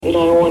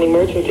911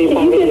 emergency.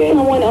 Can you get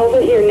someone over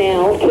here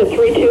now to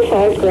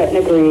 325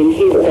 Gretna Green?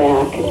 He's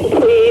back.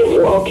 Please.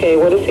 Okay,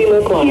 what does he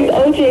look like? He's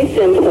O.J.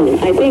 Simpson.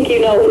 I think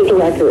you know his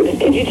record.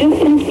 Could you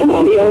just send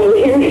somebody over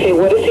here? Okay,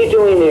 what is he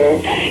doing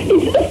there?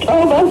 He just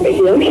drove up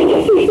again. Can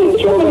you just send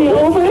somebody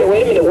over? Okay,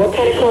 wait a minute, what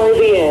kind of car is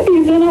he in?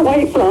 He's in a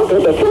white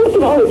Bronco, but first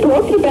of all, he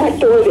broke the back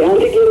door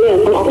down to get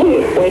in.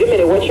 Okay, wait a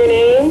minute, what's your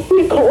name?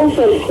 Nicole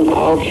Simpson.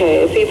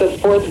 Okay, is he the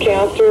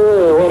sportscaster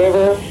or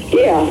whatever?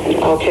 Yeah.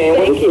 Okay.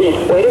 Thank you.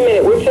 Wait a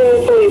minute, we're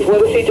telling the police.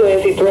 What is he doing?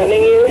 Is he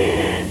threatening you?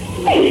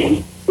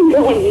 I'm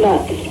going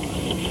nuts.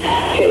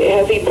 Okay,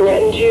 has he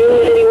threatened you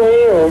in any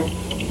way, or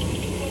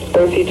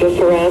is he just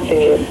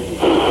harassing you?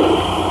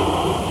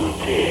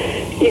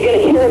 You're going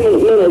to hear him in a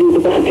minute. He's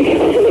about to get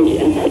in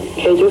again.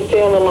 Okay, just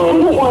stay on the line. I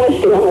don't want to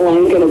stay on the line.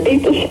 I'm going to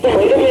beat the shit.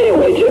 Wait a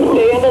minute, just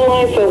stay on the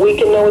line so we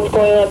can know what's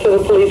going on till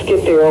the police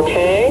get there,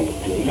 okay?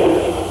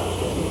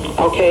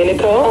 Okay,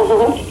 Nicole?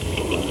 Uh-huh.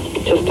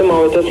 Just a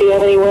moment. Does he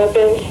have any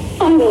weapons?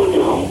 I don't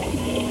know.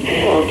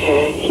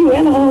 Okay. He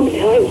went home and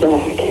now he's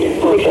back.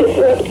 Because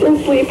they're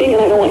upstairs sleeping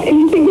and I don't want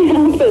anything to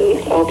happen.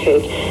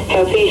 Okay.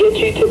 Has he hit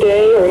you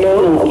today or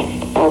no? No.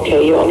 Okay,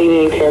 you don't need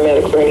any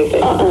paramedics or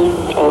anything?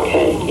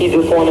 Okay. You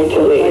just want him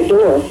to leave? My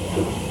door.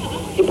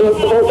 He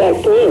broke the whole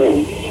back door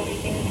in.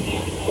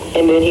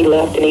 And then he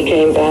left and he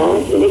came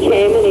back? And he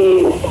came and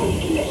he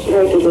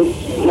tried to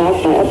knock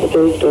my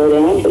upstairs door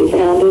down, but he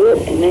pounded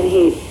it, and then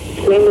he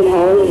screamed and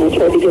hollered, and I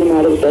tried to get him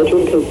out of the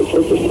bedroom because the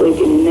kids were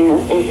sleeping in there.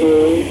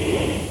 Okay.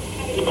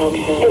 And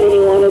then he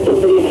wanted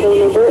somebody's phone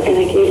number, and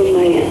I gave him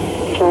my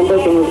phone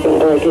book, and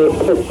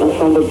put my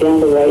phone book down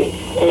to write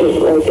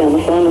down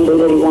the phone number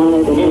that he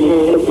wanted, and then he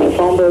took my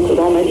phone book with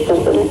all my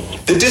stuff in it.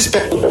 The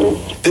dispatch.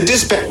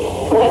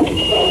 What?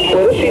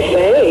 What does he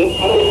say?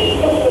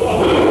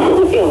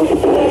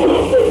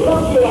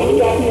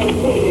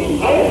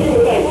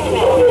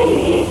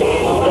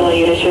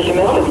 Unit is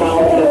domestic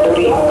violence at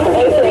 30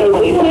 Crutches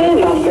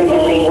 327 South Gretna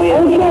Green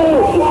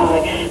West.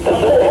 The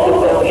suspect is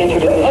now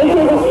entered in the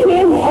city.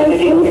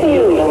 He is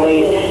refusing a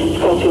lead.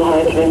 Go to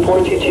Heisman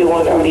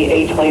 4221 already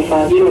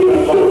 825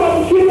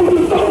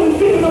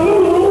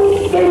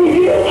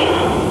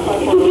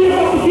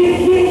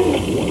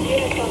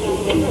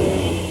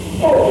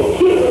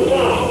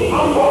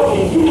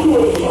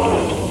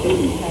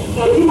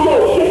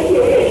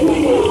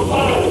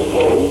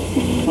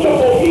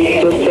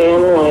 Just stay on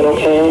the line,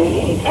 okay?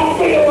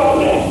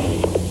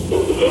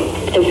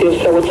 Is he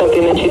upset with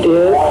something that you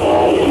did? A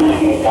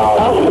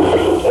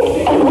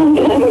long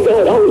time ago,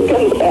 it always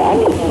comes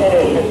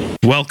back.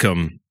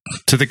 Welcome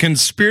to the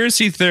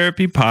Conspiracy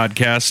Therapy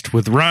Podcast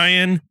with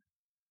Ryan,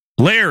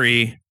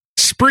 Larry,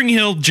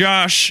 Springhill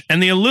Josh,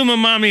 and the Illuma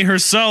Mommy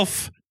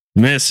herself,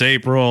 Miss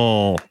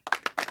April.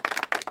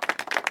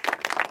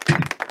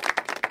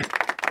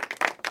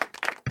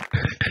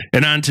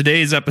 And on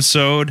today's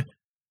episode,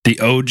 the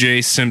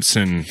O.J.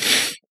 Simpson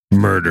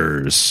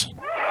murders.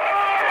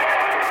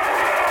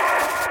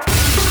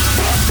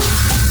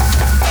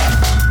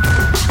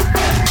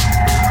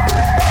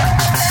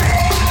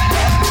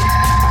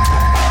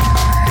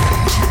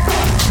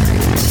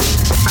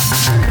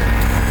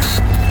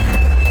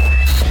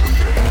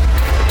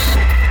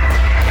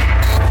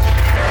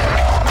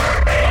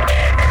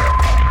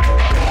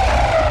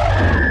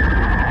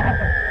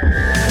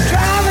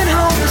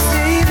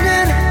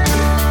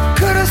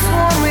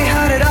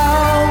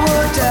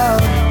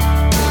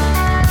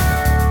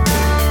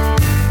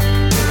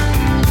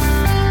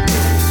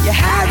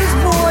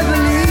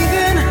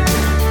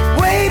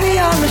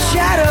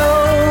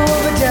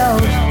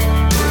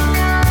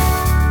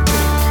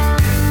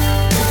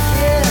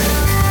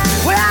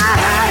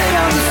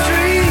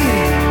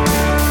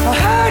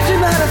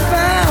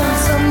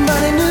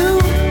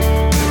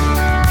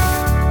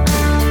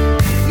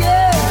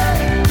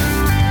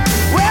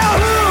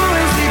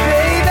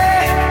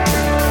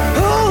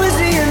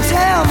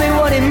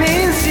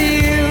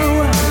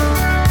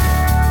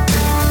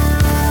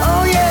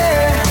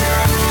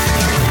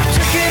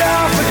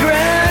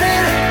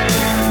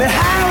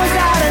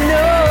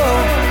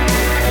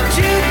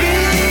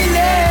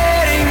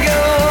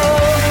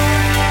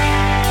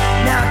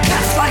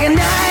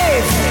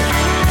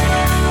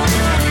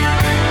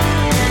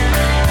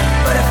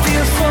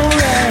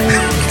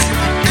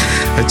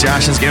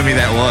 Josh is giving me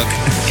that look.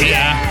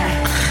 Yeah.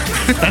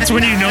 That's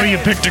when you know you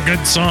picked a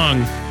good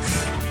song.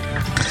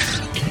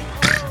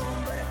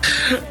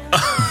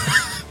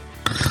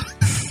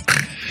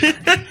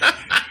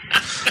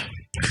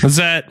 Was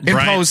that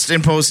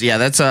in post? Yeah,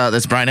 that's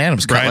Bryan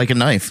Adams. Cut like a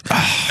knife.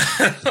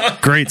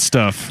 Great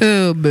stuff.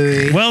 Oh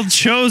boy. Well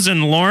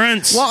chosen,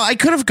 Lawrence. Well, I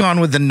could have gone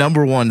with the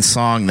number one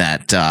song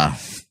that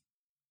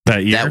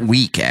year? That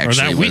week, actually.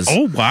 Or that week?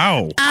 Oh,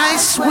 wow. I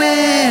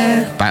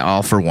Swear by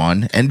All for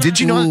One. And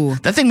did you know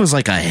that thing was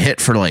like a hit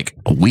for like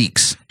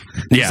weeks?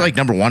 Yeah. It's like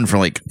number one for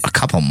like a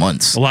couple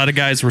months. A lot of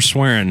guys were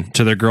swearing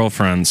to their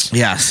girlfriends.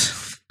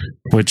 Yes.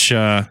 Which,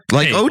 like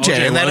hey,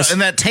 OJ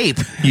and that tape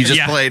you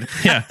just played.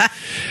 Yeah.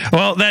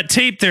 Well, that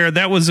tape there,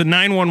 that was a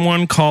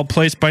 911 call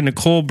placed by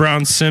Nicole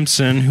Brown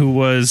Simpson, who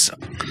was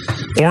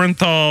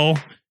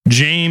Orenthal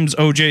James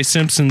O.J.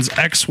 Simpson's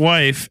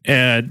ex-wife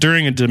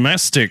during a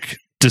domestic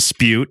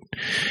dispute.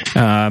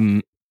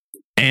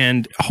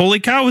 And holy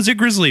cow, was it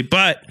grisly.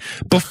 But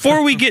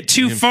before we get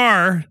too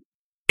far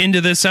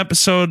into this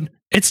episode,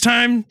 it's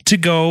time to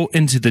go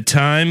into the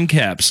time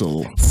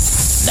capsule.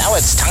 Now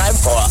it's time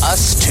for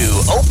us to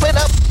open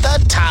up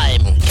the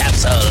time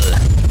capsule.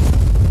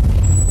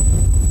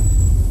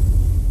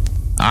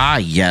 Ah,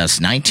 yes,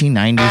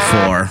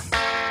 1994.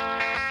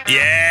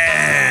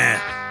 Yeah!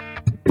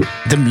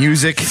 The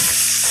music. The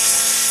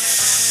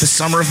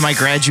summer of my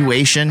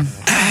graduation.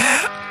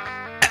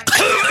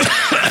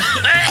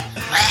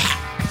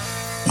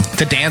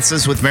 The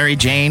dances with Mary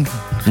Jane,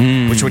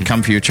 which would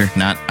come future.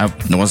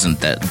 It wasn't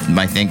that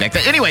my thing back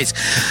then. Anyways,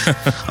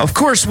 of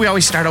course, we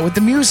always start out with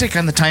the music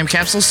on the time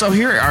capsule. So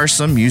here are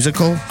some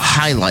musical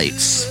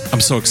highlights.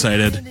 I'm so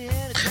excited.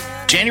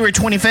 January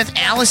 25th,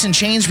 Alice in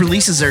Chains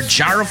releases their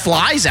Jar of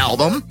Flies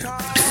album.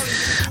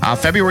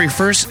 February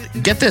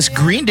 1st, get this,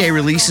 Green Day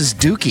releases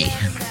Dookie.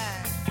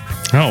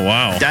 Oh,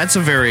 wow. That's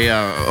a very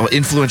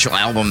influential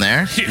album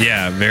there.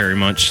 Yeah, very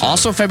much so.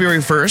 Also, February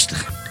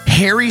 1st,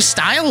 Harry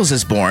Styles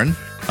is born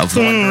of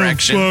One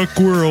Direction. Fuck,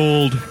 we're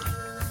old.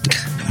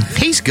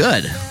 He's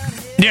good.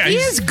 Yeah, He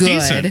is good.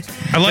 Decent.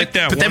 I like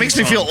that But that one makes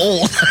me song. feel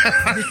old.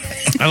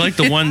 I like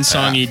the one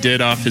song he did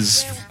off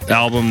his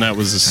album that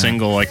was a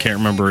single. I can't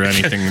remember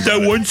anything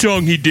about One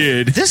song he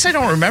did. This I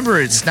don't remember.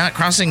 It's not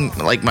crossing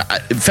like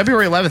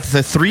February 11th.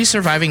 The 3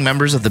 surviving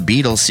members of the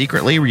Beatles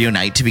secretly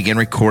reunite to begin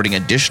recording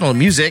additional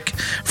music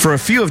for a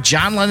few of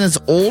John Lennon's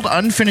old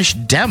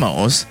unfinished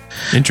demos.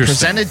 Interesting.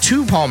 Presented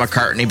to Paul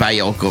McCartney by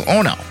Yoko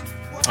Ono.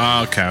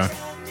 Okay.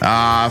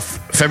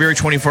 February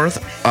 24th,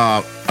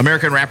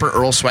 American rapper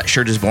Earl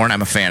Sweatshirt is born.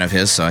 I'm a fan of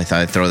his, so I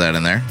thought I'd throw that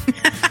in there.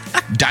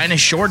 Dinah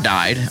Shore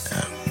died.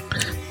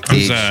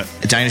 Who's that?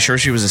 Dinah Shore,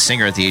 she was a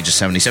singer at the age of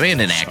 77 and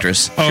an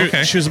actress. Oh,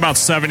 okay. She was about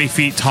 70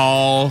 feet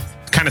tall,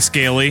 kind of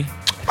scaly.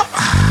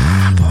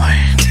 Oh, boy.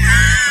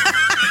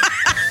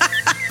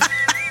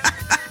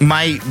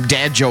 My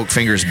dad joke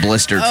fingers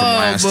blistered from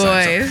last time.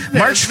 boy. So.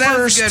 March That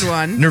 1st, was a good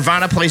one.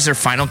 Nirvana plays their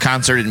final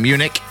concert in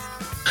Munich.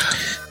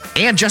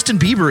 And Justin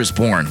Bieber is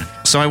born.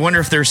 So I wonder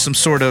if there's some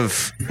sort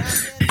of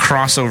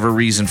crossover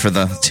reason for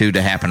the two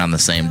to happen on the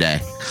same day.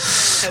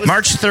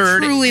 March 3rd.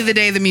 Truly the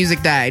day the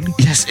music died.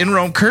 Yes, in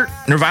Rome,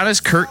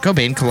 Nirvana's Kurt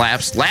Cobain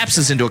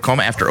lapses into a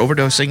coma after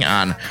overdosing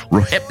on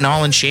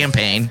Rohypnol and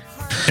champagne.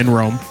 In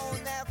Rome.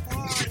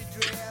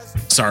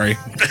 Sorry.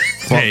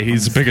 Hey,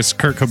 he's the biggest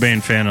Kurt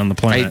Cobain fan on the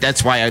planet.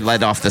 That's why I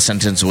led off the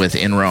sentence with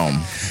in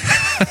Rome.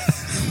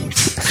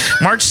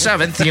 March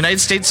 7th, the United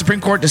States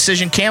Supreme Court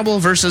decision, Campbell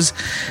versus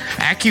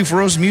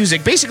AccuFrose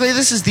Music. Basically,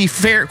 this is the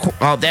fair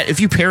that if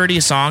you parody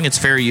a song, it's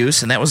fair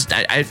use, and that was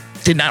I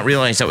did not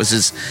realize that was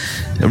as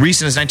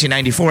recent as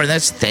 1994. And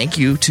that's thank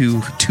you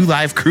to Two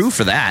Live Crew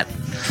for that.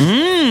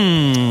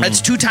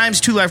 That's 2 times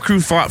Two Live Crew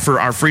fought for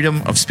our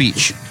freedom of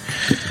speech.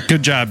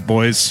 Good job,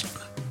 boys.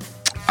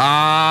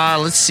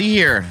 Let's see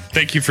here.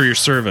 Thank you for your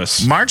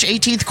service. March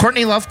 18th,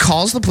 Courtney Love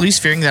calls the police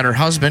fearing that her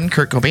husband,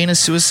 Kurt Cobain, is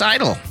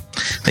suicidal.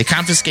 They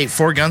confiscate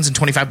 4 guns and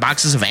 25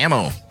 boxes of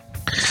ammo.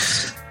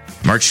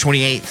 March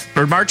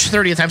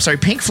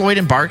 30th, Pink Floyd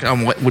embarked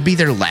on what would be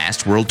their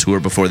last world tour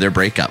before their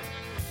breakup.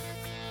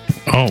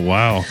 Oh,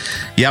 wow.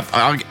 Yep,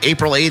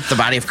 April 8th, the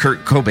body of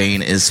Kurt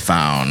Cobain is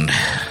found.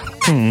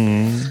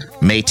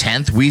 May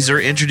 10th,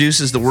 Weezer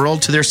introduces the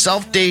world to their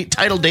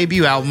self-titled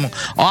debut album,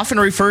 often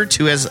referred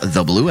to as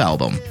the Blue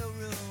Album.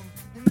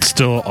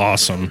 Still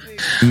awesome.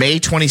 May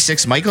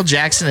 26th, Michael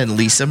Jackson and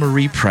Lisa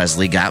Marie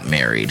Presley got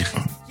married.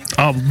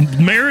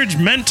 Marriage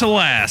meant to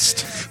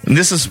last. And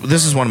this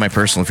is one of my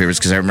personal favorites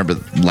because I remember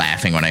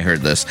laughing when I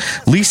heard this.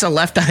 Lisa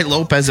Left Eye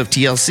Lopez of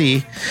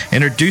TLC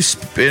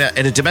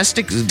in a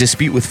domestic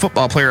dispute with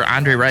football player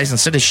Andre Rison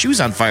set his shoes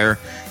on fire,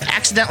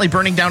 accidentally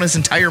burning down his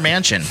entire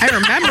mansion. I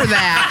remember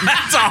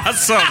that.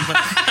 That's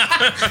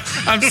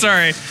awesome. I'm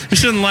sorry. I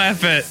shouldn't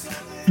laugh at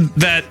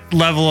that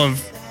level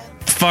of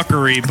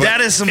fuckery, but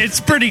That is it's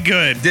pretty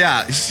good.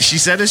 Yeah, she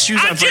set his shoes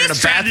I on fire in a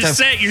just tried to bathtub.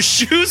 set your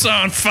shoes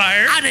on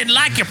fire. I didn't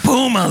like your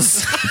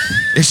Pumas.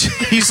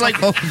 He's like,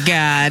 Oh,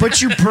 God.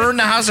 but you burned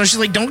the house. And she's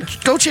like,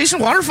 don't go chasing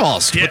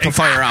waterfalls. Put the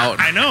fire out.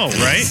 I know,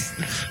 right?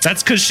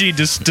 That's because she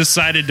just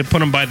decided to put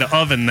them by the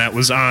oven that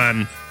was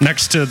on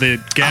next to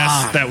the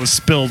gas that was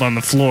spilled on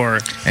the floor.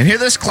 And here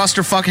this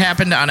clusterfuck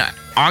happened on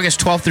August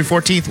 12th through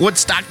 14th,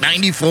 Woodstock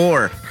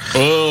 94.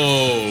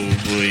 Oh,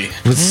 boy.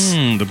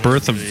 The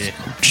birth of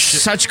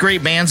Such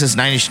great bands as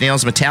Nine Inch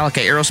Nails,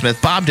 Metallica,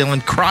 Aerosmith, Bob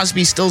Dylan,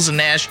 Crosby, Stills and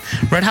Nash,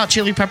 Red Hot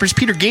Chili Peppers,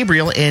 Peter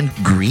Gabriel, and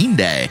Green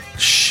Day.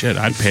 shit.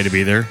 I'd pay to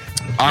be there.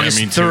 August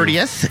Yeah, me too.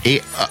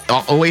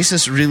 30th,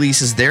 Oasis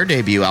releases their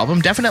debut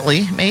album.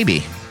 Definitely,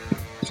 maybe.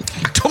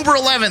 October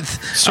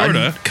 11th,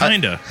 Sorta,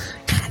 kinda.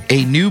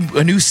 a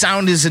new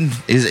sound is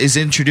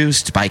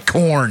introduced by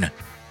Korn.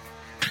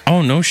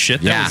 Oh no,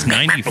 shit. That Yeah. was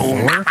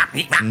 94.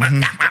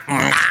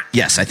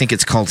 Yes, I think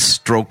it's called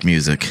stroke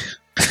music.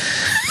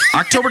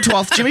 October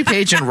 12th, Jimmy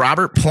Page and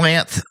Robert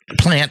Plant,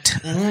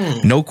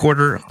 No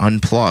Quarter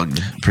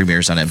Unplugged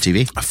premieres on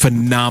MTV.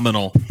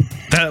 Phenomenal.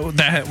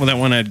 That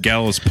one had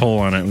Gallows Pole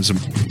on it. It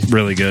was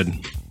really good.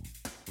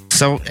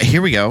 So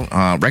here we go.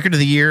 Record of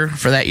the year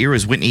for that year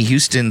was Whitney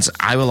Houston's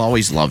 "I Will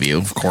Always Love You."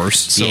 Of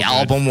course. The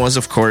album was,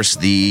 of course,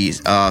 the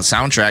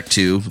soundtrack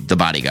to The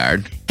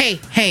Bodyguard. Hey,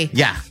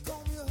 Yeah.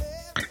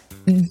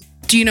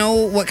 do you know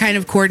what kind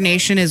of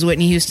coordination is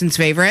Whitney Houston's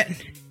favorite?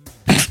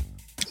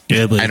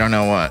 Yeah, but I don't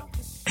know what.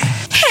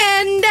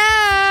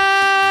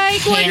 Hand-eye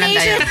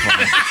coordination.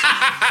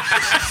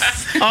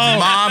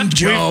 Mom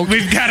joke.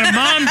 We've got a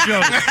mom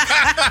joke.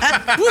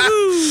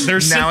 Woohoo! They're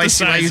Now I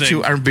see why you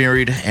two are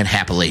married and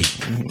happily.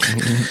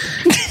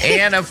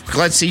 And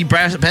let's see,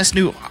 best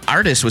new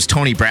artist was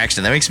Toni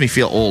Braxton. That makes me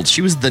feel old.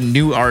 She was the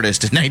new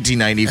artist in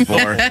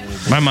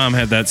 1994. My mom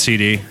had that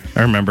CD.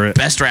 I remember it.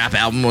 Best rap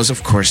album was,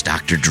 of course,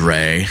 Dr.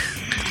 Dre.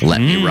 Let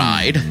Me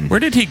Ride. Where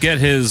did he get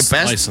his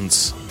Best-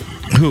 license?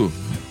 Who?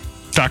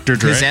 Dr.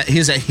 Dre.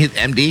 His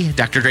MD?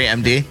 Dr. Dre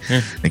MD?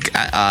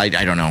 I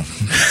don't know.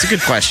 It's a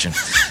good question.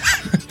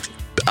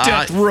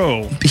 Death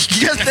Row.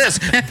 Get this.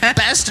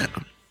 Best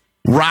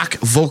rock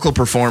vocal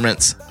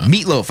performance.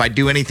 Meatloaf, I'd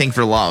do anything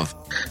for love.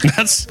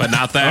 But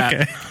not that.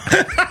 Okay.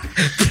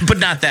 But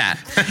not that.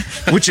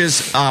 Which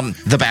is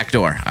The Back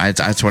Door.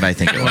 That's what I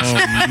think it was.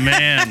 Oh,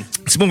 man.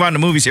 Let's move on to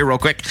movies here real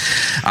quick.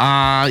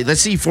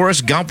 Let's see.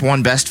 Forrest Gump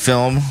won Best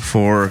Film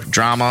for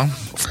Drama.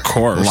 Of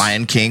course.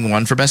 Lion King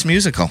won for Best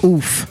Musical.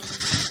 Oof.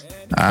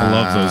 I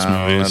love those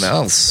movies. What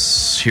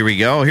else? Here we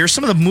go. Here's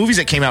some of the movies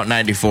that came out in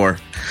 94.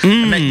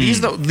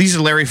 These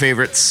are Larry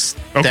favorites.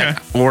 Okay.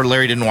 Or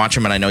Larry didn't watch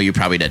them, and I know you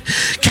probably did.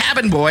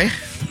 Cabin Boy.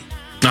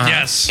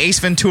 Yes. Ace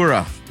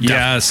Ventura.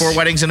 Yes. 4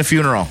 Weddings and a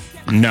Funeral.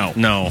 No.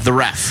 No. The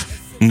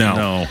Ref.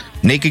 No.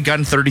 Naked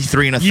Gun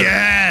 33 and a third.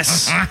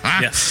 Yes.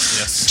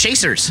 Yes.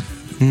 Chasers.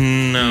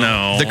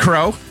 No. The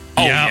Crow.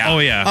 Yeah. Oh,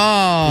 yeah.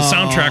 Oh. The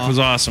soundtrack was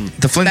awesome.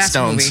 The Best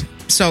Flintstones. movie.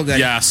 So good.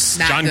 Yes.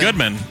 Not John good.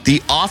 Goodman.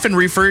 The often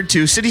referred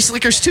to City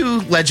Slickers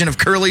 2, Legend of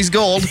Curly's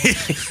Gold.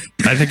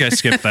 I think I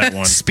skipped that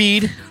one.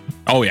 Speed.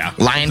 Oh, yeah.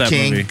 Lion That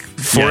King. movie.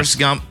 Forrest Yes.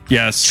 Gump.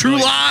 Yes. True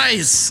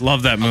Lies.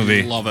 Love that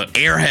movie. Love it.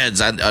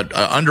 Airheads. An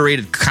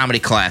underrated comedy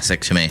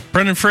classic to me.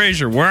 Brendan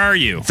Fraser, where are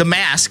you? The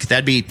Mask.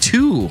 That'd be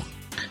 2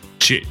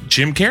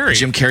 Jim Carrey.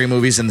 Jim Carrey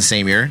movies in the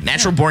same year.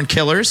 Natural Born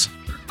Killers.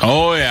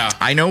 Oh, yeah.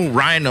 I know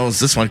Ryan knows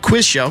this one.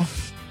 Quiz Show.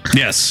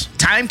 Yes.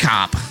 Time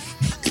Cop.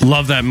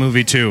 Love that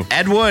movie, too.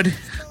 Ed Wood.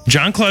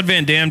 John Claude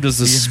Van Damme does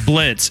the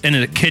splits in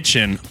a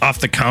kitchen off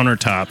the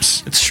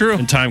countertops. It's true.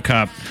 In Time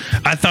Cop.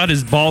 I thought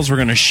his balls were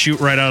going to shoot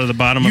right out of the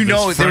bottom You of his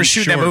know, they were front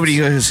shooting shorts. that movie. He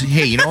goes,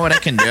 hey, you know what I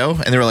can do?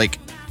 And they were like,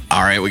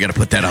 all right, we got to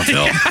put that on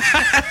film.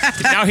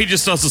 Now he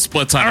just does the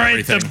splits on All right,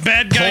 everything. the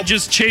bad guy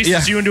just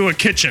chases you into a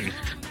kitchen.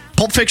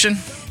 Pulp Fiction.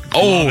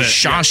 Love it.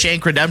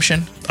 Shawshank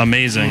Redemption.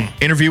 Amazing.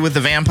 Interview with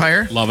the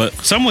Vampire. Love it.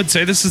 Some would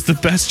say this is the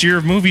best year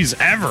of movies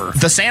ever.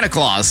 The Santa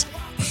Claus.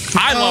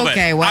 I love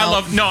Okay, it.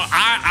 well-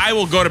 I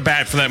will go to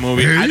bat for that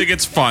movie. I think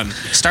it's fun.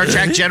 Star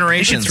Trek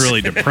Generations. It's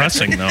really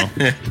depressing, though.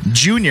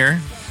 Junior.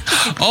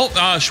 Oh,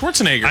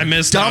 Schwarzenegger. I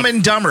missed Dumb out.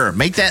 and Dumber.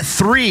 Make that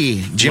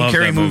 3 Jim Love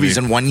Carrey that movies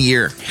movie. in 1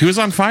 year. He was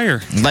on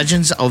fire.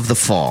 Legends of the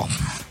Fall.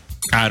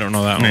 I don't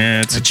know that one.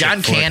 It's a John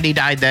chick flick. Candy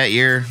died that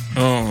year,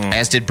 Oh.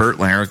 as did Burt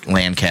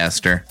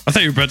Lancaster. I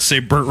thought you were about to say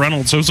Burt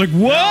Reynolds. I was like,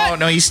 what? Oh,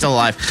 no, he's still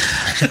alive.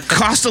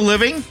 Cost of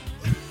living,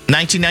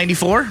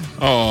 1994.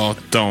 Oh,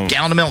 don't.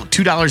 Gallon of milk,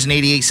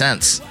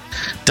 $2.88.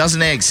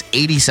 Dozen eggs,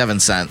 87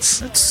 cents.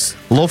 That's,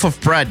 Loaf of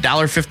bread,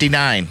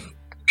 $1.59.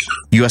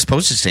 U.S.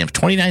 postage stamp,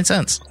 29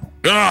 cents.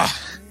 ugh.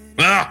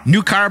 Ugh.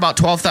 New car, about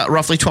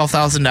roughly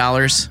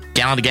 $12,000.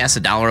 Gallon of gas,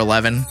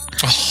 $1.11.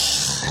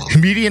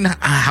 Median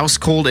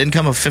household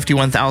income of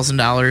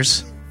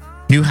 $51,000.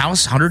 New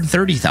house,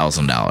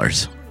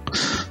 $130,000.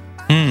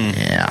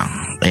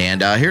 Yeah.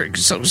 And here,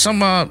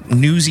 some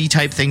newsy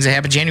type things that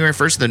happened. January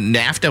 1st, the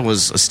NAFTA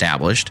was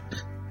established.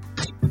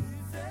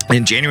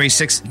 And January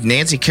 6th,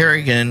 Nancy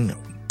Kerrigan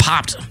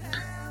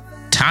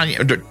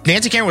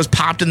was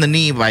popped in the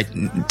knee by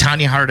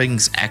Tanya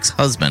Harding's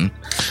ex-husband.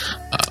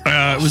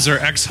 It was her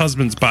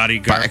ex-husband's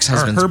bodyguard.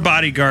 Ex-husband's- Her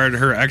bodyguard,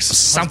 her ex-husband's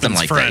Something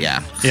like friend.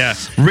 that, Yeah.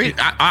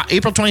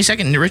 April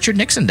 22nd, Richard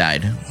Nixon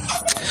died.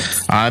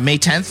 May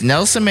 10th,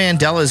 Nelson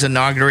Mandela is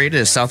inaugurated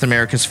as South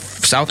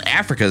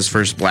Africa's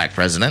first black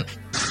president.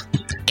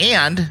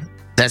 And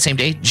that same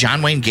day,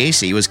 John Wayne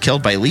Gacy was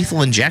killed by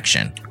lethal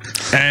injection.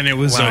 And it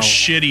was Wow. a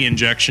shitty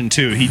injection,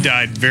 too. He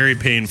died very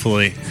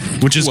painfully,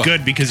 which is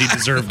good because he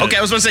deserved it. Okay,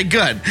 I was going to say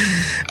good.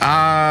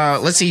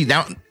 Let's see.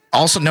 Now,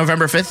 also,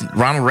 November 5th,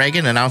 Ronald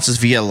Reagan announces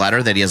via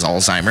letter that he has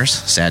Alzheimer's.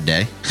 Sad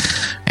day.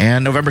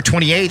 And November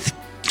 28th,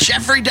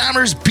 Jeffrey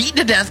Dahmer's beaten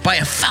to death by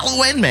a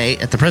fellow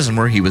inmate at the prison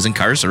where he was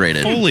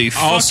incarcerated. Holy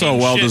fucking Also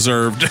well shit.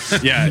 deserved.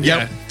 Yeah, yeah.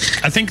 Yep.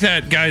 I think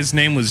that guy's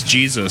name was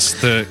Jesus,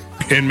 the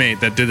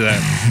inmate that did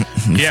that.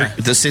 Yeah.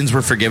 The sins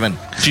were forgiven.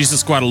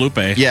 Jesus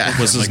Guadalupe Yeah.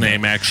 was his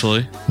name,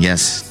 actually.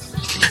 Yes.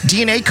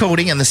 DNA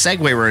coding and the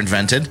Segway were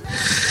invented.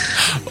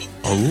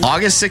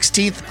 August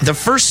 16th, the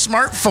first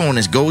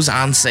smartphone goes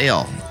on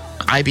sale.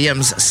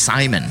 IBM's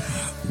Simon.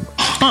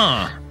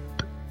 Huh.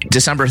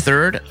 December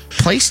 3rd,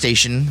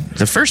 PlayStation,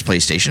 the first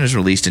PlayStation, is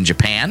released in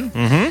Japan.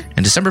 Mm-hmm.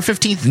 And December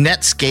 15th,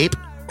 Netscape,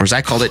 or as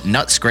I called it,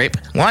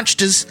 Nutscrape,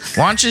 launches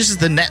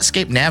the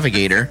Netscape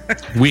Navigator.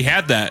 We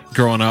had that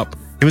growing up.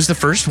 It was the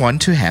first one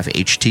to have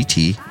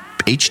HTTP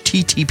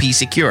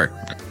secure.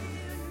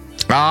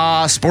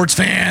 Sports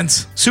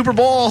fans. Super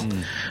Bowl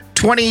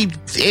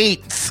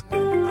 28th.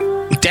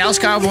 Dallas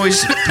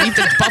Cowboys beat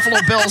the Buffalo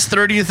Bills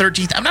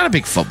 30-13. I'm not a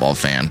big football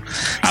fan.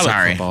 I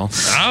Sorry. like football.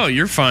 Oh,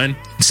 you're fine.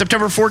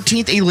 September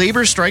 14th, a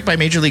labor strike by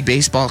Major League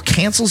Baseball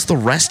cancels the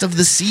rest of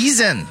the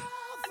season.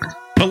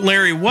 But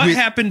Larry, what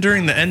happened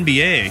during the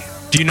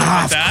NBA? Do you know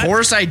about that? Of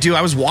course I do.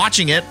 I was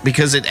watching it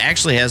because it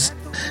actually has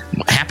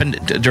happened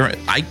during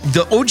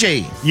the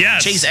OJ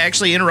Chase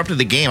actually interrupted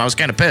the game. I was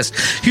kind of pissed.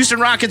 Houston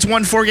Rockets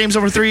won 4 games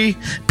over 3,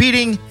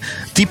 beating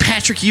the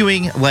Patrick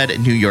Ewing-led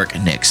New York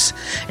Knicks.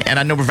 And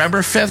on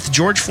November 5th,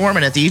 George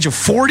Foreman, at the age of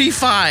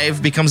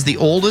 45, becomes the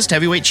oldest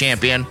heavyweight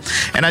champion.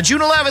 And on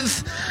June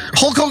 11th,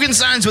 Hulk Hogan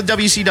signs with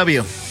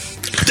WCW.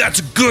 That's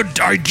a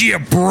good idea,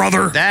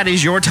 brother. That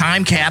is your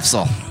time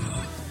capsule.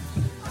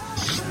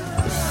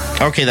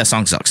 Okay, that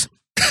song sucks.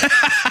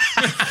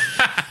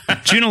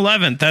 June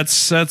 11th.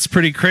 That's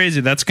pretty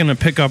crazy. That's going to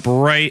pick up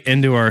right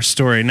into our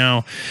story.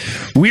 Now,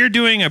 we're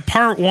doing a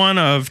part 1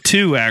 of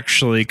 2,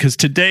 actually, because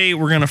today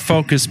we're going to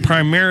focus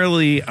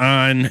primarily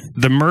on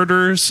the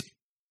murders,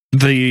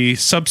 the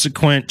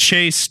subsequent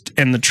chase,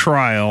 and the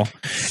trial,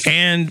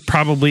 and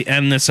probably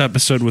end this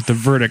episode with the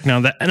verdict.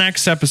 Now, the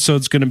next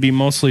episode is going to be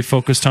mostly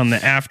focused on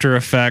the after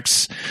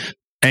effects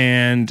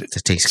and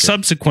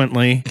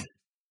subsequently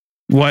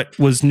what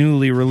was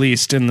newly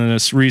released in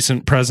this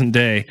recent present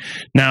day.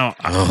 Now,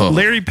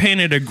 Larry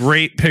painted a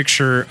great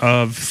picture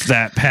of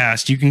that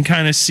past. You can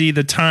kind of see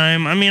the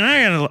time. I mean,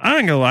 I ain't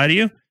gonna lie to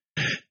you.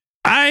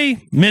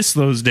 I miss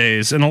those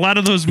days, and a lot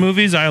of those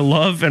movies I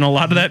love, and a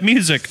lot of that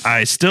music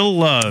I still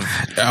love.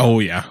 Oh,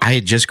 yeah. I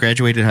had just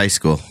graduated high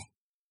school.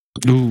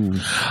 Ooh.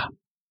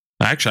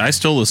 Actually, I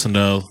still listen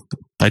to...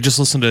 I just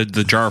listened to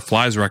the Jar of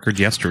Flies record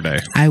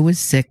yesterday. I was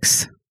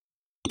 6.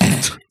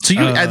 So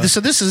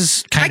so this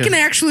is kind I can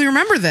actually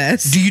remember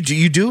this. Do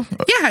you do?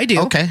 Yeah, I do.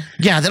 Okay.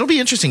 Yeah, that'll be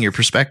interesting, your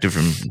perspective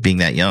from being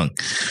that young.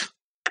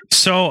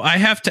 So I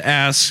have to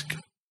ask,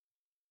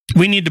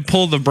 we need to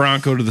pull the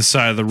Bronco to the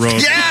side of the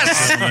road.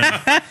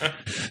 Yes!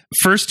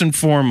 First and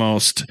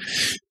foremost,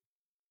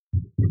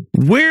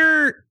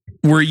 where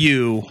were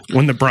you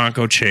when the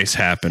Bronco chase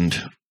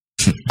happened?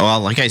 Well,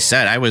 like I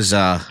said, I was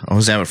at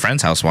a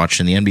friend's house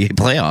watching the NBA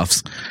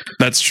playoffs.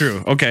 That's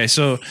true. Okay,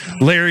 so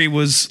Larry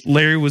was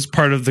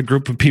part of the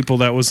group of people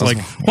that was like,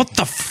 "What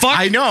the fuck?"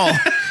 I know,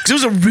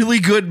 because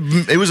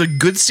it was a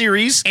good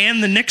series,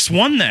 and the Knicks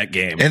won that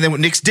game, and then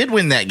Knicks did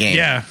win that game.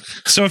 Yeah.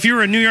 So if you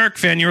were a New York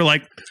fan, you were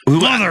like,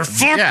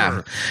 "Motherfucker!"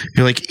 Yeah.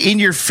 You're like, in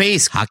your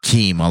face,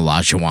 Hakeem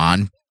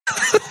Olajuwon.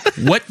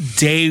 What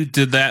day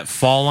did that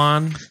fall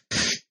on?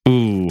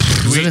 Ooh,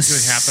 do we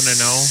happen to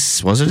know?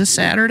 Was it a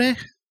Saturday?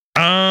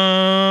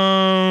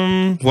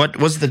 What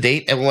was the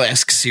date? We'll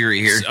ask Siri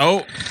here.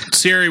 Oh,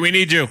 Siri, we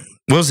need you.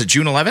 What was it?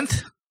 June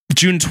 11th?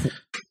 June.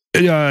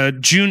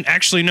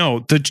 Actually, no.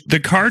 The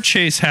car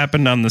chase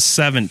happened on the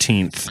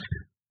 17th.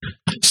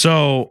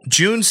 So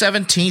June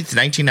 17th,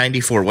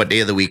 1994. What day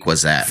of the week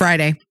was that?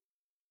 Friday.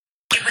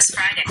 It was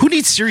Friday. Who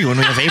needs Siri when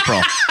we have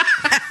April?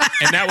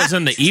 And that was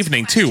in the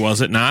evening too,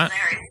 was it not?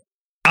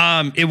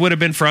 It would have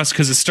been for us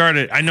because it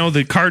started. I know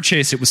the car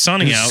chase. It was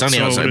sunny out.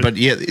 But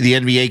yeah, the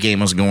NBA game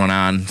was going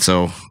on,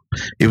 so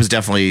it was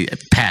definitely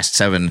past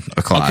 7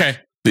 o'clock. Okay,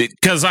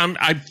 because I'm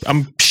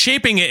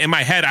shaping it in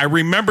my head. I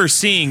remember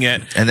seeing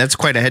it, and that's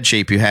quite a head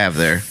shape you have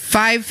there.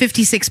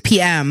 5:56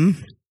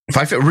 p.m.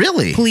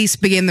 Really? Police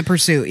begin the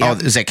pursuit. Yep.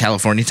 Oh, is that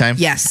California time?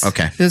 Yes.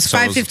 Okay. It was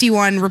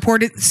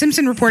 5:51.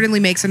 Simpson reportedly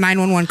makes a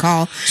 911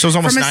 call so it was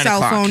almost from his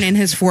cell phone in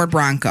his Ford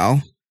Bronco.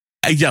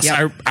 Yes,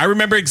 yep. I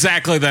remember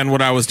exactly then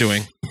what I was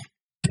doing.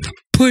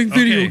 Playing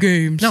video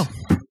games. No.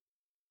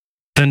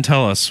 Then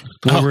tell us.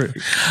 Well,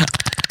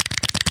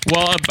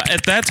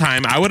 at that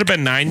time, I would have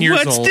been 9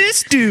 years old. What's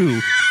this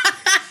do?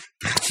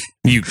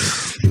 You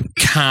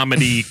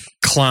comedy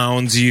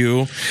clowns,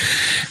 you.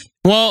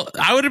 Well,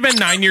 I would have been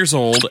 9 years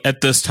old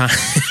at this time.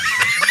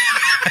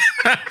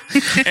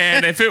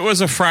 And if it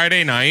was a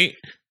Friday night,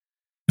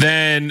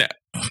 then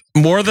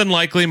more than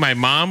likely my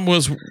mom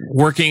was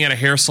working at a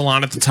hair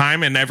salon at the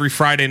time, and every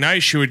Friday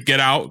night she would get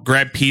out,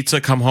 grab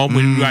pizza, come home.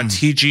 We'd go on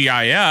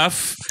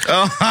TGIF.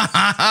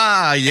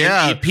 Oh,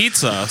 yeah. And eat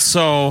pizza.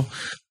 So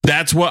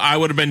that's what I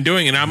would have been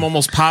doing, and I'm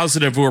almost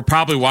positive we were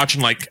probably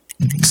watching like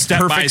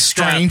Step by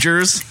Step.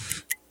 Strangers.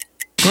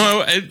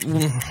 Well,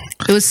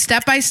 it was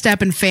Step by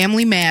Step and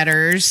Family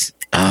Matters.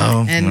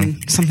 Oh,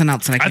 and something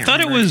else that I can't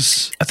remember.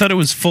 I thought it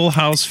was Full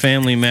House,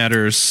 Family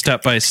Matters,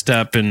 Step by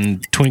Step,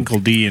 and Twinkle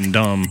Dee and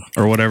Dumb,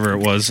 or whatever it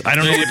was. I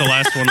don't know what the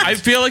last one was. I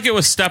feel like it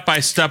was Step by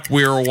Step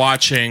we were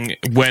watching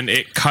when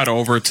it cut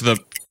over to the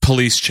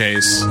police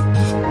chase.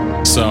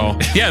 So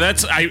yeah,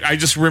 I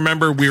just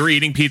remember we were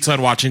eating pizza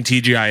and watching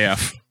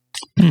TGIF.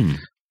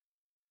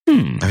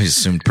 I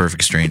assumed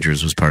Perfect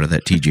Strangers was part of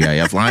that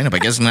TGIF lineup. I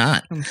guess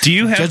not. Do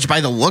you have Judged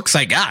by the looks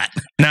I got.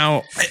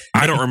 now?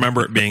 I don't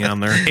remember it being on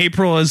there.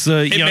 April is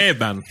It may have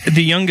been.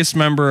 the youngest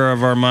member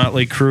of our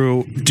Motley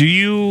crew. Do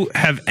you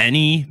have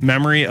any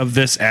memory of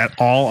this at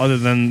all, other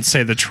than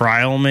say the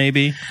trial?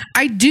 Maybe.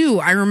 I do.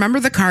 I remember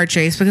the car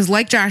chase because,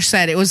 like Josh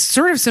said, it was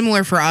sort of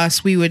similar for us.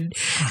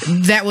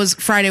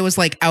 Friday was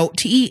like out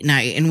to eat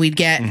night, and we'd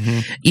get,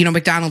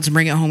 McDonald's and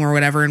bring it home or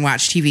whatever and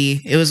watch TV.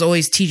 It was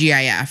always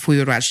TGIF. We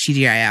would watch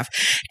TGIF.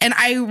 And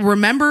I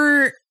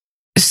remember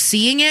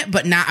seeing it,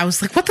 but not, I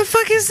was like, what the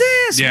fuck is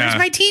this? Yeah. Where's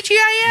my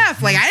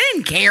TGIF? Like, I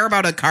didn't care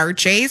about a car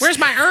chase. Where's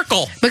my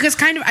Urkel? Because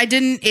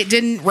it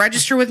didn't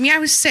register with me. I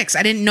was 6.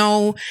 I didn't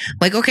know,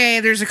 like, okay,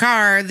 there's a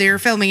car, they're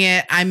filming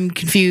it. I'm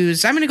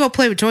confused. I'm going to go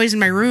play with toys in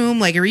my room.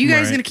 Like, are you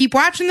guys going to keep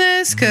watching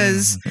this?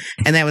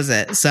 And that was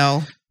it.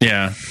 So.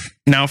 Yeah.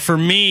 Now, for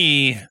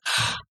me,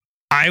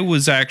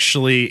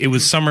 it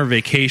was summer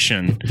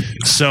vacation.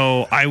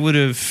 So I would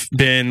have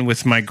been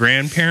with my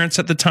grandparents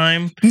at the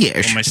time.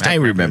 Yes, my I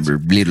remember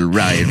little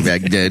Ryan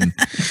back then.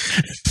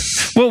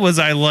 What was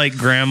I like,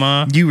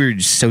 Grandma? You were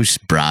so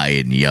spry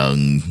and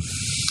young.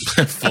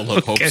 Full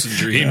of hopes and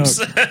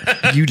dreams.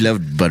 You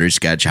loved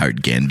butterscotch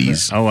hard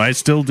candies. Oh, I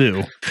still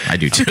do. I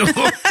do too.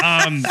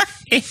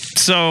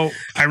 So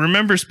I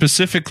remember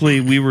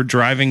specifically we were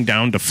driving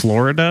down to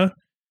Florida.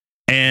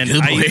 And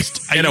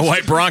In a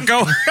white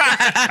Bronco.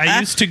 I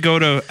used to go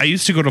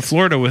to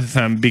Florida with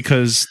them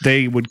because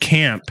they would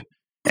camp,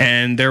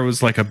 and there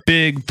was like a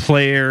big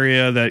play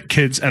area that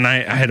kids, and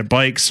I had a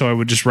bike, so I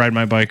would just ride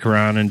my bike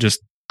around and just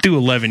do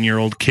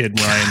 11-year-old kid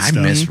Ryan I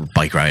stuff. miss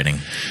bike riding.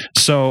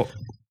 So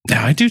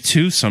yeah, I do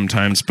too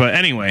sometimes. But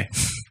anyway,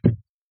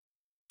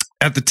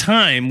 at the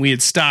time we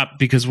had stopped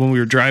because when we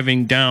were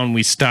driving down,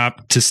 we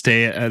stopped to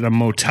stay at a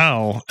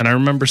motel, and I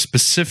remember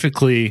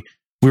specifically.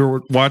 We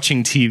were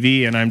watching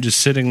TV, and I'm just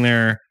sitting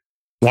there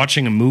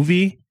watching a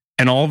movie,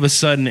 and all of a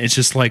sudden, it's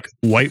just like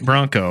white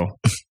Bronco,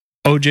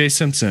 O.J.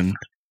 Simpson.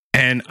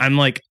 And I'm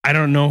like, I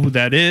don't know who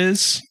that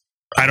is.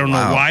 I don't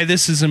know why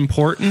this is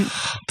important.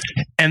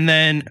 And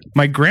then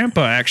my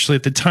grandpa, actually,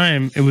 at the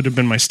time, it would have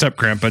been my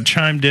step-grandpa,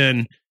 chimed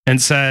in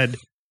and said,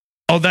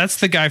 oh, that's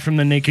the guy from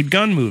the Naked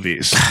Gun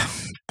movies.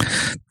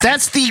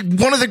 That's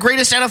one of the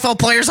greatest NFL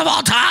players of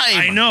all time.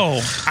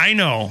 I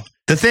know.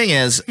 The thing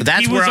is,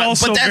 that's he where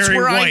was also very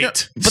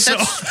white.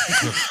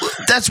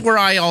 That's where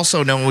I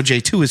also know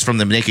OJ too is from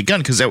the Naked Gun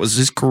because that was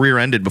his career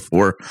ended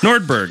before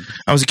Nordberg.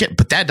 I was a kid,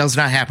 but that does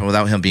not happen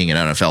without him being an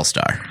NFL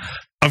star.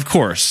 Of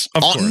course.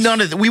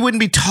 None of we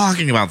wouldn't be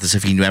talking about this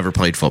if he never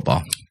played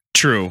football.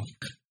 True.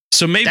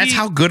 So maybe that's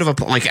how good of a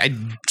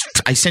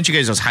I sent you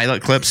guys those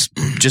highlight clips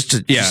just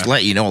to just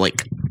let you know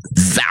like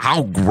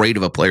how great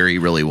of a player he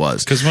really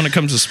was. Because when it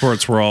comes to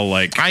sports, we're all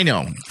like, I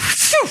know.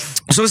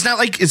 So it's not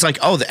like the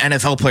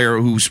NFL player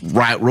who's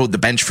rode the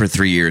bench for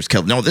 3 years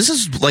killed. No, this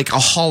is like a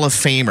Hall of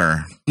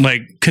Famer,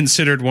 like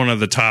considered one of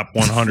the top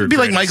 100. It'd be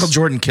like Michael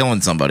Jordan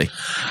killing somebody.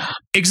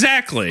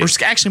 Exactly. Or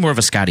actually more of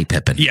a Scottie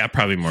Pippen. Yeah,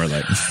 probably more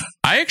like.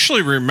 I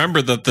actually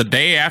remember that the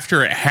day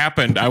after it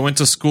happened, I went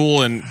to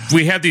school and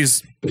we had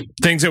these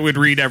things that we'd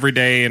read every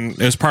day, and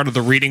it was part of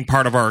the reading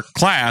part of our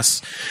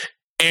class.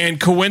 And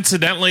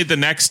coincidentally, the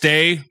next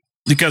day,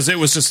 because it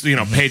was just,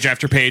 page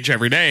after page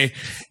every day,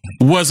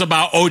 was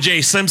about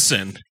O.J.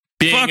 Simpson.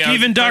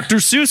 Even Dr.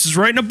 Seuss is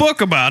writing a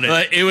book about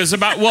it. It was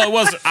about, it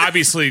was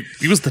obviously,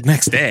 it was the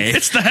next day.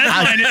 It's the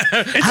headline.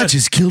 I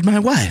just killed my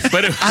wife.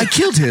 But I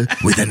killed her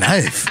with a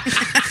knife.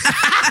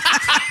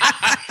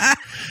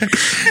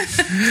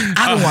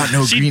 I don't want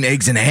no green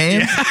eggs and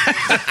ham.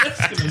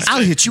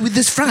 I'll hit you with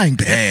this frying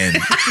pan.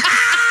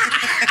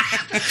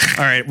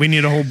 All right, we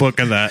need a whole book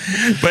of that.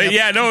 But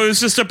it was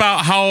just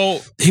about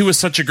how he was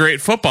such a great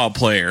football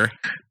player.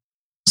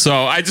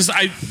 So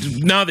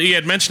now that you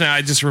had mentioned it,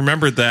 I just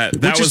remembered that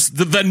was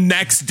the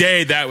next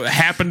day that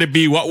happened to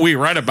be what we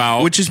read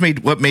about. Which is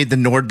what made the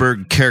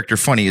Nordberg character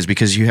funny is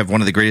because you have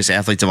one of the greatest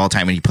athletes of all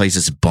time and he plays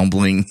this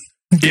bumbling.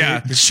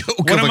 Yeah,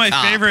 one of my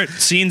favorite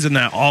scenes in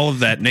all of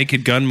that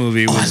Naked Gun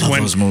movie was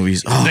when those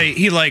movies.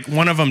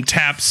 One of them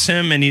taps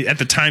him, and at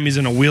the time he's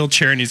in a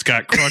wheelchair and he's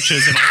got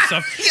crutches and all that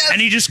stuff, yes.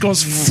 And he just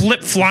goes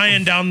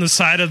flying down the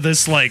side of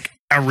this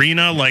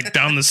arena,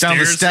 down the stairs, down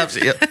the steps,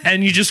 yep.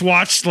 And you just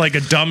watched a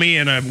dummy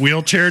in a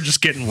wheelchair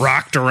just getting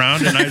rocked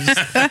around,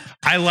 and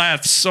I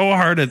laughed so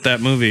hard at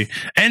that movie.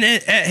 And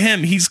at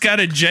him, he's got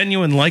a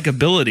genuine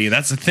likability.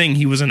 That's the thing.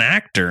 He was an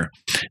actor.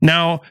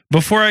 Now,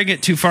 before I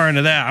get too far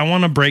into that, I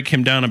want to break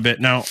him down a bit.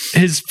 Now,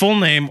 his full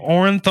name,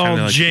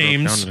 Orenthal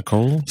James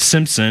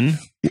Simpson,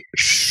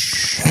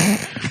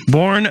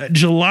 born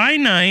July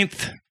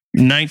 9th,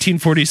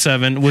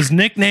 1947, was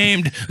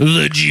nicknamed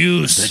The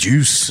Juice. The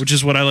Juice. Which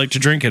is what I like to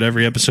drink at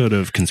every episode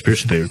of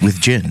Conspiracy Theory. With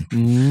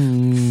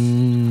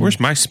gin. Where's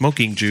my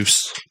smoking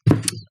juice?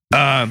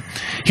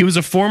 He was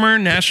a former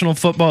National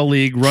Football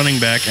League running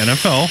back,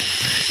 NFL.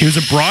 He was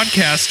a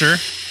broadcaster,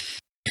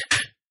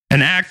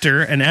 an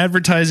actor, an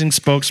advertising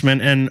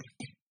spokesman, and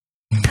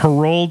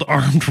paroled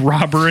armed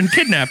robber and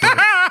kidnapper.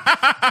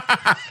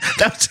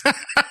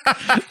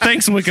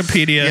 Thanks,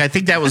 Wikipedia. Yeah, I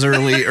think that was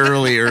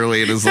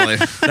early in his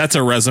life. That's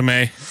a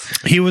resume.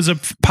 He was a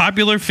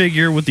popular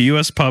figure with the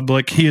U.S.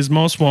 public. He is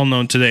most well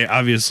known today,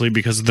 obviously,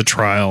 because of the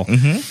trial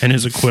and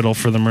his acquittal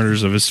for the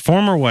murders of his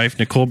former wife,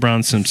 Nicole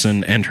Brown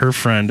Simpson, and her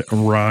friend,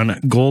 Ron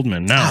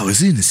Goldman. Now, I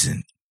was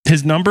innocent.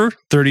 his number,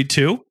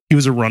 32, he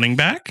was a running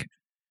back.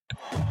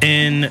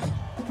 In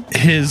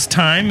his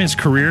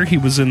career, he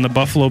was in the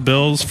Buffalo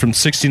Bills from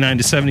 69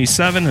 to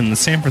 77 and the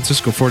San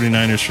Francisco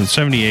 49ers from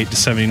 78 to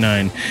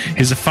 79.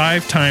 He's a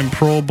 5-time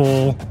Pro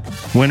Bowl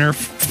winner,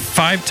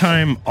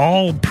 5-time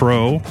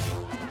All-Pro,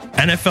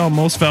 NFL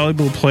Most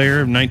Valuable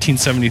Player of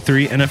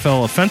 1973,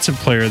 NFL Offensive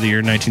Player of the Year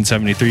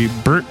 1973,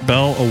 Burt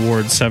Bell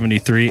Award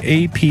 73,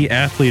 AP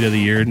Athlete of the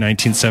Year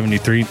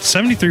 1973.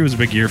 73 was a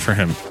big year for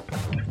him.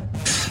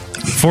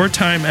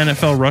 4-time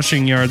NFL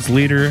rushing yards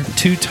leader,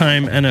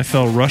 2-time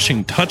NFL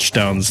rushing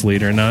touchdowns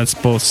leader. Now it's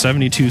both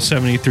 72,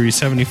 73,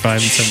 75,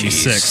 and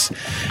 76.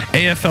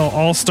 AFL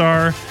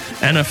All-Star,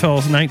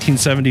 NFL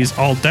 1970s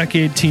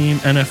All-Decade Team,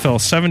 NFL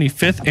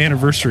 75th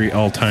Anniversary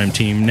All-Time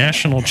Team,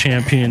 National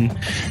Champion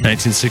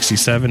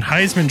 1967,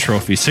 Heisman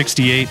Trophy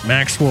 68,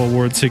 Maxwell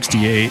Award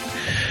 68,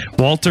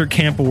 Walter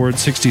Camp Award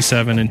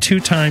 67, and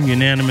 2-time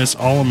unanimous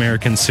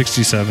All-American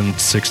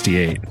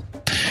 67-68.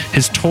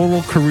 His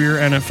total career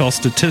NFL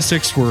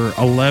statistics were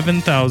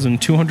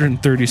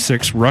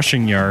 11,236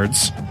 rushing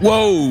yards.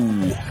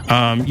 Whoa.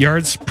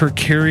 Yards per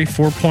carry,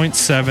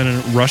 4.7,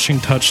 and rushing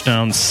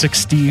touchdowns,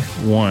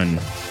 61.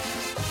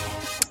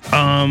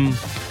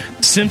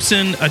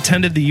 Simpson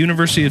attended the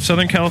University of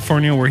Southern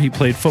California, where he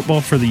played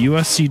football for the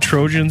USC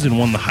Trojans and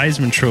won the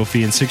Heisman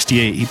Trophy in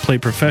 68. He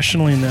played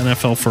professionally in the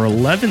NFL for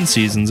 11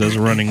 seasons as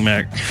a running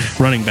back,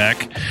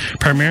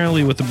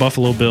 primarily with the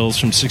Buffalo Bills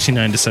from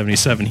 69 to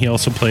 77. He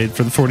also played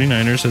for the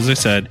 49ers, as I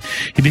said.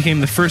 He became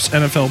the first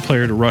NFL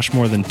player to rush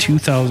more than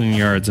 2,000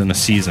 yards in a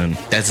season.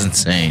 That's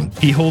insane.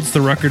 He holds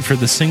the record for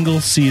the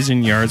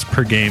single-season yards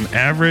per game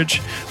average,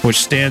 which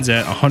stands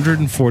at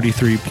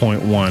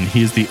 143.1.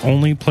 He is the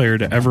only player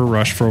to ever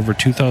rush for over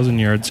 2,000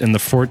 yards in the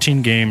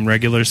 14-game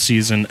regular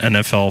season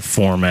NFL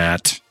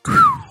format.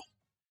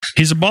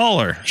 He's a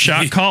baller,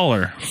 shot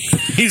caller.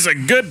 He's a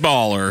good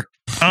baller.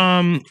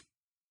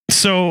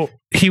 So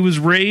he was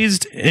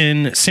raised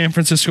in San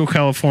Francisco,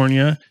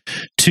 California.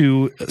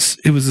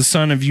 It was the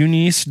son of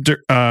Eunice,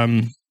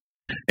 a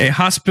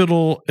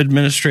hospital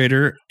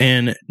administrator,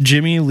 and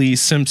Jimmy Lee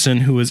Simpson,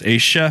 who was a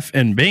chef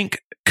and bank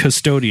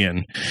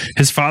custodian.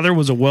 His father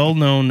was a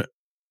well-known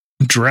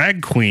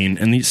drag queen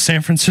in the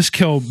San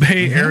Francisco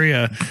Bay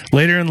Area.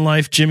 Later in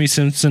life, Jimmy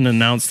Simpson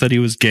announced that he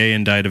was gay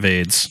and died of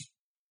AIDS.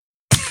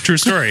 True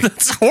story.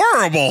 That's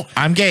horrible.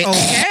 I'm gay.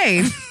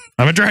 Okay.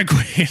 I'm a drag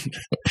queen.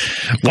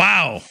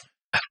 Wow.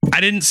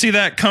 I didn't see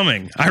that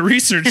coming. I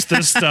researched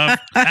this stuff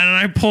and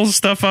I pull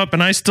stuff up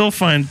and I still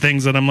find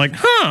things that I'm like,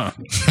 huh.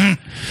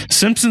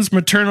 Simpson's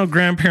maternal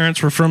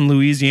grandparents were from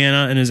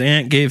Louisiana and his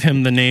aunt gave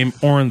him the name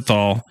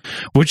Orenthal,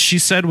 which she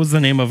said was the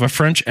name of a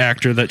French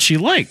actor that she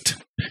liked.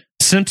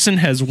 Simpson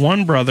has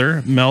one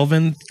brother,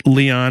 Melvin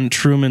Leon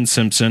Truman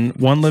Simpson,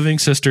 one living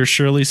sister,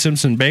 Shirley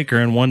Simpson Baker,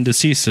 and one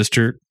deceased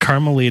sister,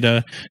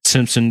 Carmelita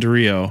Simpson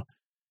DeRio.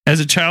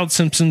 As a child,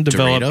 Simpson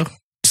developed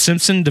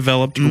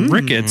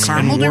rickets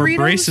and Caramel wore Doritos?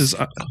 braces.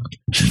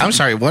 I'm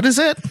sorry, what is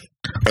it?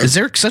 Is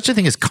there such a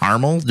thing as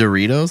caramel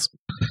Doritos?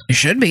 It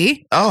should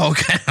be. Oh,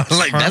 okay. I was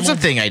like, that's a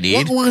thing I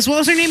need. What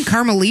was her name?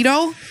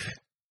 Carmelito?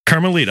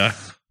 Carmelita.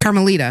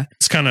 Carmelita.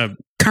 It's kind of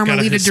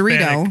Carmelita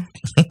Dorito.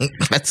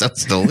 That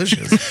sounds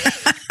delicious.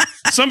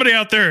 Somebody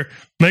out there,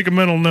 make a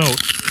mental note.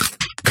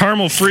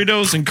 Caramel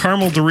Fritos and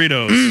caramel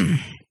Doritos.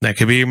 That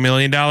could be $1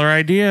 million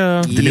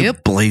idea. The new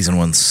blazing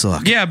ones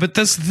suck. Yeah, but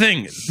that's the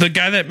thing. The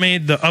guy that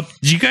made the up.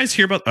 Did you guys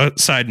hear about?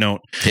 Side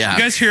note. Yeah, you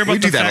guys hear about we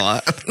do the that fact a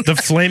lot. the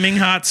Flaming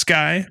Hot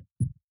Sky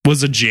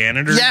was a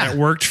janitor that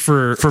worked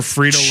for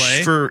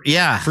Frito-Lay.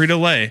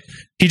 Frito-Lay.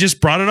 He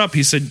just brought it up.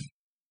 He said,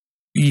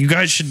 "You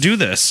guys should do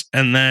this,"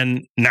 and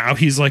then now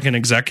he's like an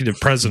executive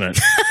president.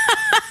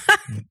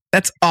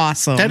 That's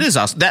awesome. That is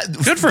awesome.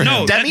 Good for him.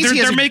 No, that means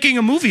they're making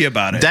a movie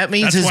about it. That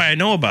means that's why I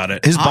know about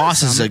it. His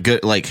boss is a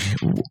good like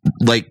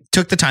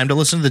took the time to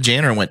listen to the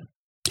janitor and went,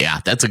 "Yeah,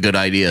 that's a good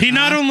idea." He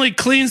not only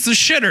cleans the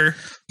shitter,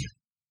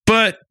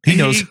 but he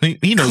knows his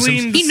shit. He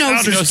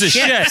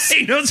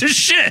knows his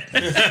shit.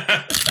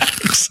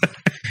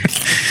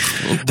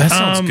 That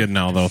sounds good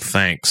now, though.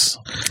 Thanks.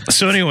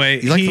 So anyway,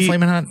 You like the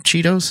Flamin' Hot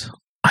Cheetos?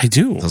 I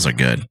do. Those are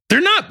good. They're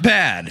not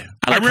bad.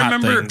 I like hot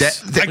remember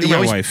things. That, I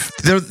my wife.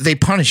 They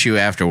punish you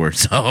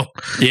afterwards. So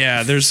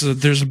yeah, there's a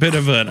bit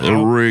of a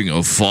ring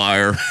of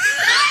fire.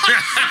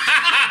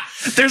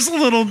 There's a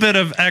little bit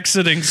of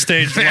exiting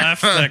stage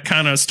left that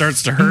kind of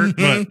starts to hurt,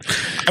 but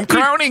I'm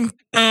crowning.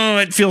 Oh,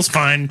 it feels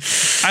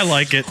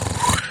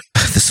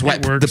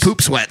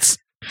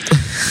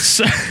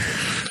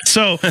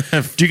So,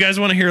 do you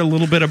guys want to hear a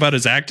little bit about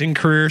his acting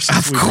career?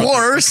 Of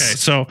course. Okay,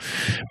 so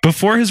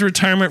before his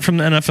retirement from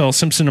the NFL,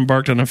 Simpson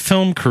embarked on a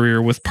film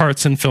career with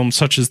parts in films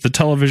such as the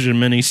television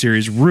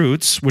miniseries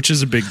Roots, which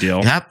is a big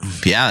deal. Yep.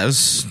 Yeah, it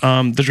was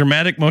The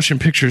dramatic motion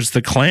pictures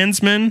The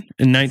Klansman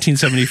in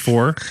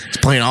 1974,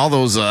 playing all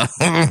those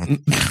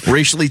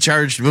racially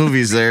charged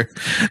movies there.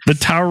 The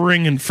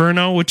Towering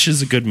Inferno, which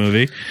is a good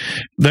movie,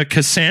 The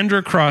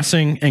Cassandra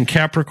Crossing, and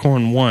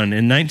Capricorn 1.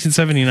 In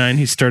 1979,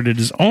 he started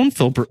his own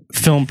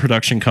film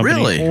production company,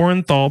 Really?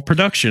 Orenthal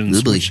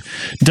Productions, Really? which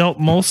dealt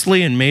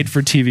mostly in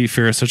made-for-TV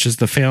fare such as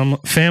the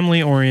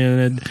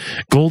family-oriented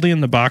Goldie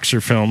and the Boxer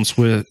films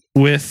with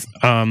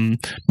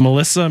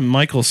Melissa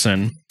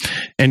Michelson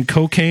and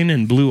Cocaine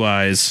and Blue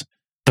Eyes.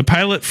 The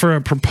pilot for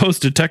a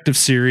proposed detective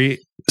series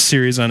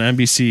on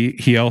NBC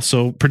he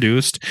also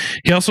produced.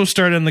 He also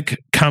starred in the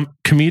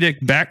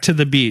comedic Back to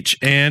the Beach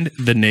and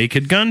the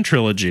Naked Gun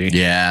trilogy.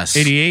 Yes.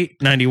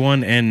 88,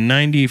 91, and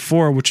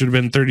 94, which would have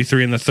been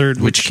 33 and the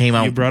third, Which came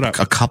out you brought up.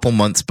 a couple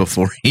months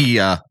before he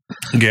Yeah.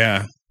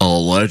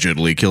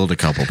 allegedly killed a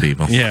couple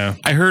people. Yeah.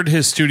 I heard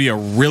his studio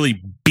really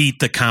beat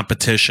the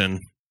competition.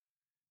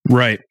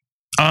 Right.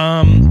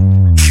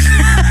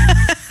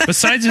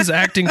 Besides his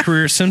acting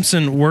career,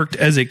 Simpson worked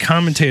as a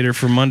commentator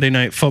for Monday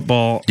Night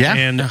Football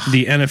and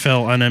the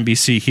NFL on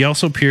NBC. He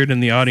also appeared in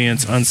the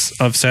audience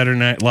of Saturday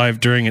Night Live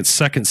during its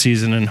second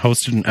season and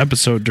hosted an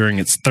episode during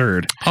its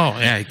third. Oh,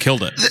 yeah, he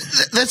killed it.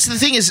 That's the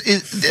thing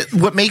is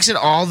what makes it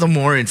all the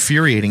more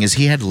infuriating is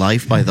he had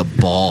life by the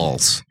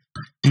balls.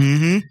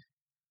 Mm-hmm.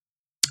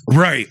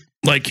 Right.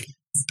 Like,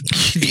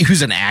 he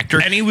was an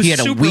actor, and he was had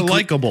super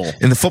likable.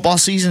 In the football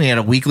season, he had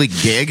a weekly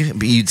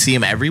gig. You'd see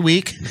him every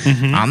week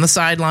on the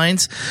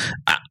sidelines.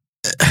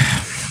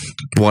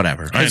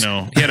 Whatever. I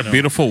know. He had a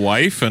beautiful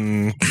wife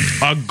and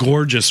a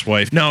gorgeous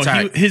wife. No,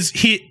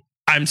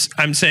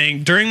 I'm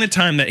saying during the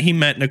time that he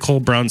met Nicole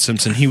Brown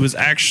Simpson, he was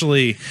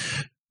actually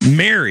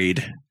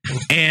married,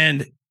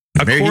 and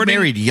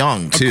married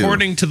young too.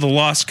 According to the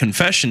Lost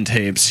Confession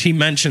tapes, he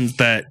mentions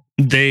that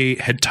they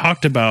had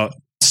talked about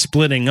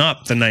splitting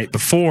up the night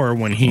before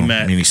when he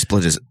met. I mean, he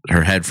split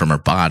her head from her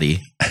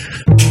body.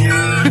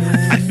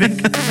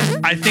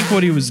 I think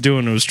what he was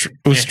doing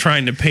was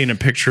trying to paint a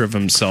picture of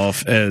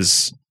himself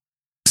as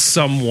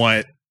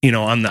somewhat,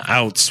 on the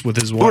outs with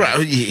his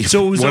wife.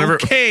 So it was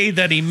okay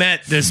that he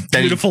met this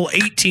beautiful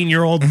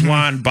 18-year-old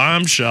blonde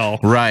bombshell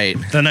right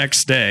the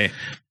next day.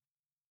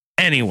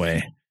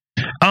 Anyway,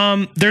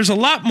 there's a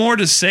lot more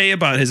to say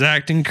about his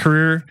acting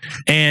career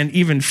and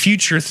even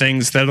future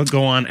things that'll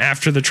go on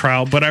after the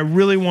trial, but I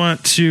really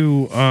want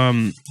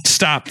to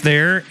stop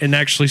there and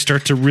actually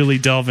start to really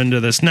delve into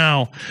this.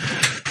 Now,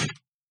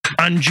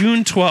 on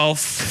June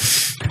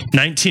 12th,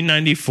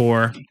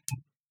 1994,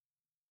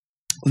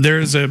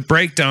 there's a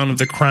breakdown of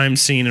the crime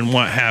scene and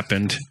what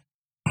happened.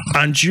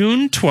 On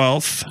June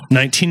 12th,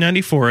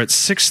 1994, at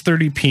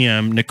 6:30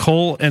 p.m.,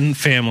 Nicole and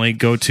family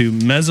go to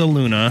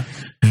Mezzaluna,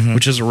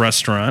 which is a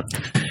restaurant,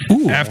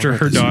 after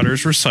her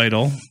daughter's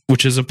recital,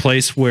 which is a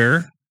place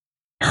where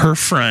her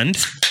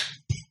friend,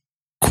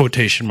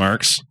 quotation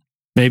marks,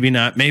 maybe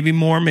not, maybe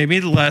more,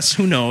 maybe less,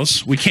 who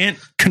knows? We can't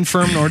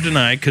confirm nor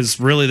deny because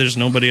really there's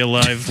nobody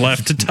alive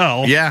left to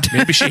tell. Yeah.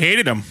 Maybe she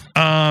hated him.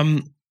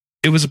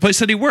 It was a place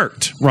that he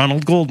worked,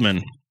 Ronald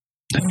Goldman.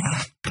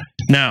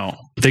 Now,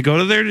 they go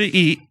to there to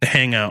eat,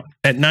 hang out.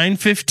 At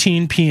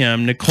 9:15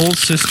 p.m., Nicole's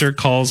sister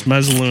calls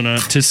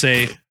Mezzaluna to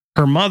say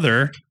her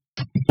mother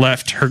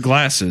left her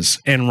glasses,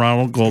 and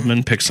Ronald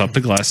Goldman picks up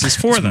the glasses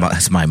for them.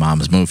 That's my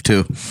mom's move,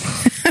 too.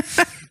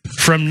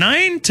 From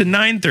 9 to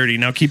 9:30,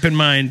 now keep in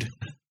mind,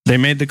 they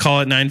made the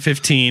call at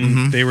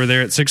 9:15. They were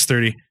there at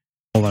 6:30.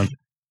 Hold on.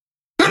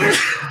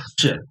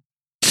 Shit.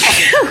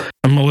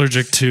 I'm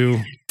allergic to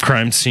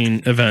crime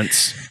scene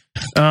events.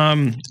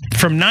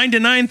 From 9 to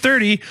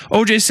 9:30,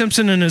 O.J.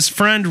 Simpson and his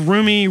friend,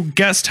 roomie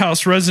guest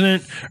house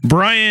resident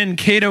Brian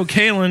Cato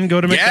Kalin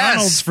go to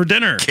McDonald's for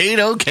dinner.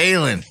 Cato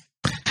Kalin.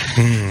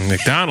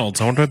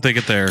 McDonald's. I wonder what they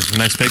get there.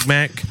 Nice Big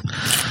Mac.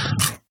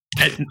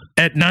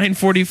 At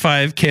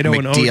 9:45, Cato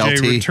and O.J.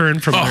 McDLT. return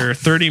from their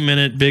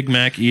 30-minute Big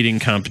Mac eating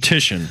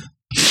competition.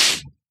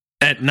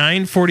 At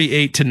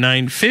 9:48 to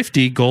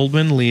 9:50,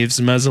 Goldman leaves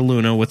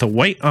Mezzaluna with a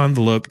white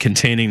envelope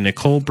containing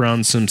Nicole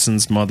Brown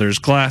Simpson's mother's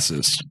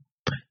glasses.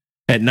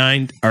 At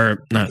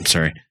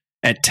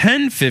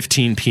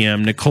 10:15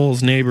 p.m.,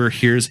 Nicole's neighbor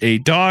hears a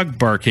dog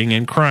barking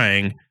and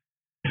crying.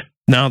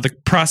 Now, the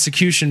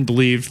prosecution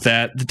believed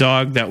that the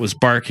dog that was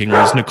barking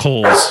was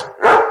Nicole's.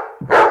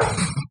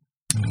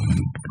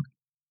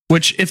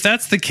 Which, if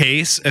that's the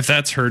case, if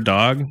that's her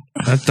dog,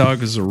 that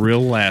dog is a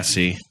real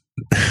lassie.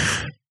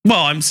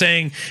 Well, I'm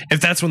saying if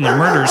that's when the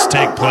murders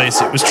take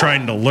place, it was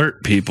trying to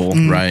alert people.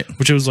 Right.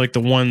 Which was like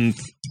the one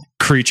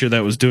creature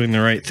that was doing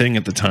the right thing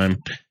at the time.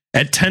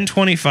 At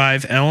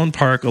 10:25, Alan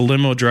Park, a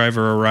limo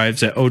driver,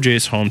 arrives at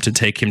OJ's home to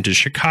take him to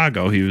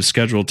Chicago. He was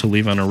scheduled to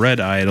leave on a red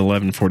eye at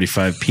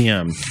 11:45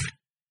 p.m.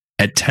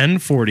 At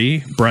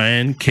 10:40,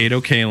 Brian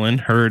Cato Kalin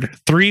heard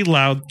 3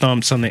 loud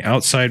thumps on the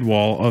outside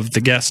wall of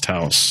the guest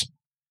house.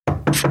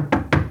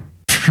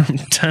 from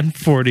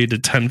 10:40 to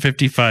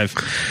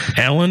 10:55,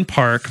 Alan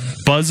Park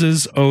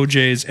buzzes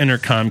OJ's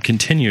intercom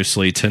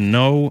continuously to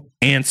no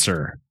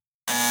answer.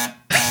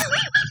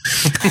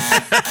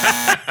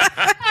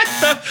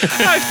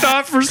 I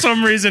thought for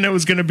some reason it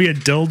was going to be a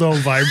dildo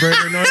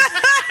vibrator noise,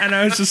 and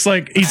I was just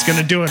like, he's going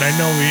to do it. I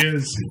know he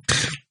is.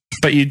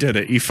 But you did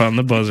it. You found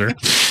the buzzer.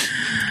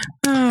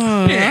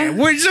 Yeah,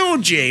 where's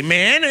OJ,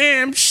 man?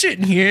 I'm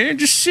sitting here,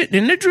 just sitting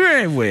in the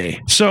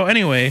driveway. So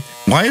anyway,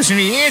 Why isn't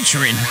he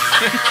answering?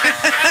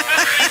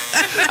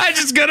 I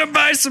just gotta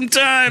buy some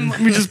time.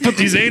 Let me just put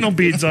these anal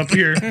beads up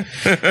here.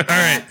 All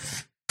right.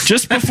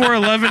 Just before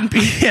 11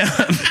 p.m.,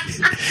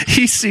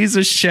 he sees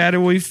a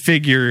shadowy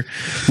figure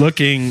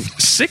looking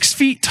 6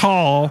 feet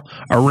tall,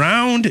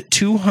 around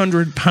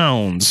 200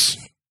 pounds,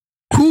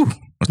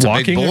 That's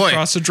walking a big boy.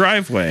 across a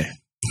driveway.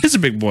 He's a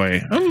big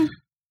boy. I'm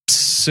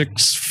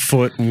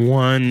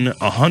 6'1",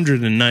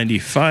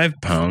 195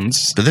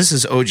 pounds. So this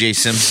is O.J.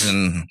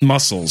 Simpson.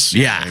 Muscles.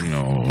 Yeah. I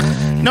know.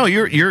 No,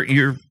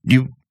 you.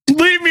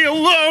 Leave me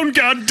alone,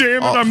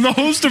 goddammit. I'm the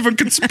host of a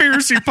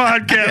conspiracy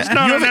podcast,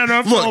 not an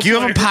NFL Look, you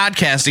have a player.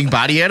 podcasting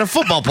body and a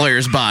football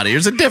player's body.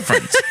 There's a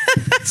difference.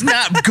 It's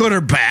not good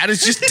or bad.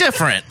 It's just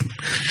different.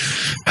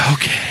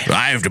 Okay.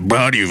 I have the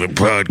body of a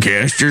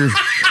podcaster.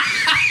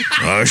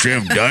 I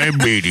have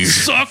diabetes.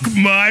 Suck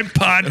my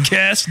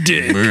podcast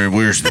dick.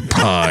 Where's the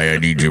pie? I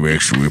need some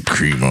extra whipped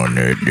cream on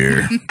that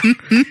there.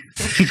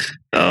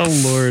 Oh,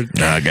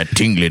 Lord. I got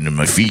tingling in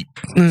my feet.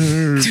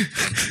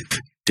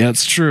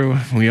 That's true.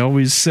 We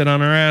always sit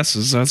on our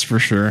asses, that's for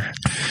sure.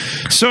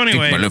 So My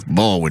anyway, left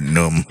ball went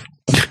numb.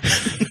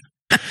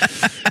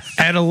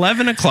 at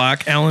 11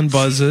 o'clock, Alan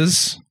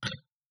buzzes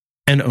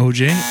and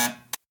OJ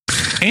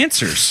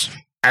answers.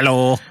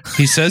 Hello.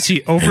 He says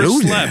he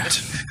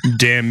overslept.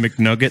 Damn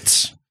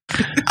McNuggets.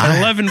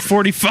 At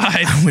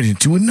 11:45, I went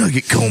into a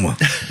nugget coma.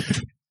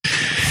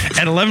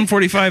 At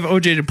 11:45,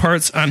 OJ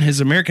departs on his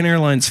American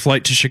Airlines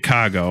flight to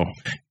Chicago.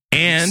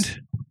 And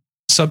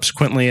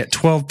subsequently at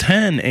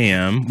 12:10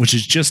 a.m., which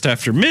is just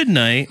after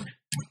midnight,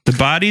 the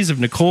bodies of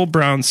Nicole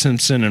Brown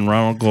Simpson and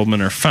Ronald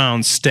Goldman are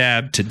found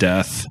stabbed to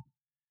death.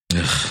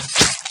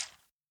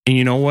 And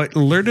you know what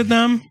alerted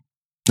them?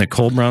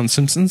 Nicole Brown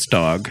Simpson's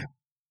dog.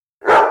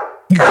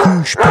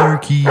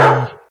 Sparky.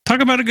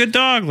 Talk about a good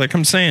dog, like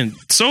I'm saying.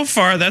 So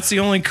far, that's the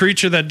only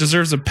creature that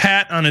deserves a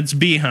pat on its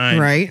behind.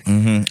 Right.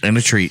 Mm-hmm. And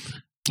a treat.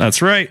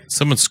 That's right.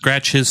 Someone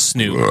scratch his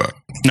snoot.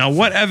 Now,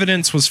 what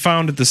evidence was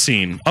found at the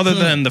scene, other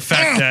than the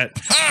fact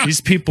that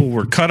these people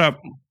were cut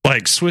up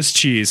like Swiss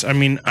cheese? I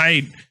mean,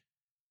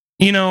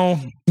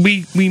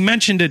 we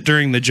mentioned it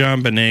during the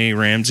John Benet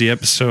Ramsey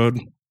episode.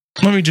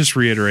 Let me just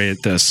reiterate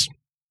this.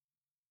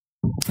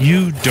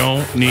 You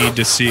don't need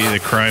to see the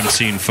crime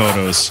scene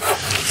photos.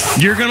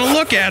 You're going to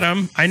look at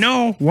them. I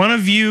know one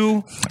of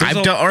you, there's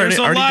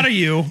a lot of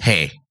you.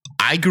 Hey,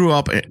 I grew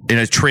up in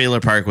a trailer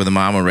park with a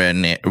mama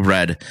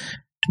read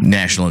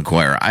National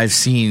Enquirer. I've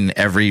seen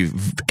every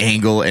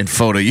angle and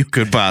photo you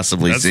could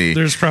possibly see.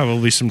 There's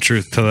probably some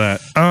truth to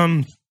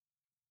that.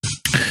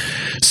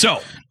 So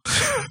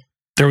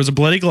there was a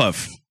bloody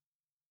glove,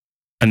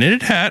 a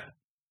knitted hat,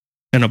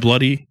 and a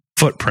bloody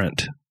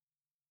footprint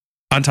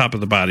on top of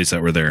the bodies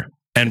that were there.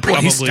 And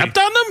probably He stepped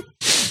on them?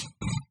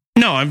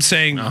 no, I'm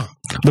saying the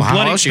Wow,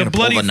 how else you gonna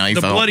pull the knife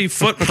out? bloody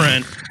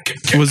footprint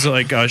was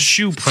like a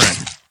shoe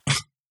print.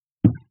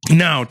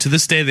 Now, to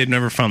this day, they've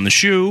never found the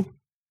shoe,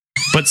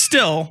 but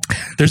still,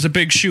 there's a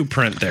big shoe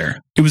print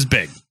there. It was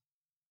big.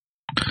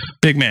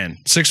 Big man,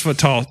 6 foot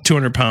tall,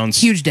 200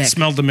 pounds. Huge dick.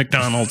 Smelled the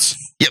McDonald's.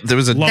 Yep, there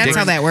was a That's dick,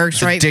 how that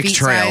works, right? dick Feet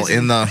trail size.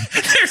 in the.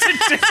 There's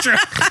a dick trail.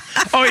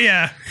 Oh,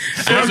 yeah.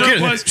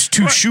 There was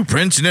Two shoe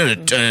prints and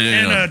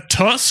and a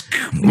tusk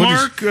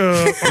mark,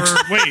 or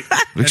wait,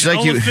 Looks an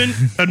like you-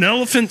 an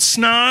elephant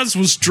snoz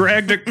was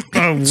dragged.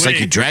 It's like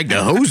you dragged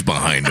a hose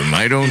behind him.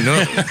 I don't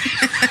know.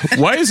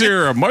 Why is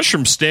there a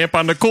mushroom stamp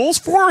on Nicole's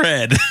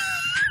forehead?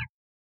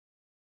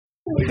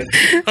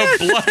 A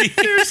bloody.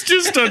 There's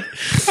just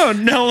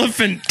an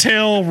elephant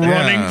tail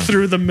running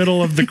through the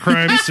middle of the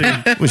crime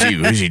scene. Was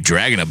he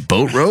dragging a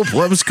boat rope?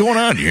 What was going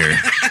on here?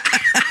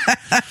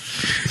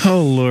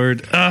 Oh,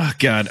 Lord. Oh,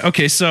 God.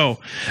 Okay, so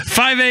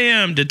 5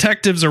 a.m.,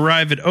 detectives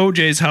arrive at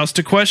OJ's house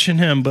to question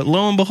him, but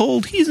lo and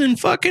behold, he's in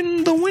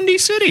fucking the Windy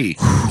City.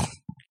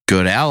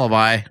 Good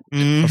alibi.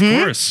 Of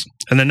course.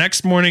 And the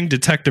next morning,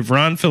 Detective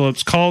Ron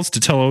Phillips calls to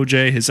tell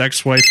OJ his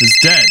ex-wife is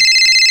dead.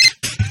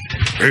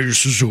 Hey,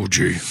 this is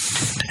OJ.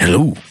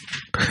 Hello.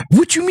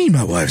 What you mean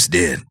my wife's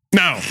dead?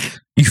 Now,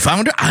 You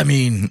found her? I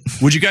mean,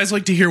 would you guys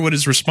like to hear what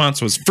his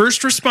response was?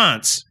 First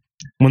response,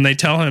 when they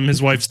tell him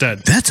his wife's dead.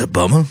 that's a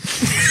bummer.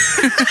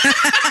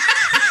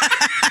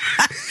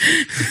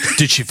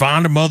 Did she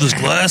find her mother's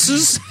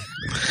glasses?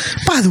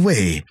 By the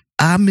way,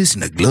 I'm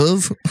missing a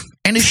glove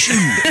and a shoe.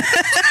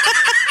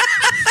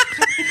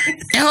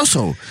 And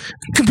also,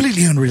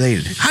 completely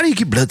unrelated, how do you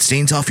get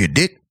bloodstains off your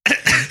dick?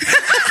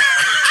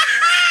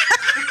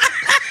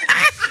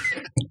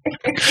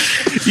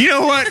 You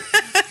know what?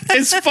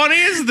 As funny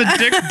as the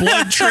dick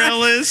blood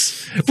trail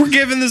is, we're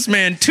giving this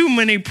man too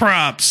many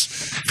props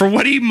for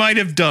what he might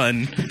have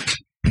done.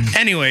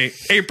 Anyway,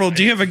 April,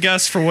 do you have a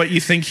guess for what you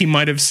think he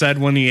might have said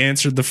when he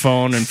answered the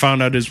phone and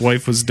found out his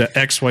wife was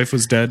ex-wife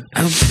was dead?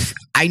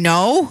 I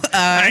know.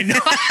 I know.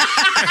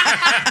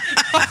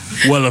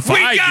 Well, if We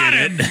I got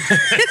did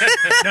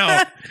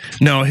it.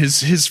 No.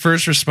 His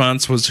first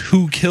response was,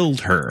 "Who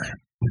killed her?"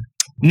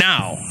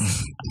 Now,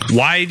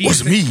 why do you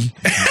me.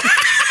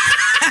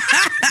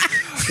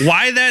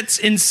 why that's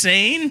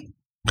insane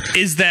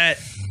is that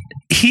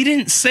he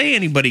didn't say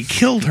anybody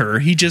killed her.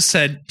 He just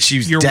said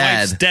She's your dead.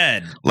 wife's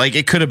dead. Like,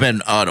 it could have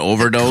been an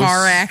overdose.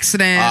 Car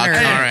accident. or,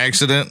 Car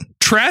accident.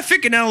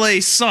 Traffic in LA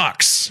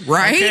sucks,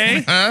 Right?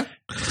 Okay? Huh?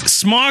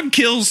 Smog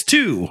kills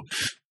too.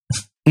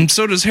 And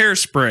so does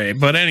hairspray.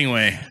 But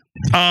anyway,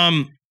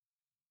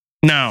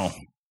 now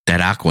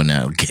That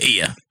Aquanel.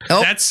 Yeah.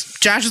 Oh, that's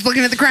Josh is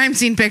looking at the crime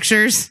scene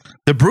pictures.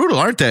 They're brutal,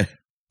 aren't they?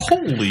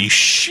 holy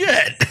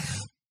shit.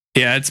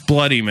 Yeah, it's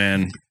bloody,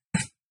 man.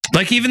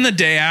 Like even the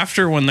day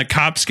after when the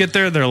cops get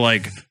there, they're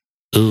like,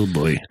 "Oh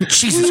boy,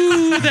 Jesus.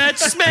 ooh, that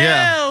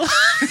smell."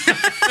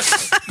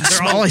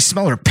 All I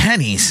smell are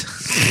pennies.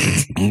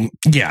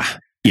 Yeah.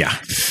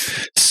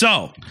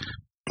 So,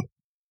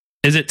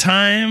 is it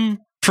time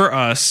for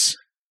us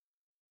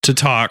to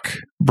talk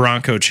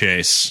Bronco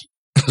chase?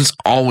 It's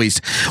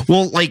always.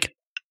 Well, like,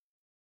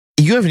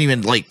 you haven't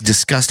even, like,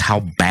 discussed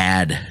how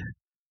bad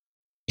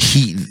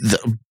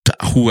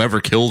whoever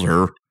killed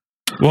her.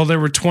 Well, there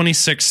were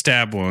 26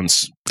 stab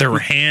wounds. There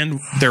you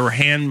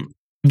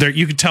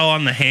could tell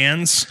on the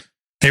hands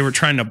they were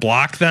trying to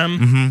block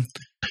them.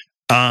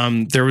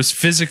 Mm-hmm. There was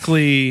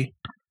physically.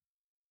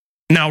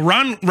 Now,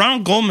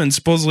 Ronald Goldman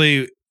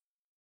supposedly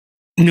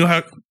knew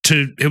how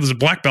to. It was a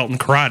black belt in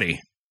karate.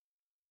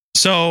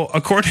 So,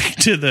 according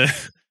to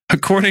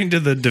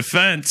the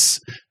defense,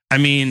 I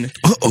mean,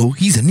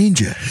 He's a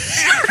ninja.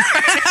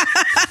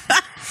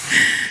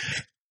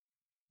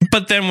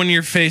 but then when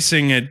you're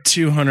facing a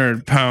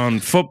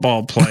 200-pound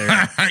football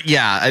player,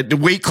 Yeah,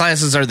 weight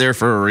classes are there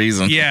for a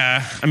reason.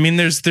 yeah, I mean,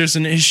 there's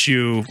an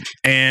issue,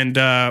 and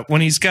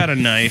when he's got a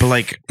knife, But,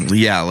 like,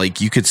 yeah,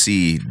 like, you could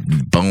see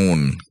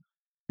bone.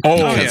 Oh,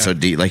 cut yeah. so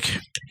deep. Like,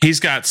 he's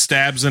got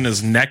stabs in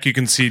his neck. You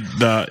can see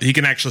he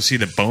can actually see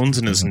the bones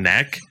in his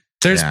neck.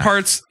 there's Yeah.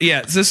 parts.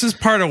 Yeah, this is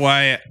part of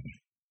why.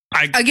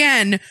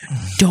 Again,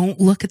 don't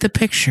look at the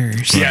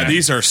pictures. Yeah,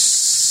 these are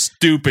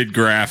stupid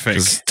graphic.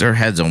 their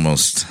head's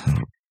almost.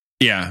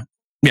 Yeah,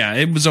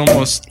 it was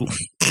almost.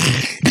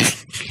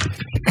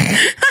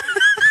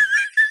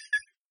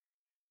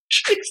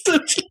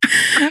 Jesus.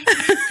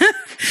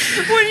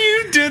 When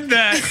you did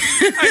that,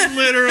 I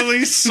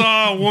literally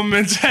saw a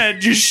woman's head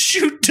just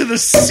shoot to the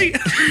sea.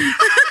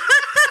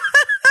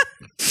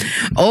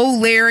 Oh,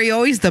 Larry,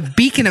 always the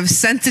beacon of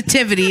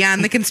sensitivity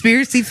on the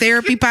Conspiracy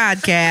Therapy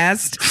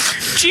Podcast.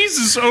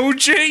 Jesus,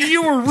 OJ,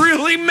 you were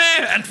really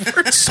mad.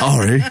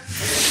 Sorry.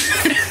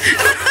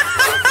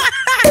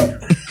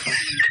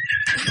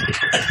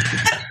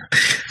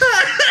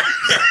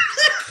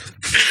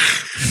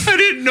 I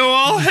didn't know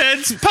all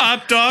heads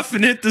popped off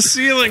and hit the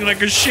ceiling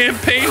like a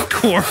champagne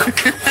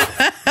cork.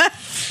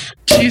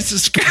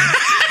 Jesus Christ.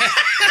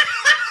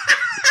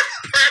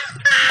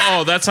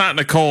 Oh, that's not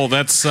Nicole.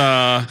 That's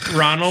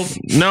Ronald?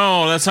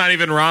 no, that's not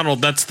even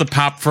Ronald. That's the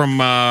pop from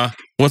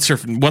what's her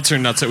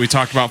nuts that we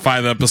talked about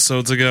 5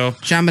 episodes ago.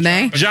 Jean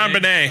Benet? John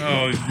Bonet.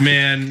 Oh,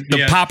 man. The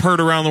yeah. pop heard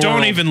around the world.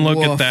 Don't even look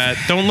Woof. at that.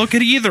 Don't look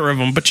at either of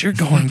them, but you're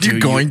going to. You're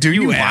going to.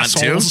 You want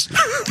assholes. to.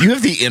 You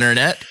have the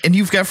internet, and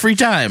you've got free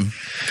time.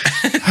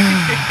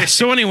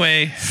 So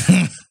anyway.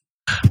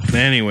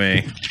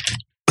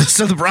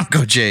 So the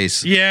Bronco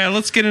chase. Yeah,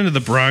 let's get into the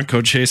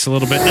Bronco chase a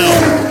little bit.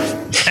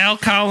 Now, Al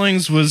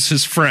Collins was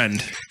his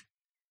friend.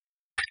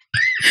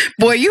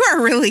 Boy, you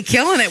are really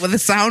killing it with a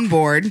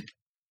soundboard.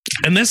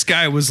 And this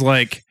guy was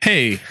like,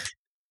 "Hey,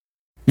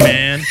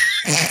 man."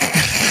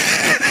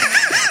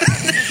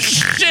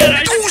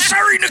 Shit, Oh,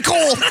 sorry,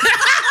 Nicole.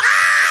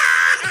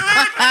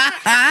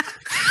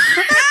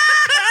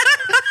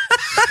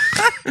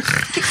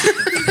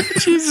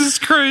 Jesus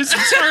Christ.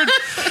 It's hard.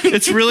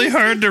 It's really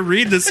hard to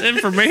read this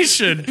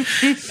information.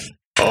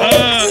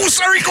 Oh,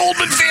 sorry,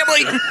 Goldman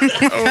family.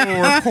 Oh,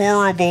 we're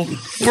horrible.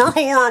 We're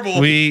horrible.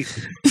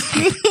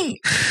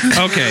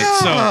 Okay,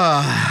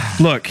 so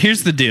look,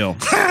 here's the deal.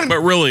 But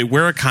really,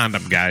 wear a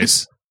condom,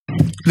 guys.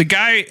 The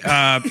guy,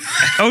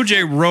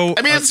 OJ wrote.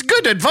 I mean, it's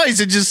good advice.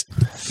 It just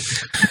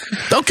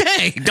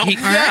okay. Don't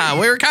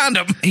wear a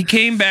condom. He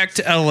came back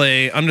to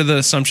LA under the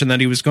assumption that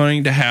he was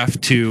going to have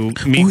to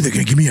meet. Ooh, they're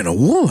gonna give me an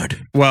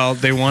award. Well,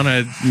 they want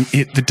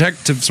to.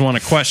 Detectives want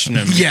to question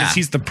him Yeah. because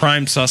he's the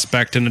prime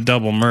suspect in a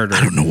double murder. I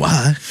don't know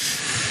why.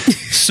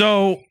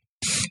 So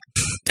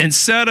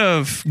instead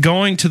of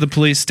going to the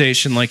police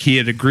station like he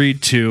had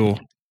agreed to,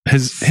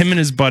 him and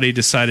his buddy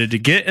decided to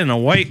get in a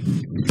white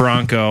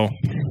Bronco.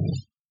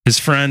 His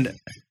friend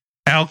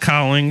Al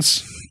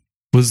Collins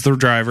was the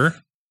driver.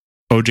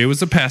 OJ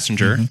was the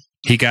passenger. Mm-hmm.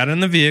 He got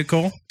in the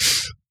vehicle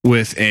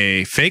with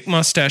a fake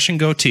mustache and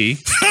goatee,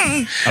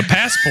 a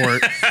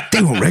passport,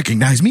 They won't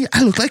recognize me.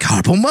 I look like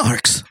Harpo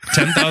Marx.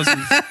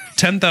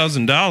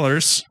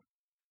 $10,000,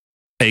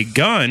 a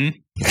gun,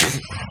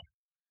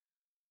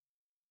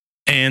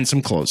 and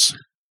some clothes.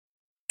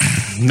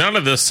 None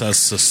of this is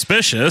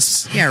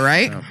suspicious. Yeah,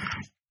 right?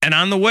 And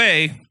on the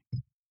way,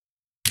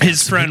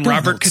 his friend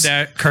Robert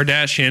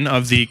Kardashian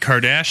of the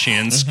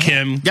Kardashians,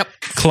 Kim,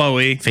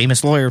 Khloe.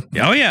 Famous lawyer.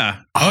 Oh, yeah.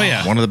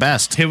 One of the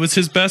best. It was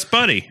his best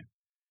buddy.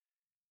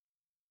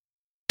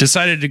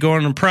 Decided to go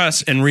on the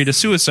press and read a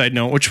suicide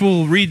note, which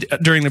we'll read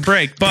during the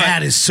break. But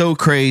That is so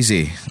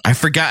crazy. I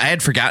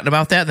had forgotten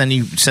about that. Then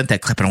you sent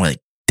that clip and I'm like,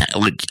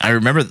 I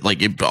remember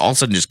like it all of a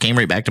sudden just came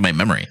right back to my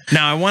memory.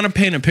 now I want to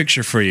paint a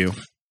picture for you.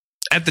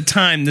 At the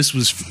time, this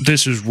was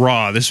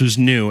raw. This was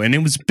new, and it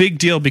was a big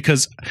deal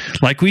because,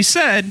 like we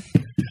said,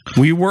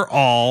 we were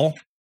all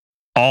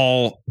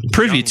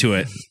privy to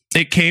it.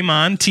 It came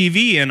on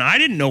TV, and I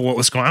didn't know what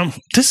was going on.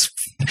 This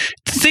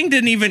thing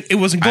didn't even. It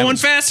wasn't going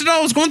fast at all.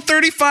 It was going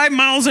 35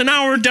 miles an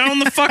hour down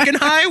the fucking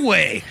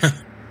highway.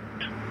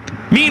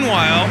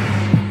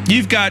 Meanwhile,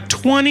 you've got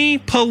 20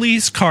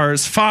 police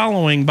cars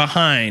following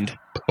behind.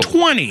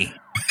 20,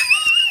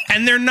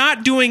 and they're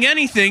not doing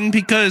anything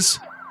because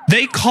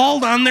they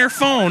called on their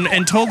phone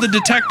and told the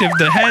detective,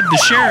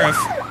 the sheriff,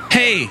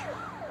 hey,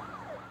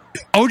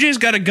 OJ's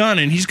got a gun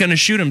and he's going to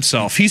shoot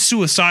himself. He's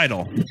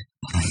suicidal.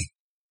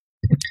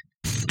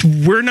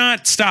 We're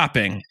not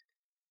stopping.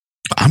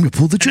 I'm going to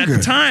pull the trigger. At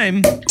the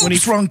time, when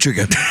wrong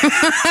trigger.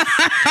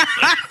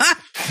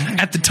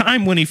 At the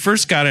time when he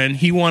first got in,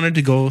 he wanted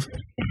to go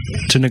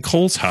to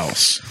Nicole's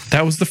house.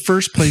 That was the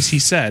first place he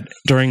said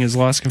during his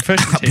Lost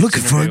Confession tapes I'm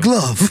looking for a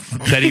glove.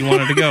 that he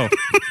wanted to go.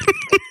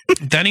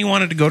 Then he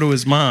wanted to go to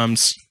his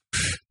mom's.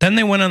 Then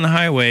they went on the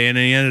highway, and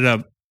he ended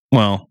up,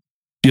 well,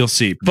 you'll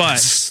see. But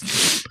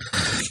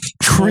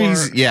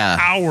Crazy. for Yeah.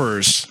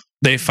 hours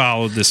they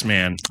followed this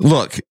man.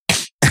 Look,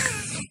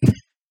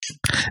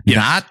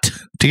 not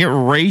to get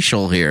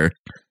racial here,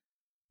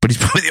 but he's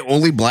probably the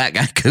only black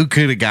guy who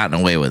could have gotten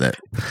away with it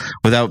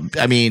without,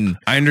 I mean,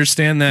 I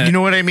understand that. you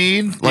know what I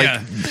mean?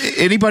 Like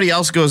anybody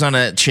else goes on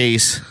a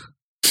chase.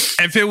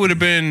 If it would have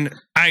been,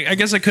 I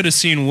guess I could have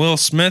seen Will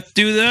Smith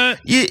do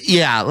that.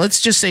 Yeah, let's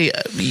just say,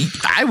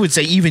 I would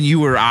say even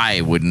you or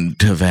I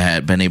wouldn't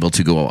have been able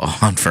to go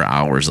on for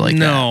hours like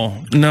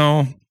that.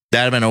 No.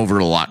 That'd have been over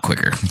a lot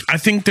quicker. I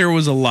think there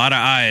was a lot of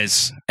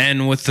eyes,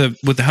 and with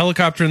the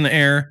helicopter in the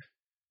air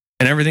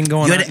and everything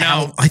going on.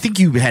 Now, I think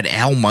you had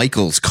Al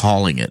Michaels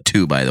calling it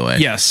too, by the way.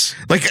 yes,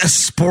 Like a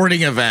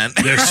sporting event.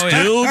 They're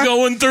still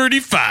going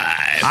 35.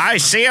 I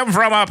see him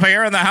from up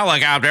here in the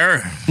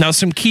helicopter. now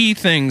some key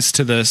things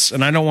to this,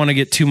 and I don't want to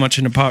get too much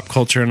into pop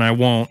culture, and I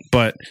won't,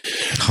 but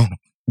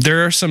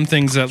there are some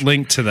things that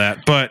link to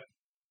that. But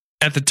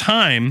at the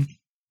time,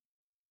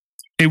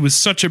 it was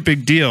such a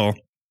big deal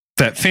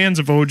that fans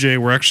of OJ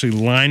were actually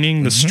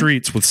lining the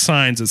streets with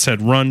signs that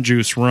said "Run,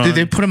 Juice, Run." Dude,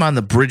 they put him on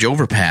the bridge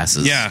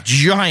overpasses. Yeah.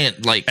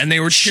 Giant, like. and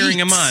they were cheering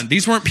him sheets. on.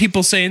 These weren't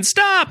people saying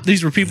 "Stop."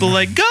 These were people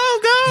like "Go,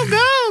 go,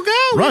 go,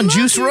 go! Run,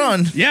 Juice,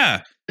 run.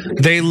 Yeah,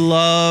 they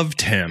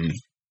loved him.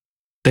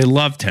 They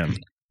loved him.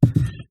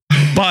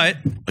 But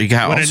You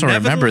got What also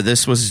inevitable- remember,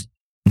 this was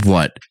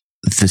what?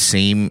 The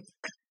same.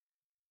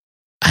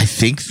 I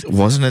think,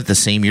 wasn't it the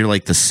same year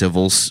like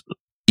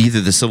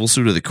either the civil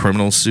suit or the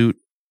criminal suit?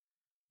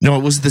 No,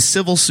 it was the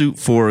civil suit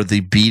for the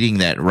beating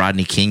that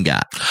Rodney King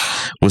got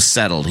was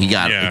settled. He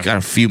got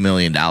a few $1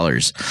 million.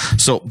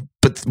 So,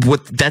 but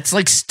that's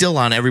like still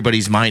on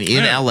everybody's mind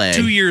in LA.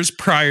 2 years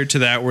prior to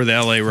that were the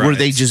LA riots. Where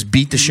they just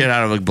beat the shit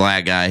out of a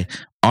black guy,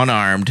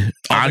 unarmed,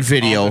 on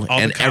video, all the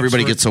and cops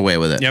everybody were- gets away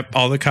with it. Yep,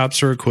 all the cops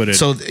were acquitted.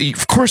 So,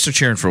 of course, they're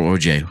cheering for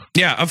OJ.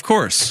 yeah, of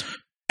course.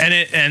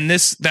 And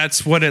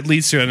that's what it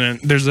leads to. And then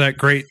there's that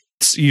great,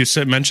 you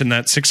mentioned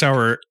that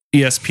 6-hour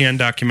ESPN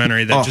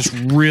documentary that just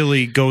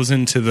really goes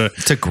into the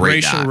a great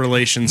racial doc.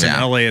 relations in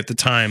LA at the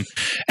time.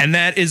 And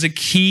that is a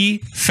key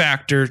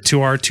factor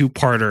to our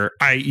two-parter.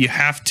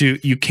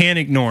 You can't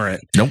ignore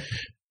it. Nope.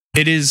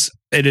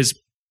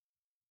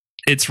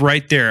 It's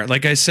right there.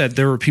 Like I said,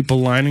 there were people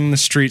lining the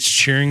streets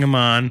cheering him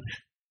on.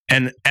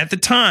 And at the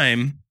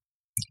time,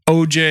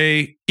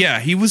 OJ,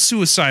 he was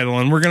suicidal.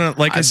 And we're going to,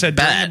 like I said,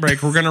 during the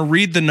break, we're going to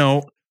read the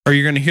note, or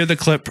you're going to hear the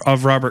clip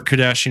of Robert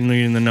Kardashian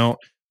reading the note.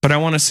 But I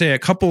want to say a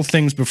couple of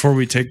things before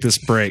we take this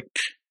break.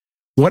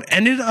 What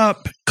ended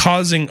up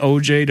causing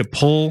OJ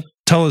to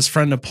tell his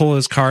friend to pull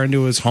his car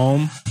into his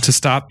home to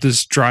stop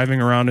this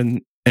driving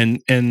around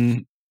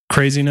in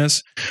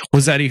craziness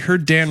was that he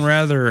heard Dan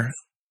Rather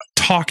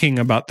talking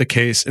about the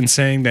case and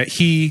saying that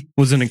he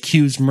was an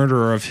accused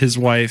murderer of his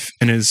wife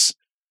and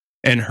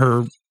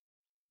her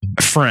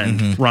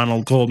friend,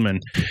 Ronald Goldman.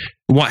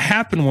 What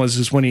happened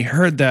was when he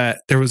heard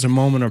that, there was a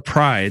moment of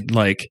pride,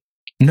 like,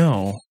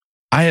 no,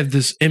 I have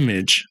this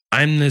image.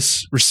 I'm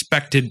this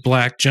respected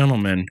black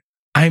gentleman.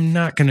 I'm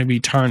not going to be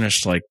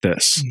tarnished like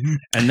this.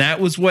 And that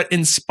was what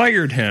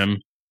inspired him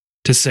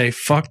to say,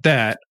 fuck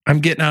that. I'm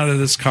getting out of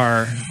this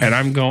car and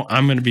I'm going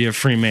to be a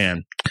free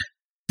man.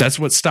 That's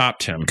what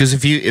stopped him. Because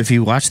if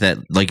you watch that,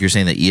 like you're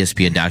saying, the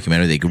ESPN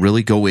documentary, they could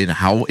really go in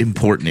how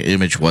important the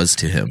image was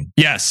to him.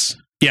 Yes.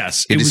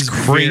 It is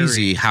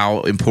crazy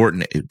how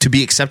important to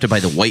be accepted by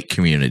the white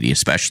community,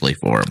 especially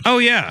for him. Oh,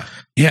 yeah.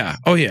 Yeah.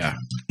 Oh, yeah.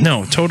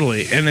 No,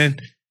 totally. And then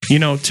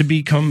to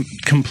become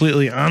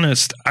completely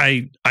honest,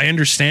 I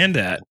understand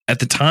that at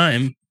the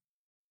time.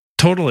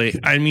 Totally.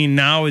 I mean,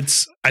 now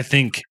I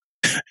think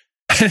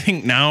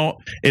now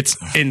it's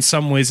in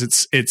some ways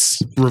it's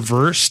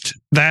reversed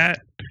that,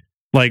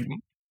 like,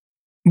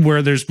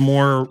 where there's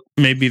more,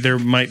 maybe there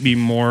might be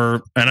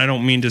more, and I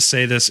don't mean to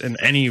say this in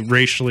any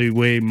racially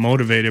way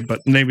motivated,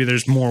 but maybe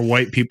there's more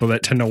white people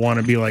that tend to want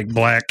to be like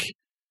black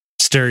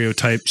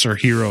stereotypes or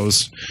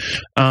heroes.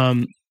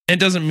 It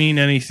doesn't mean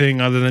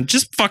anything other than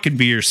just fucking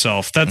be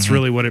yourself. That's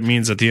really what it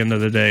means at the end of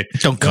the day.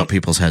 Don't cut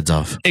people's heads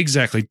off.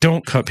 Exactly.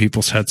 Don't cut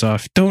people's heads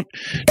off. Don't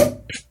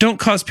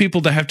cause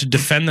people to have to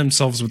defend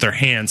themselves with their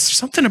hands. There's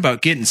something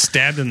about getting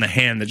stabbed in the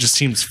hand that just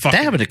seems fucking...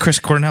 That happened to Chris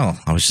Cornell.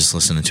 I was just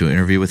listening to an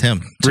interview with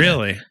him today.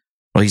 Really?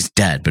 Well, he's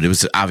dead, but it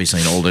was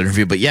obviously an old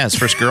interview. But yeah, his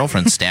first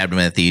girlfriend stabbed him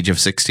at the age of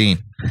 16.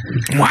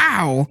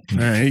 Wow.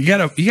 You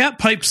got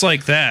pipes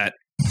like that.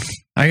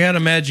 I gotta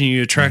imagine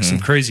you attract some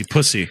crazy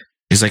pussy.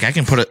 He's like,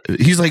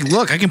 he's like,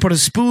 look, I can put a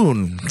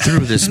spoon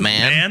through this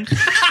man.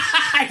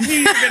 I knew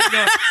you were gonna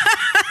go.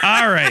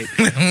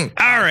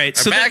 All right.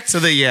 So back to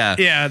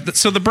the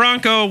So the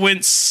Bronco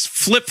went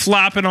flip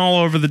flopping all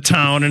over the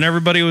town, and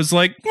everybody was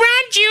like,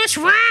 "Run, Juice,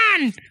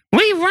 run!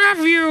 We love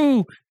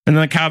you!" And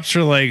the cops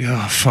are like,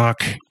 "Oh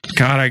fuck,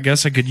 God, I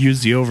guess I could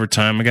use the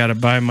overtime. I got to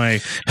buy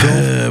my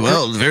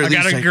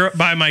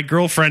buy my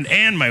girlfriend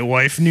and my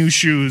wife new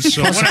shoes.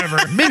 So whatever.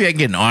 Maybe I can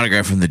get an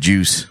autograph from the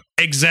Juice."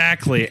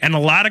 Exactly. And a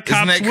lot of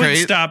cops would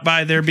stop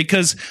by there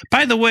because,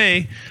 by the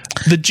way,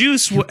 the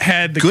Juice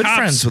had the good cops,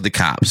 friends with the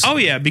cops. Oh,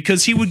 yeah,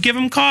 because he would give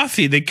them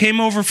coffee. They came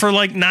over for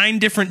like 9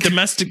 different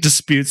domestic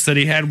disputes that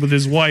he had with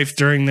his wife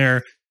during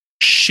their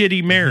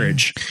shitty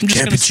marriage.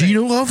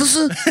 Cappuccino,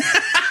 officer?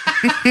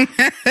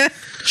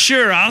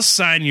 Sure, I'll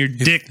sign your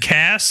dick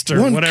cast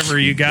or whatever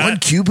you got. 1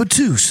 cube or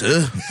 2,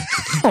 sir.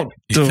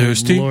 You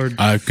thirsty? Lord.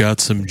 I've got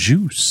some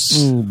juice.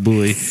 Oh,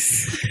 boy.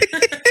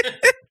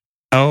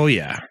 Oh,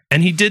 yeah.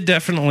 And he did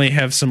definitely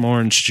have some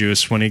orange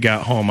juice when he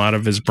got home out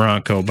of his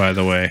Bronco, by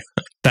the way.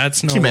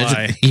 That's no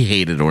lie. He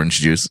hated orange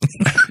juice.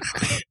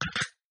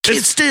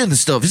 Can't stand the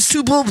stuff. It's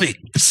too bumpy.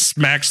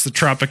 Smacks the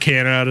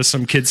Tropicana out of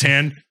some kid's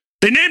hand.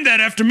 They named that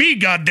after me,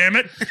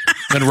 goddammit.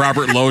 Then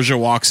Robert Loggia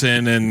walks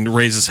in and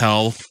raises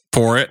hell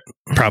for it.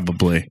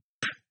 Probably.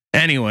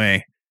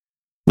 Anyway,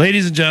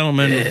 ladies and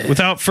gentlemen,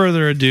 without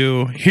further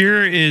ado,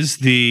 here is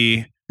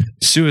the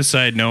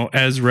suicide note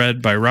as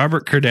read by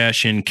Robert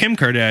Kardashian, Kim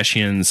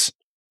Kardashian's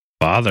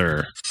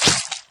father.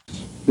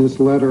 This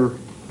letter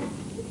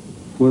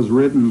was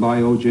written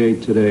by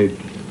OJ today.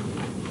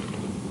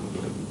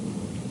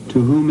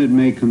 To whom it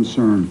may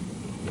concern.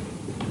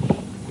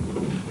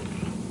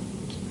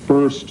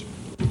 First,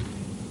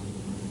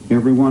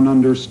 everyone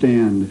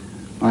understand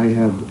I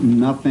have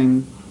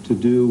nothing to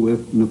do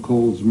with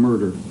Nicole's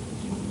murder.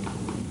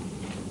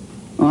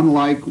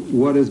 Unlike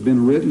what has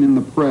been written in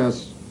the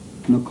press,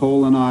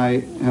 Nicole and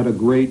I had a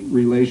great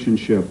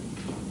relationship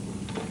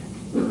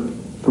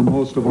for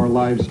most of our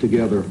lives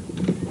together.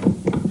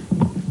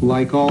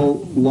 Like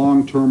all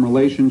long-term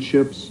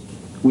relationships,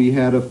 we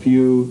had a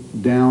few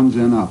downs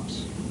and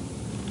ups.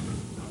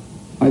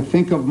 I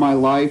think of my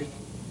life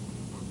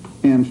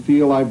and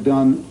feel I've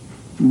done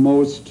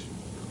most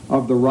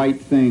of the right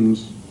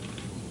things.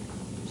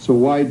 So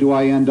why do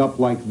I end up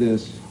like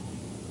this?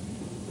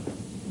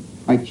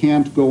 I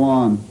can't go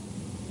on.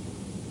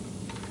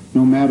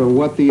 No matter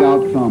what the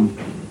outcome,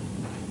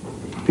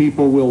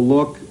 people will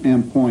look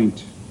and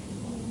point.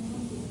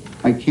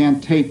 I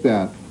can't take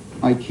that.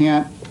 I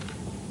can't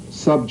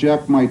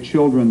subject my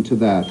children to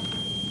that.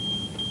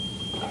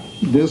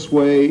 This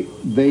way,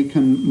 they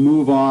can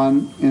move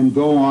on and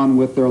go on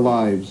with their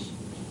lives.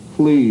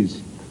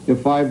 Please,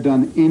 if I've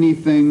done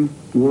anything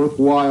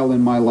worthwhile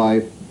in my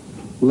life,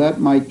 let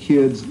my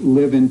kids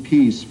live in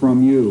peace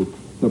from you,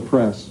 the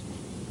press.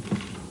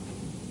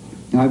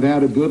 I've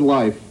had a good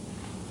life.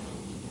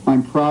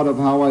 I'm proud of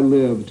how I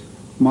lived.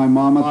 My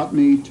mama taught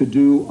me to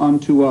do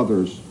unto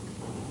others.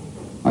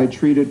 I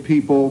treated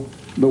people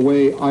the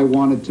way I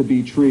wanted to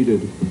be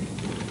treated.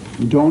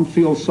 Don't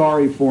feel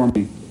sorry for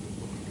me.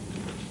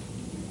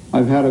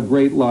 I've had a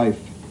great life,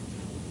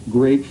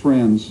 great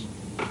friends.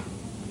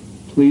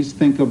 Please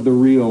think of the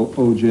real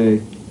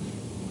OJ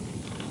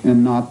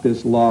and not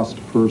this lost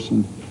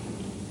person.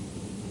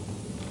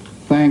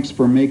 Thanks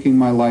for making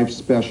my life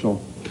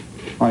special.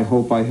 I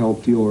hope I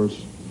helped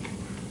yours.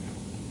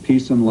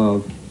 Peace and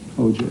love,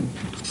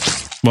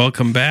 OJ.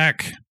 Welcome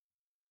back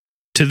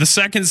to the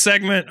second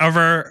segment of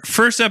our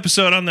first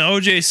episode on the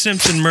O.J.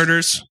 Simpson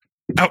murders.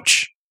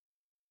 Ouch.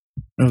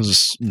 That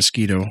was a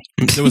mosquito.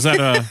 Was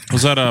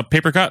that a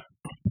paper cut?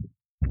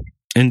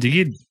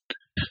 Indeed.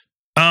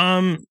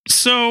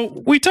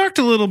 So we talked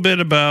a little bit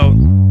about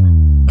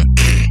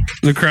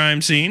the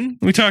crime scene.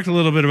 We talked a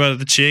little bit about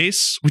the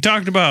chase. We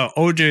talked about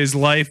OJ's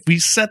life. We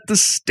set the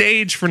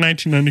stage for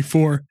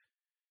 1994.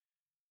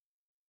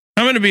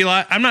 I'm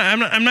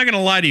not going to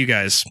lie to you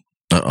guys.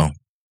 Uh-oh.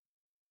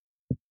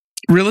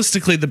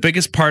 Realistically, the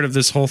biggest part of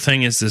this whole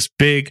thing is this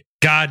big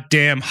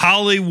goddamn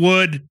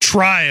Hollywood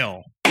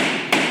trial.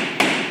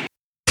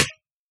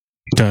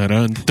 Dun,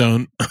 dun,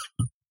 dun.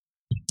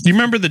 You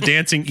remember the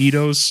dancing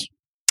Edos?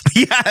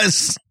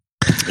 Yes.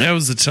 That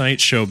was the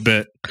Tonight Show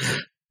bit.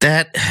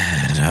 That,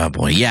 oh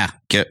boy, yeah.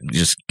 It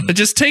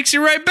just takes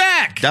you right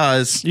back.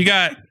 Does. You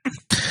got...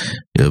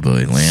 Oh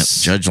boy,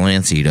 Judge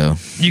Lance Ito.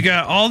 You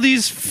got all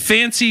these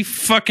fancy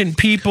fucking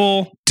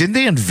people. Didn't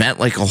they invent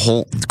like a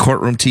whole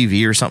courtroom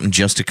TV or something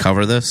just to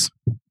cover this?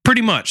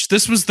 Pretty much.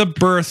 This was the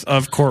birth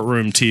of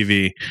courtroom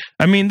TV.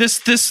 I mean,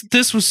 this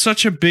was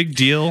such a big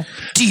deal.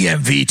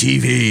 DMV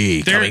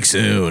TV coming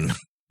soon.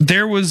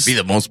 There was... Be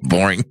the most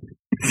boring.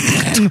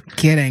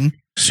 Kidding.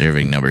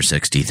 Serving number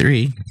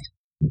 63.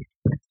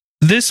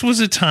 This was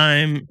a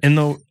time in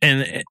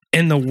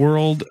the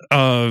world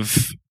of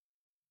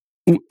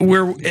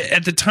where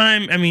at the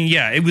time, I mean,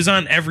 yeah, it was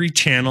on every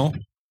channel.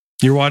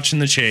 You're watching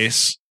the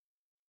chase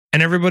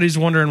and everybody's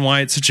wondering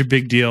why it's such a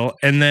big deal.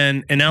 And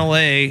then in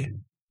LA,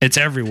 it's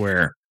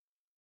everywhere.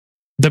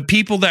 The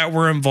people that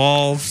were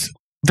involved,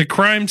 the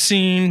crime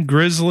scene,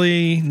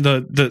 Grizzly,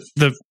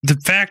 the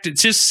fact it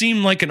just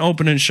seemed like an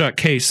open and shut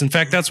case. In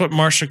fact, that's what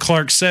Marcia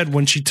Clark said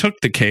when she took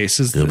the case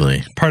as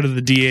part of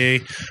the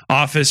DA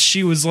office.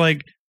 She was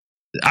like,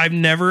 I've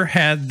never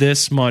had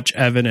this much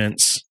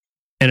evidence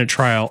in a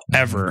trial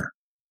ever.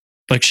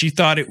 Like, she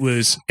thought it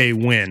was a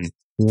win.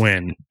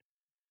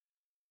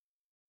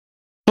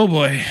 Oh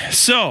boy.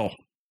 So,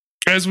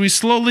 as we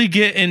slowly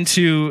get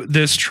into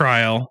this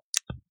trial,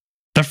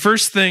 the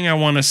first thing I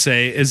want to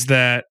say is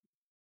that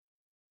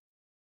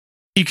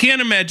you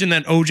can't imagine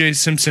that O.J.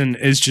 Simpson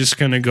is just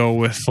going to go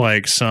with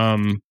like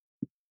some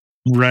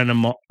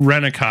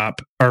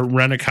rent-a-cop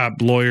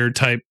lawyer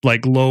type,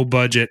 like low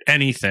budget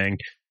anything.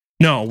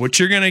 No, what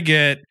you're going to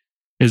get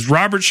is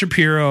Robert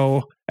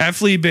Shapiro,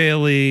 F. Lee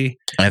Bailey.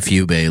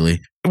 F.U.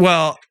 Bailey.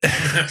 Well,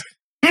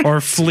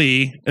 or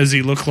Flea, as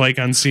he looked like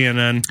on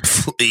CNN.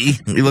 Flea?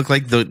 He looked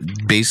like the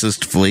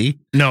bassist Flea?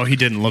 No, he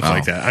didn't look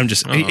like that. I'm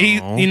just, he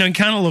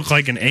kind of looked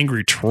like an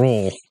angry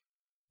troll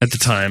at the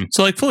time.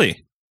 So like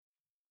Flea.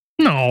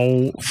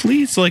 No,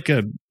 Flea's like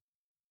a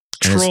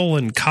troll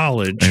in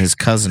college. And his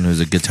cousin, who's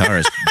a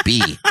guitarist,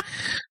 B.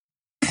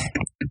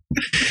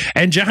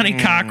 And Johnny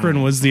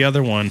Cochran was the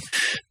other one.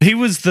 He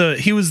was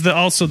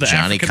also the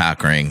Johnny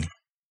Cochran.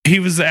 He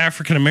was the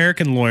African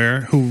American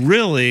lawyer who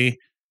really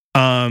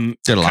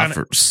did a lot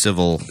for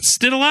civil.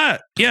 Did a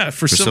lot, yeah,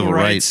 for civil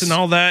rights and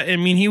all that. I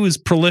mean, he was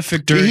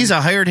prolific during. He's a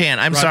hired hand.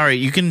 I'm sorry,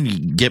 you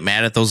can get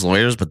mad at those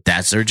lawyers, but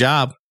that's their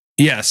job.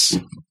 Yes.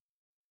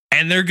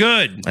 And they're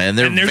good. And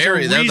they're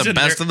the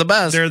best of the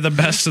best. They're the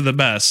best of the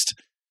best.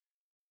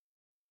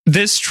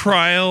 This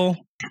trial,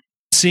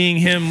 seeing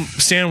him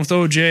stand with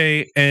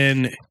OJ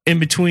and in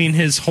between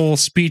his whole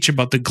speech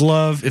about the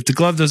glove, if the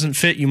glove doesn't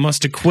fit, you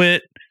must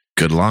acquit.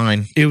 Good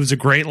line. It was a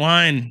great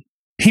line.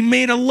 He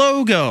made a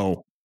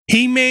logo.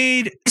 He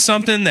made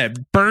something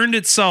that burned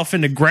itself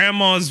into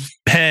grandma's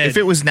head. If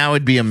it was now,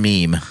 it'd be a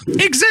meme.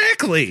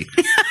 Exactly.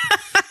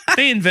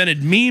 They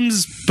invented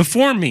memes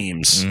before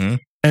memes. Mm-hmm.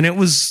 And it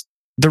was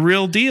the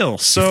real deal.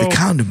 So if the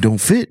condom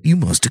don't fit, you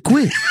must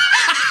acquit.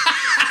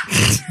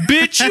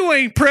 Bitch, you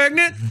ain't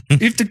pregnant.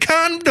 If the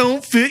condom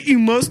don't fit, you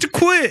must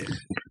acquit.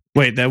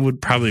 Wait, that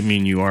would probably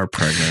mean you are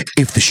pregnant.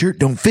 If the shirt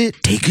don't fit,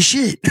 take a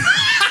shit.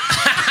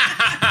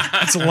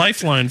 That's a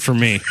lifeline for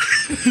me.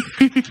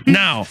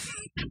 Now,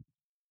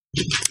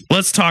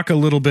 let's talk a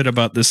little bit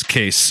about this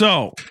case.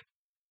 So,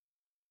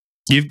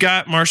 you've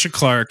got Marcia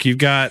Clark. You've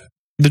got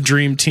the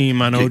dream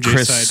team on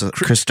OJ's side.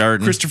 Chris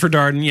Darden. Christopher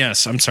Darden.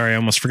 Yes, I'm sorry, I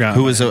almost forgot.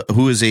 Who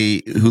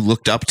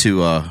looked up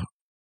to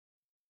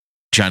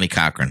Johnny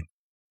Cochran.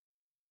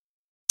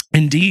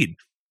 Indeed.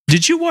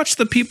 Did you watch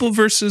the People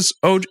versus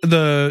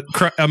the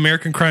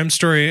American Crime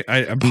Story? I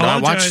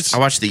apologize. I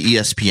watched the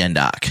ESPN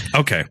doc.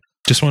 Okay,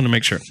 just wanted to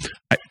make sure.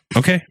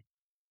 Okay,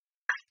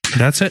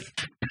 that's it.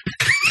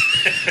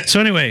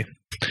 So anyway,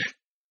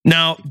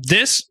 now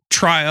this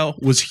trial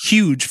was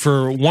huge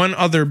for one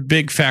other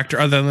big factor,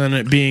 other than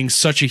it being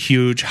such a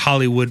huge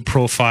Hollywood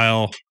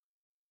profile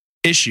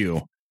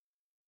issue.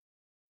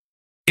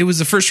 It was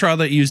the first trial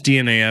that used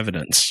DNA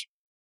evidence,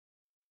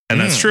 and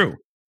that's true.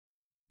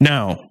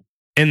 Now,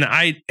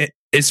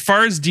 as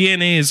far as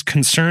DNA is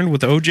concerned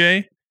with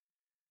OJ,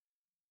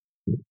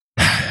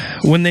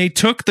 when they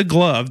took the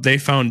glove, they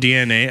found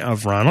DNA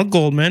of Ronald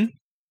Goldman,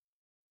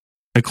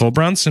 Nicole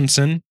Brown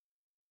Simpson,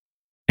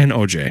 and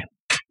OJ.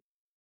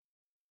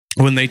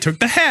 When they took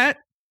the hat,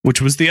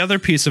 which was the other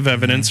piece of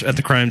evidence at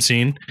the crime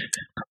scene,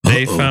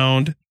 they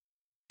found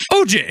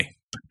OJ.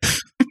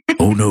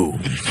 Oh no.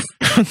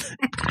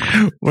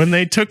 When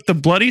they took the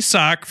bloody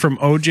sock from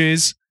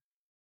OJ's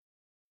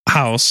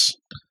house,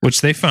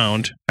 which they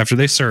found after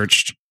they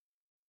searched,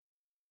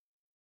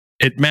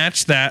 it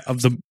matched that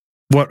of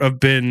what have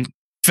been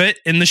fit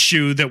in the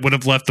shoe that would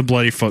have left the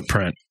bloody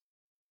footprint,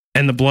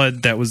 and the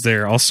blood that was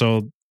there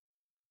also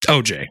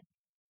OJ.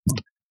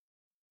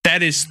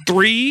 That is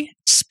 3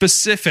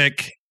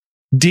 specific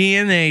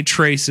DNA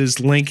traces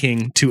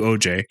linking to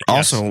OJ.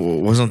 Also,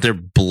 wasn't there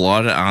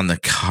blood on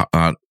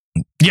the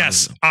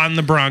yes, on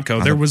the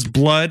Bronco. There was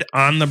blood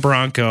on the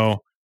Bronco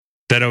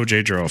that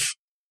OJ drove.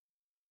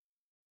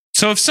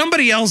 So if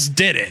somebody else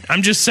did it,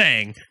 I'm just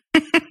saying,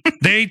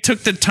 they took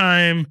the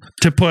time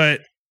to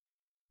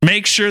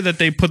make sure that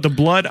they put the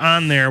blood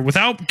on there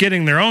without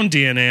getting their own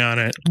DNA on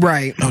it.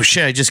 Right. Oh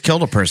shit! I just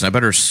killed a person. I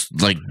better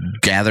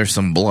gather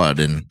some blood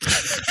and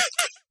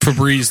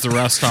Febreze the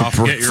rest off.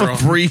 Get your own.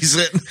 Febreze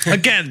it.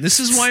 Again, this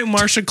is why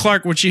Marsha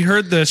Clark, when she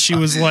heard this, she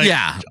was like,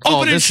 yeah.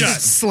 open and This shut.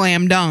 is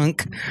Slam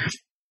dunk.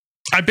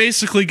 I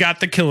basically got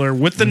the killer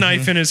with the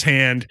knife in his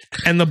hand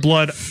and the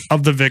blood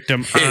of the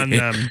victim on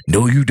them.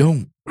 No, you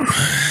don't.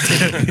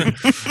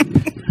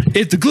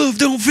 If the glove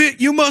don't fit,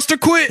 you must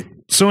acquit.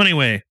 So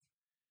anyway,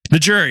 the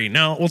jury.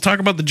 Now, we'll talk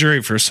about the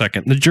jury for a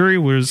second. The jury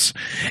was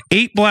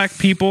 8 black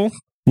people,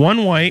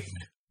 1 white,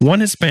 1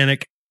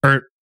 Hispanic,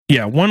 1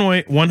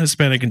 white, 1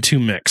 Hispanic, and 2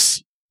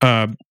 mixed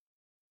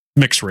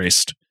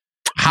raced.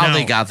 How Now-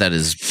 they got that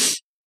is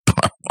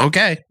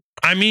okay.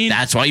 I mean,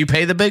 That's why you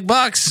pay the big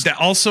bucks. that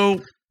also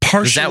 'Cause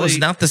partially, that was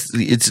not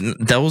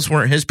those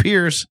weren't his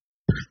peers.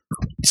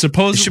 It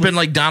supposedly, should have been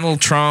like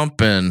Donald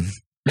Trump and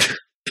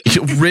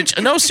rich.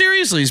 No,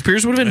 seriously, his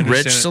peers would have been I rich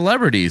understand it.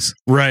 celebrities.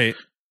 right.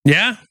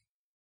 Yeah.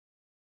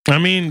 I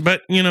mean,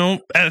 but,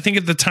 I think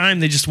at the time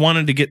they just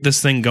wanted to get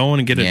this thing going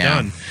and get it Yeah.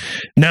 done.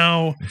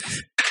 Now,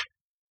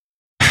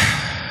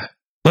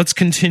 let's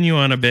continue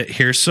on a bit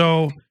here.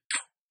 So,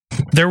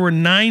 there were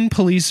 9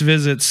 police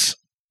visits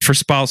for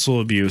spousal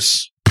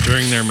abuse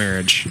during their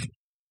marriage.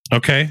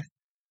 Okay?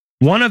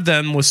 One of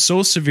them was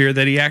so severe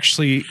that he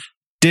actually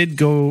did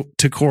go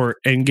to court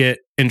and get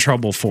in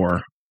trouble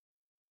for.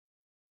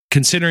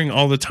 Considering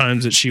all the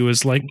times that she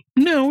was like,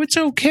 no, it's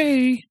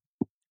okay.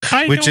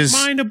 I Which don't is-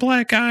 mind a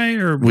black eye,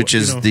 or Which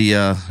is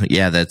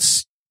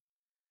that's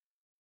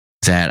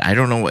that. I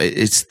don't know.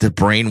 It's the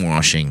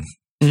brainwashing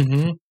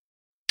Mhm.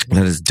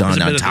 that is done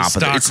There's a on bit of top the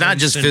of it. It's not Stockholm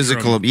just syndrome.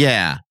 physical.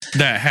 Yeah,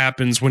 that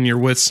happens when you're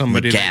with the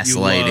somebody that you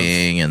love.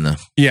 gaslighting and the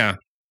Yeah.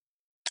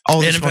 oh,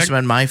 And this in must fact- have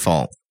been my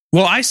fault.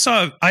 Well, I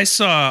saw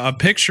a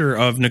picture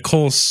of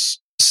Nicole's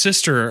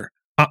sister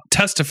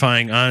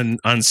testifying on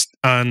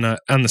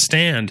the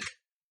stand,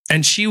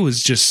 and she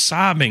was just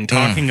sobbing,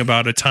 talking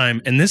about a time,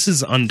 and this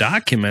is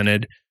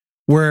undocumented,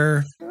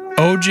 where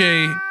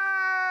OJ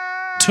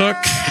took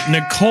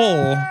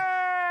Nicole.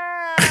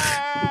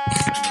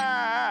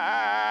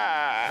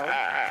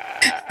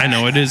 I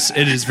know it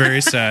is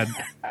very sad.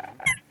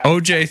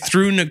 OJ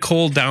threw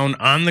Nicole down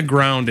on the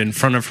ground in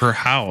front of her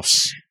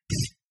house.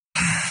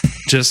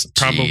 Just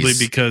probably Jeez.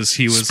 because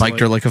he was Spiked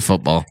her like a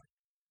football.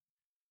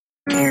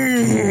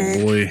 oh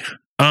boy.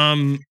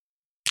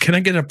 Can I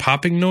get a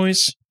popping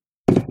noise?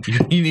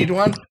 You need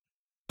one?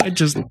 I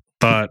just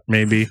thought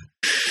maybe.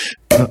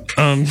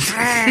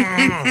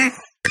 Okay.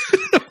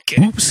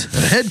 Oops,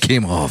 the head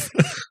came off.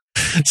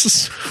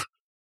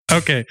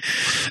 Okay.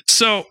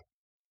 So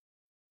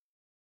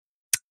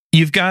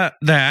you've got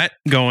that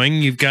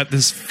going. You've got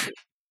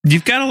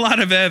a lot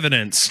of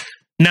evidence.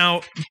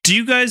 Now, do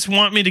you guys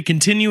want me to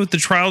continue with the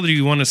trial, or do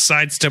you want to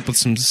sidestep with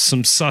some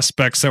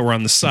suspects that were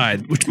on the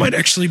side, which might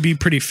actually be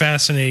pretty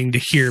fascinating to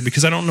hear,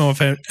 because I don't know if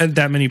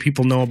that many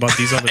people know about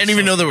these other I didn't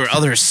even know there were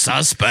other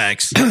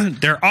suspects.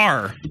 There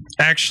are,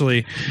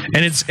 actually,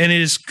 and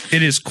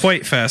it is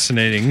quite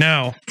fascinating.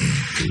 Now,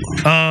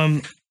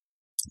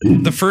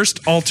 the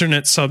first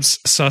alternate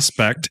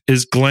suspect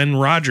is Glenn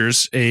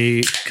Rogers,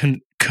 a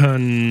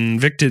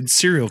convicted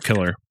serial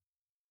killer.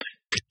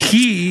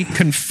 He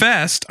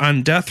confessed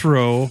on death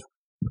row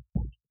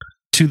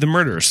to the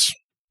murders.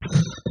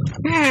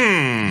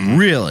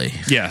 Really?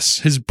 Yes,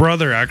 his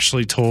brother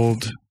actually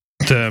told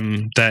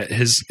them that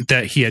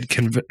he had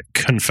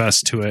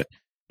confessed to it.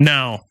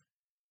 Now,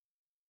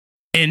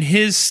 in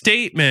his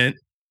statement,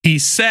 he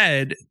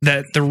said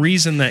that the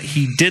reason that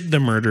he did the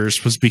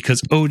murders was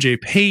because OJ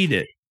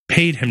paid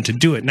him to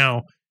do it.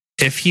 Now,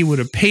 if he would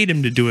have paid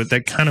him to do it,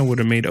 that kind of would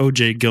have made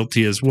OJ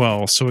guilty as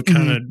well. So it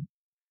kind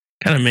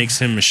of makes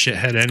him a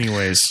shithead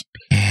anyways.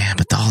 Yeah,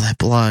 but all that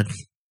blood,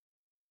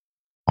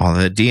 all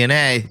the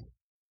DNA.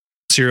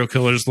 Serial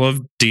killers love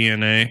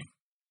DNA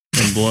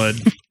and blood,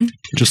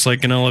 just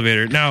like an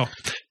elevator. Now,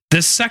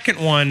 this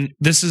second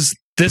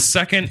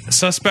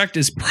suspect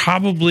is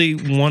probably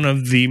one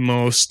of the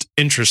most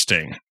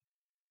interesting,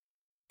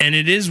 and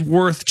it is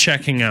worth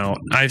checking out.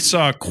 I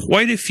saw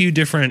quite a few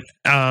different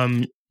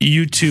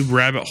YouTube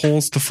rabbit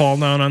holes to fall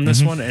down on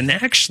this one, and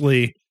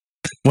actually,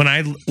 when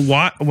I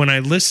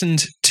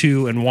listened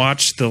to and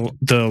watched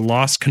the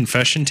Lost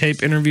Confession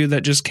tape interview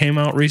that just came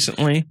out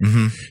recently,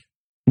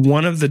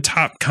 one of the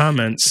top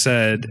comments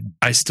said,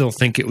 "I still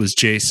think it was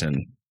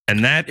Jason,"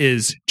 and that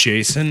is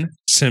Jason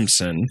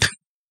Simpson,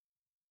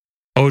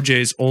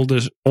 OJ's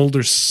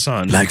older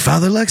son. Like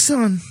father, like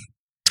son.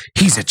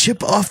 He's a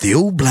chip off the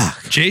old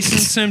block. Jason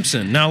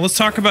Simpson. Now let's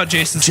talk about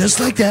Jason. Just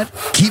like that.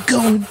 Keep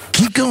going.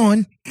 Keep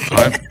going.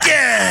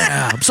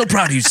 Yeah. I'm so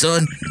proud of you,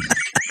 son.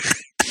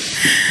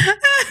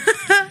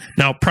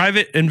 Now,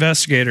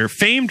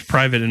 famed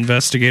private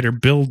investigator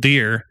Bill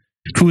Deere,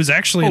 who is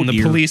actually in the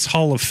Deere. Police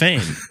Hall of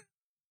Fame,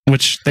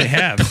 which they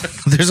have.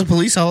 There's a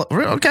police hall.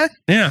 Okay.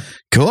 Yeah.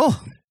 Cool.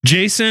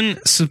 Jason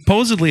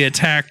supposedly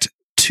attacked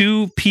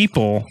 2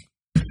 people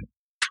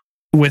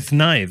with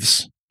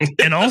knives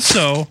And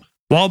also,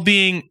 while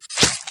being...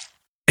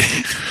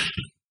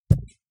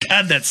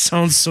 God, that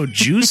sounds so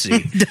juicy.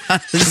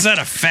 Is that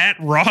a fat,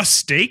 raw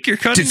steak you're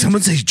cutting? Did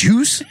someone say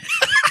juice?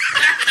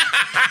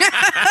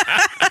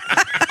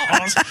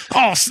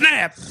 Oh,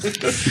 snap.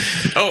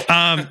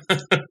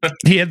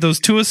 He had those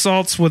 2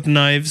 assaults with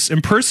knives,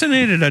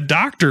 impersonated a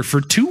doctor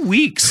for 2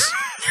 weeks.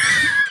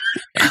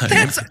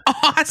 That's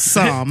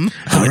awesome.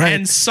 All right. And I'm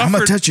going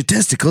suffered, to touch your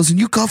testicles and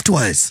you cough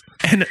twice.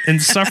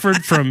 and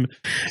suffered from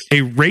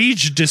a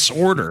rage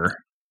disorder.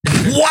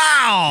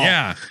 Wow.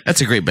 Yeah. That's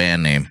a great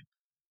band name.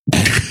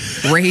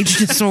 Rage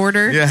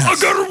disorder. Yeah. I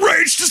got a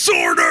rage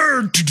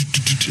disorder.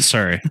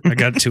 Sorry, I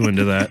got too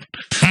into that.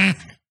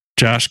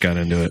 Josh got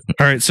into it.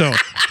 All right, so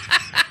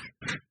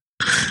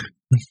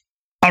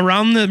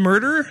around the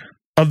murder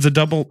of the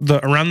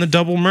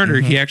double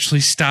murder, he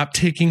actually stopped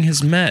taking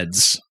his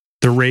meds,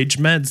 the rage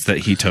meds that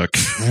he took.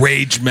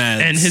 Rage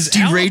meds. And his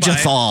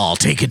Derageathol.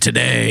 Take it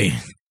today.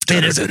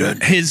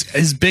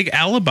 His big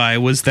alibi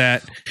was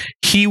that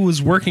he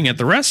was working at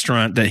the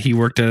restaurant that he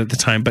worked at the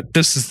time. But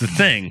this is the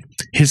thing: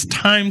 his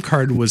time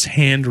card was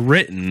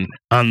handwritten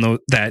on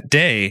that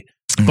day,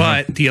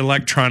 but the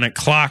electronic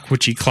clock,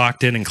 which he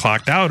clocked in and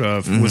clocked out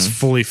of, was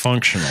fully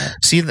functional.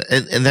 See,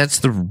 and that's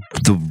the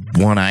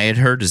one I had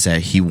heard is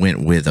that he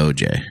went with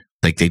OJ.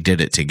 Like they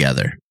did it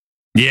together.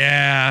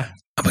 Yeah,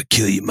 I'm gonna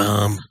kill you,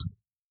 Mom.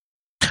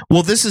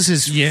 Well, this is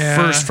his Yeah.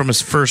 first from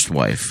his first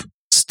wife.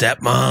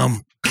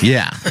 Stepmom.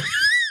 Yeah.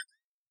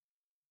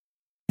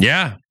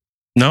 yeah.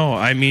 No,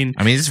 I mean,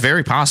 It's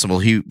very possible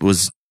he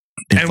was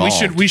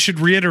involved. and we should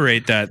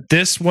reiterate that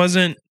this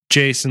wasn't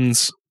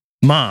Jason's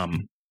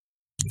mom.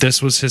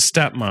 This was his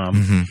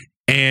stepmom. Mhm.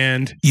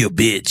 And You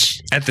bitch.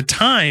 at the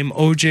time,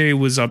 OJ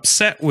was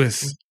upset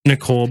with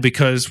Nicole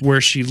because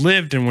where she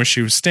lived and where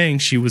she was staying,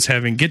 she was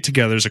having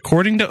get-togethers.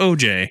 According to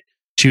OJ,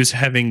 she was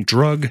having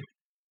drug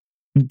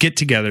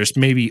get-togethers,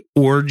 maybe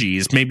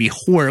orgies, maybe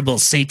horrible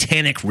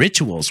satanic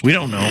rituals. We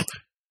don't know.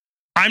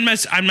 I'm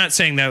not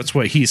saying that's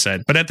what he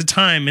said, but at the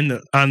time,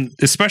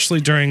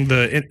 especially during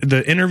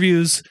the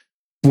interviews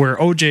where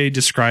OJ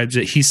describes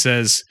it, he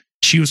says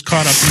she was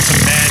caught up in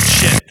some bad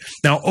shit.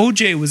 Now,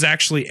 OJ was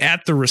actually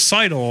at the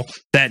recital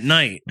that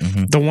night,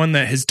 the one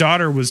that his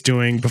daughter was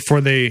doing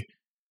before they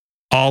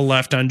all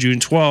left on June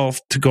 12th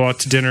to go out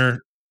to dinner,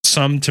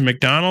 some to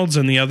McDonald's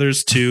and the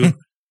others to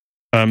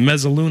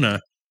Mezzaluna.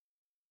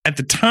 At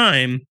the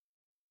time,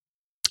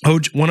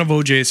 one of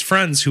OJ's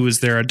friends who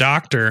was there, a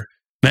doctor,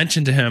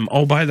 mentioned to him,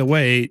 "Oh, by the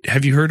way,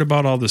 have you heard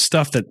about all the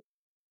stuff that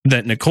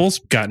Nicole's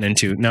gotten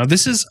into?" Now,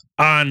 this is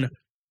on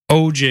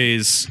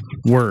OJ's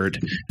word.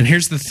 And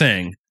here's the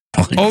thing.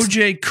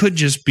 OJ could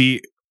just be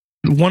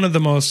one of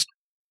the most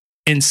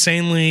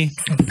insanely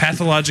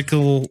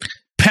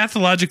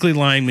pathologically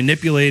lying,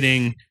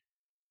 manipulating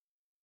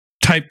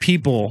type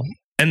people.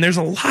 And there's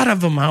a lot of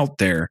them out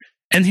there.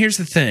 And here's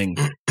the thing.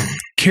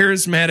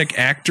 Charismatic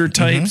actor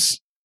types,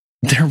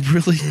 they're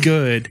really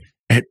good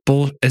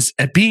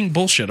at being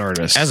bullshit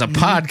artists. As a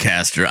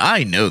podcaster,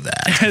 I know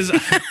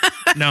that.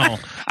 No,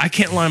 I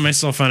can't lie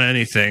myself on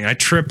anything. I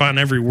trip on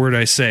every word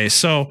I say.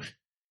 So,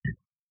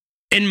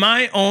 in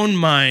my own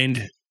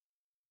mind,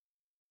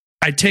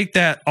 I take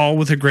that all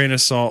with a grain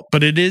of salt,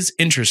 but it is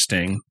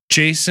interesting.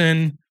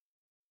 Jason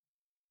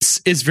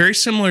is very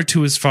similar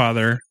to his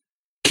father.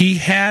 He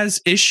has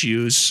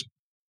issues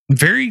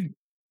very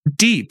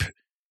deep.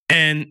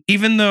 And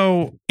even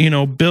though,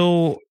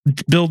 Bill,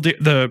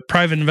 the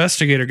private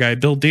investigator guy,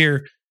 Bill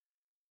Deere,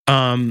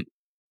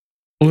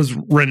 was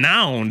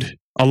renowned,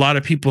 a lot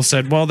of people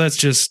said, well, that's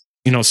just,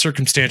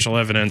 circumstantial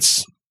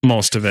evidence,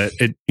 most of it.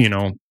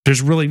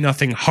 There's really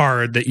nothing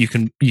hard that you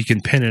can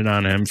pin it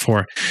on him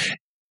for.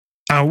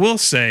 I will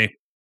say,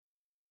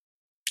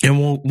 and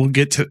we'll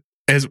get to,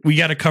 as we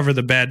got to cover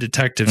the bad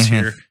detectives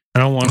here. I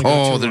don't want to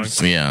go too long.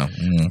 Yeah.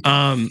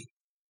 Mm-hmm.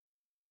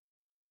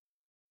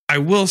 I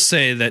will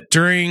say that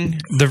during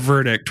the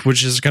verdict,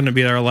 which is going to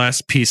be our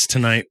last piece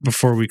tonight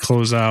before we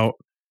close out,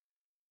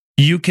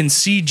 you can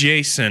see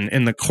Jason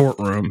in the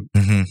courtroom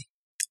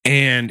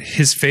and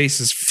his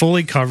face is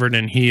fully covered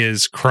and he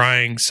is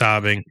crying,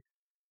 sobbing.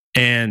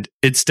 And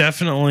it's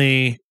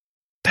definitely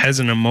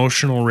has an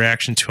emotional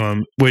reaction to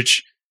him,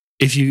 which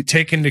if you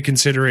take into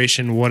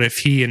consideration, what if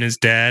he and his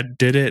dad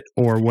did it,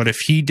 or what if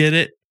he did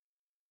it?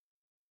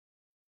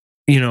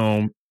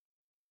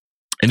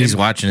 And he's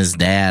watching his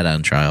dad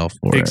on trial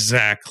for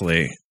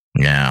Exactly. it.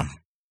 Yeah.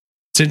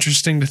 It's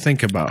interesting to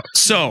think about.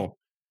 So,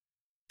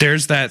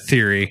 there's that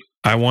theory.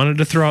 I wanted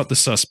to throw out the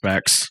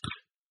suspects.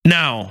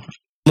 Now,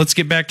 let's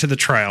get back to the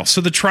trial.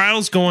 So, the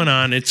trial's going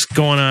on. It's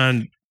going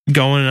on.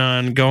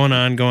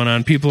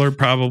 People are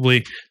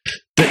probably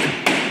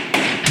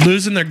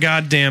losing their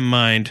goddamn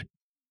mind.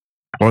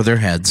 Or their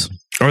heads.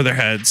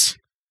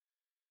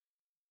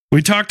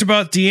 We talked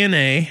about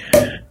DNA.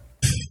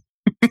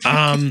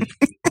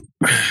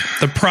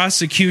 The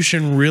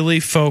prosecution really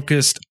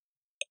focused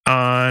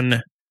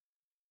on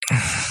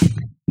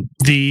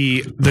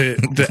the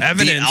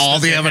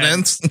evidence. The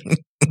evidence.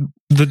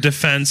 The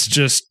defense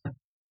just,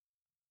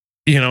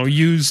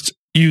 used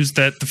use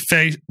that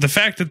the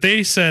fact that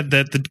they said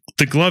that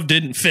the glove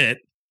didn't fit,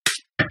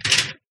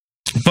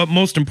 but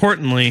most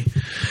importantly,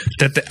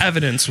 that the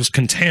evidence was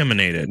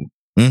contaminated.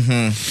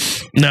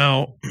 Mm-hmm.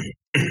 Now,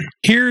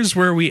 here's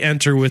where we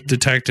enter with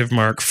Detective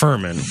Mark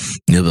Furman.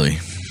 Really?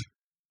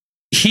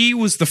 He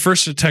was the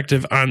first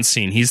detective on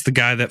scene. He's the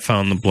guy that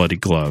found the bloody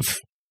glove.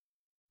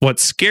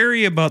 What's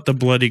scary about the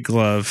bloody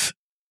glove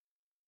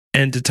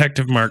and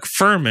Detective Mark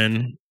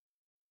Furman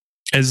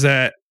is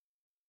that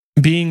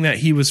being that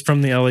he was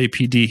from the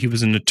LAPD, he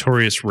was a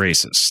notorious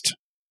racist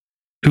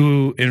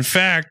who, in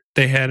fact,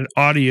 they had an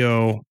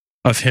audio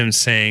of him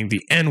saying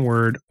the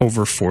N-word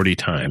over 40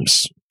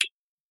 times.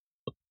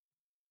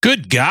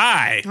 Good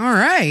guy. All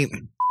right.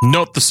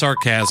 Note the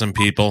sarcasm,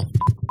 people.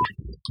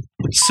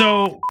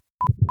 So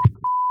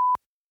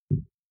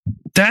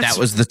that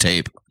was the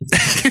tape.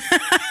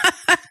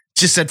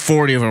 Just said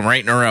 40 of them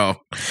right in a row.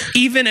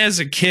 Even as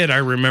a kid, I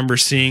remember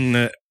seeing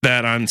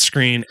that on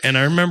screen, and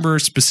I remember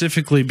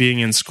specifically being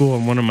in school,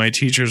 and one of my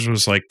teachers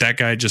was like, "That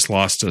guy just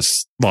lost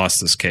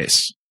this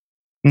case."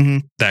 Mm-hmm.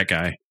 That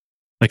guy,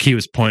 like he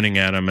was pointing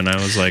at him, and I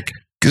was like,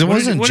 because it what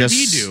wasn't did just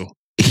he do?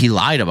 He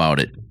lied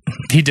about it.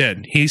 He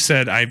did. He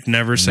said, "I've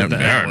never said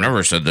that. I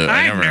never said that.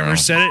 I never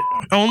said it.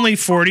 Only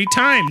 40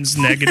 times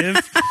negative."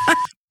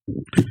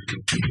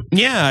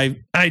 Yeah,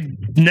 I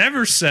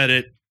never said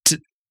it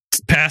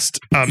past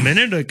a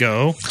minute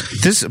ago.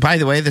 This, by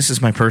the way, this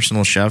is my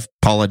personal chef,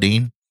 Paula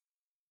Dean.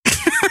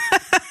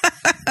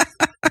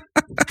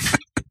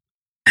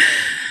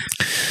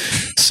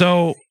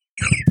 So,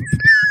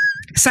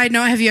 side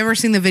note, have you ever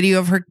seen the video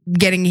of her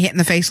getting hit in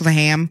the face with a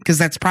ham? Because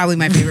that's probably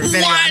my favorite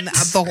video on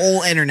the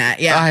whole internet.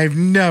 Yeah. I've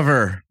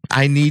never.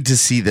 I need to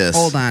see this.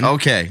 Hold on.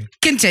 Okay.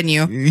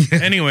 Continue.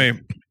 Anyway,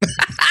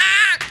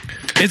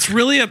 it's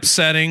really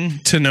upsetting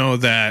to know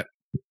that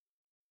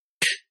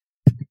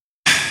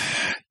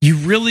you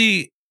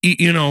really,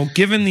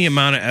 given the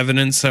amount of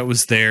evidence that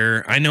was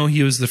there, I know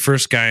he was the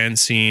first guy on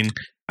scene.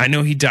 I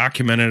know he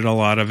documented a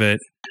lot of it,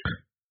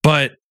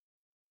 but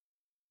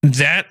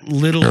that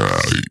little...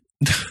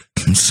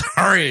 I'm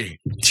sorry.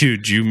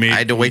 Dude, I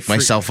had to wake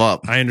myself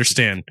up. I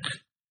understand.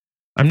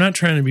 I'm not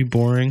trying to be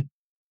boring.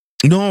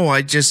 No,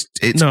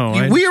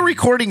 we are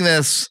recording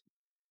this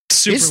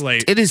super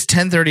late. It is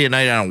 10:30 at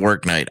night on a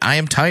work night. I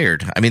am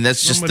tired. I mean,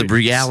 that's just the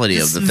reality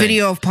of the thing.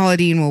 Video of Paula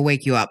Dean will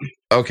wake you up.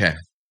 Okay.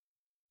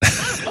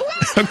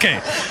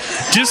 Okay.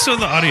 Just so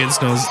the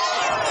audience knows.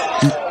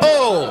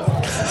 Oh!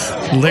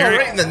 Larry,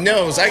 right in the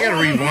nose. I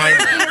gotta rewind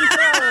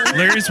that.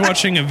 Larry's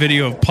watching a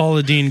video of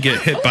Paula Dean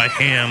get hit by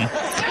ham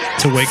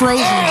to wake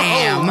Frozen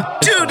ham.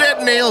 Dude,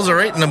 that nails are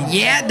right in the...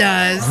 Yeah, it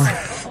does.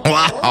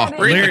 Wow.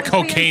 Larry, the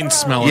cocaine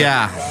smeller.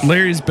 Yeah.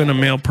 Larry's been a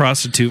male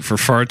prostitute for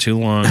far too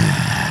long.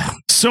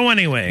 So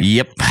anyway.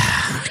 Yep.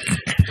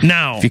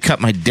 Now, if you cut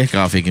my dick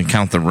off, you can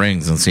count the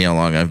rings and see how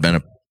long I've been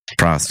a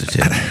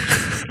prostitute.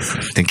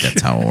 I think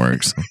that's how it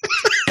works.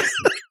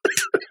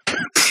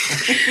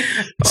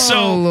 So,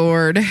 oh,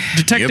 Lord.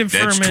 Detective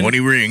that's Furman. 20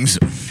 rings.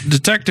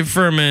 Detective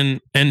Furman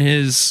and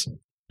his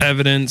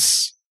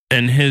evidence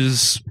and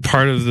his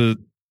part of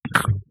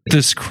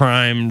this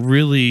crime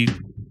really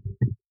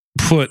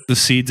put the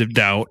seeds of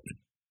doubt.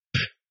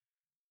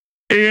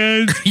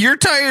 And you're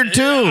tired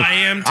too. I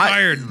am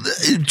tired.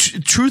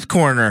 Truth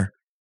Corner.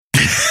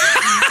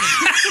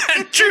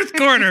 Truth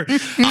Corner.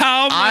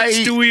 How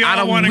much do we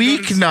all want to go? On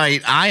a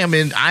weeknight,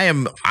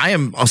 I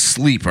am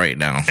asleep right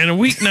now. And a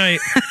weeknight,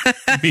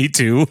 me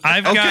too.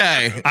 I've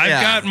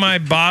got my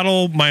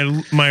bottle,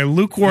 my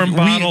lukewarm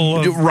bottle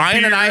of Ryan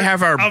beer, and I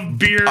have our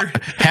beer,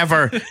 have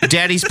our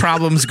daddy's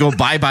problems go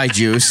bye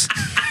juice.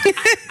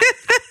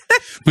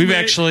 We've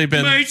actually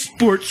been my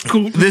sports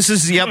school. This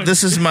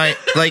is my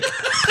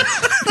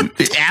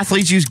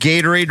athletes use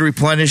Gatorade to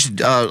replenish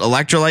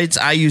electrolytes.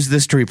 I use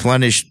this to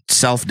replenish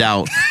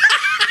self-doubt.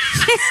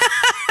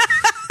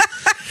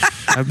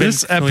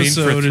 This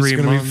episode is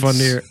going to be fun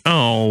to hear.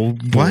 Oh,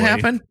 boy. What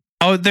happened?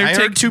 Oh, I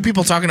heard two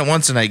people talking at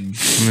once, and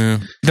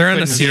they're on a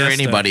couldn't hear siesta.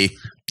 anybody.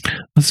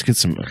 Let's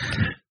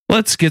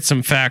get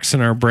some facts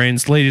in our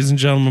brains, ladies and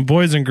gentlemen,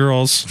 boys and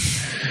girls.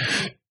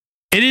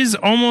 It is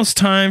almost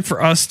time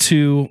for us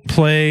to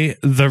play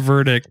the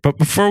verdict, but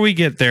before we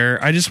get there,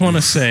 I just want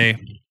to say,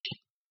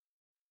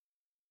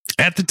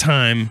 at the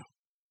time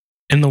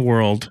in the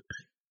world,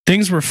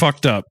 things were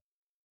fucked up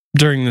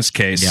during this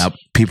case. Yeah,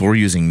 people were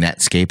using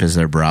Netscape as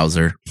their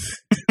browser.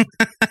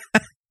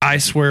 I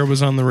Swear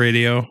was on the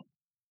radio.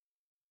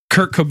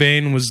 Kurt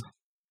Cobain was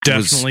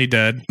definitely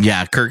dead.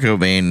 Yeah, Kurt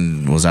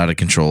Cobain was out of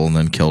control and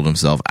then killed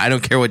himself. I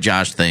don't care what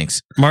Josh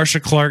thinks.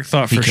 Marsha Clark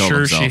thought He for killed sure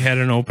himself. she had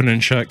an open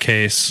and shut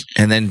case.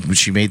 And then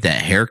she made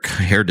that hair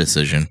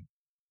decision.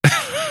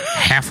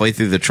 Halfway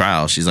through the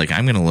trial, she's like,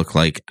 I'm going to look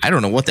like, I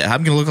don't know what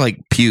I'm going to look like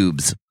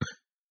pubes.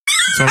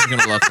 That's what I'm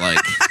going to look like.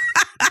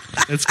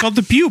 It's called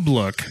the pube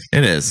look.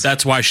 It is.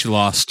 That's why she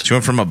lost. She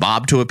went from a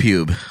bob to a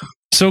pube.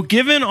 So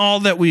given all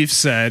that we've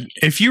said,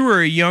 if you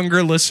were a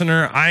younger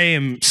listener, I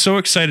am so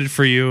excited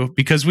for you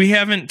because we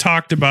haven't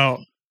talked about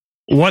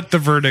what the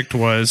verdict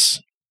was.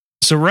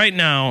 So right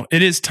now,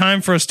 it is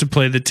time for us to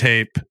play the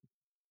tape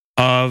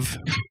of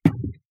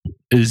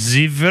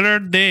the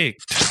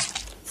verdict.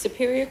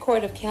 Superior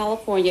Court of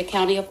California,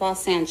 County of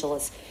Los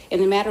Angeles.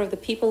 In the matter of the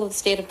people of the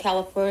state of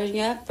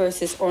California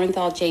versus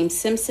Orenthal James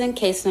Simpson,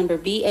 case number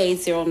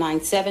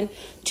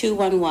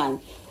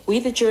BA097211. We,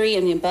 the jury,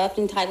 in the above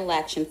entitled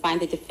action, find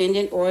the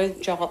defendant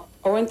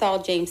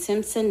Orenthal James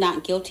Simpson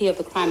not guilty of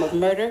the crime of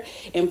murder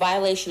in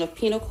violation of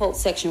Penal Code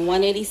Section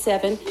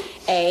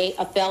 187A,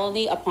 a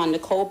felony upon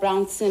Nicole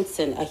Brown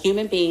Simpson, a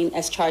human being,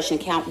 as charged in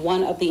count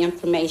 1 of the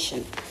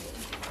information.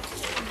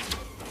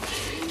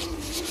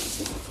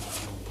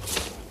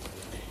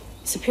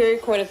 Superior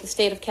Court of the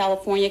State of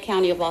California,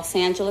 County of Los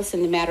Angeles,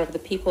 in the matter of the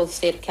people of the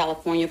State of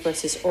California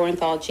versus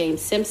Orenthal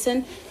James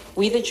Simpson.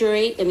 We, the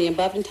jury, in the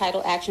above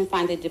entitled action,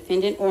 find the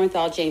defendant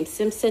Orenthal James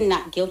Simpson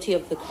not guilty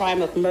of the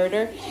crime of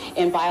murder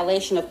in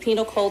violation of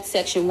Penal Code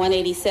Section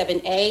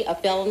 187A, a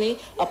felony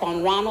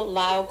upon Ronald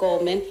Lyle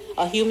Goldman,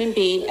 a human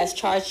being, as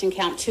charged in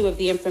count 2 of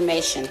the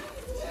information.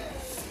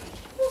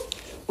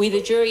 We, the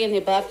jury, in the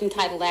above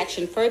entitled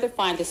action, further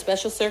find the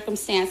special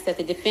circumstance that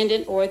the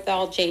defendant,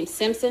 Orenthal James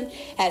Simpson,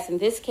 has in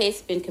this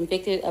case been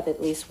convicted of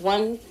at least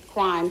one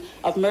crime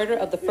of murder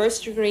of the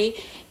first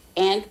degree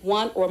and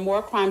one or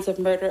more crimes of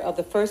murder of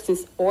the first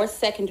or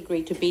second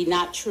degree to be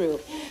not true.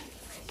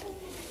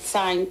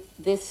 Signed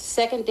this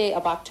second day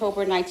of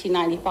October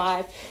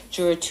 1995,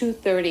 Juror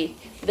 230.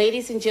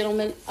 Ladies and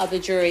gentlemen of the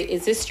jury,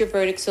 is this your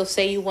verdict? So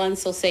say you one,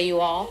 so say you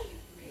all.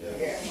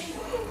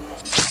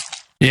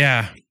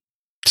 Yeah.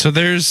 So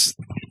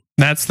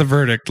that's the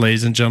verdict,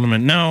 ladies and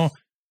gentlemen. Now,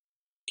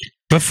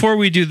 before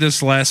we do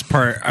this last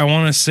part, I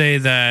want to say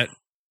that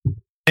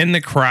in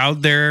the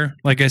crowd there,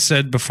 like I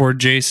said before,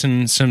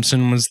 Jason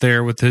Simpson was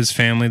there with his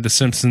family. The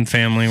Simpson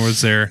family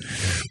was there.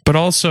 But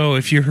also,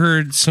 if you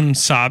heard some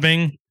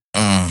sobbing,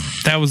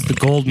 that was the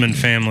Goldman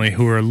family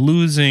who are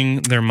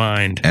losing their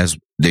mind. As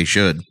they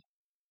should.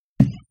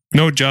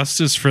 No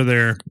justice for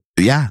their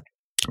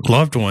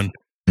loved one.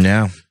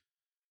 Yeah.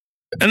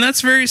 And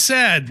that's very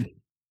sad.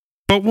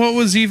 But what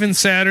was even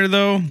sadder,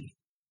 though,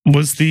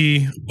 was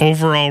the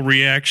overall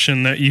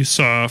reaction that you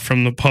saw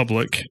from the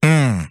public.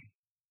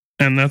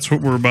 And that's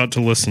what we're about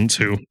to listen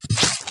to.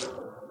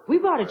 We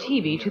brought a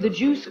TV to the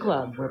Juice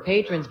Club, where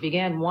patrons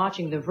began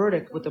watching the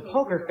verdict with a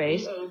poker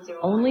face,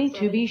 only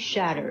to be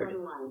shattered.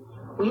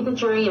 We, the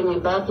jury, in the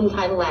above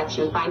entitled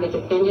action, find the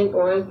defendant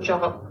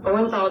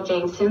Orenthal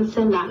James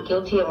Simpson not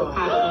guilty of the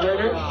crime of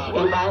murder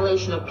in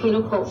violation of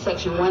Penal Code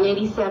Section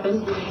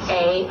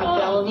 187A, a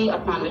felony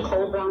upon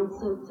Nicole Brown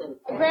Simpson.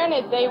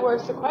 Granted, they were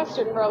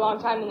sequestered for a long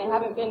time and they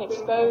haven't been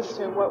exposed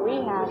to what we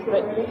have,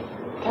 but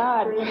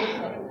God.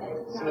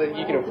 So that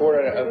you can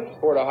afford a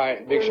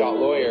high, big shot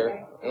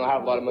lawyer and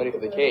have a lot of money for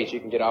the case, you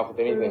can get off with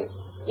anything.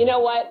 You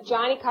know what?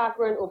 Johnny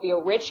Cochran will be a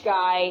rich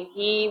guy.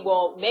 He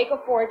will make a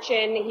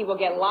fortune. He will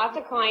get lots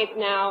of clients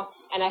now.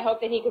 And I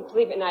hope that he can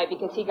sleep at night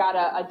because he got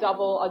a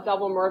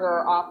double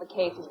murderer off the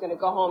case. He's going to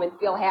go home and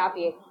feel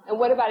happy. And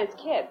what about his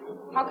kids?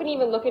 How can he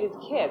even look at his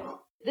kids?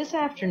 This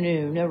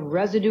afternoon, a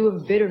residue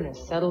of bitterness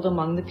settled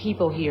among the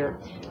people here.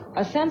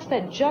 A sense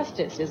that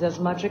justice is as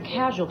much a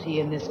casualty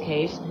in this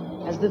case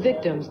as the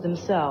victims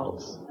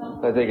themselves.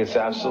 I think it's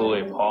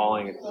absolutely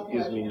appalling. It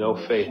gives me no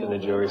faith in the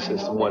jury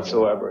system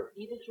whatsoever.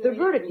 The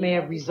verdict may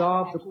have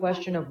resolved the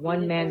question of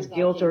one man's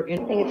guilt or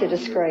innocence. I think it's a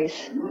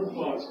disgrace.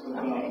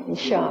 I'm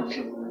shocked.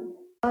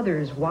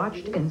 Others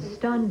watched in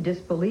stunned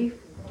disbelief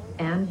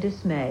and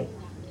dismay.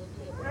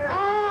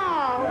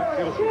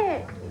 Oh,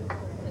 shit.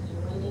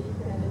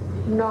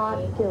 Not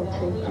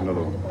guilty.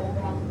 Another one.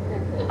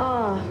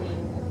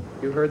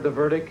 You heard the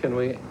verdict. Can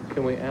we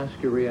ask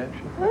your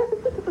reaction? I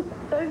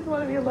just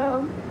want to be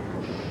alone.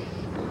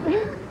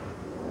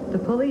 The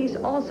police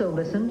also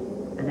listened,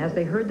 and as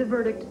they heard the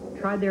verdict,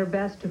 tried their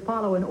best to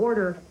follow an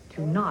order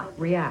to not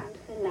react.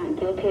 Not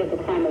guilty of the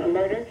crime of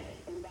murder.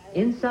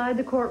 Inside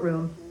the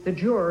courtroom, the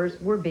jurors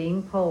were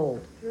being polled.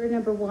 Juror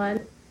number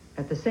 1.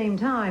 At the same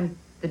time,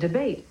 the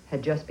debate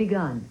had just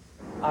begun.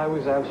 I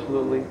was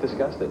absolutely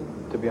disgusted,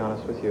 to be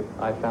honest with you.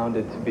 I found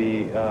it to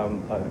be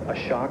a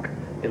shock.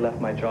 It left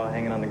my jaw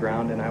hanging on the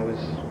ground, and I was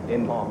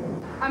in awe.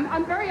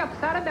 I'm very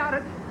upset about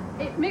it.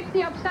 It makes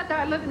me upset that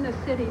I live in this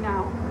city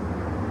now.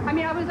 I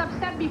mean, I was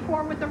upset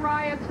before with the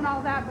riots and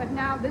all that, but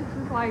now this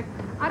is like,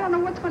 I don't know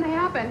what's going to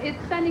happen.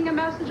 It's sending a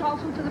message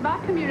also to the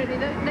black community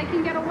that they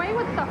can get away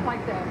with stuff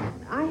like this.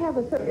 I have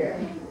a...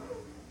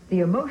 The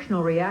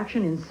emotional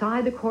reaction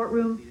inside the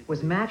courtroom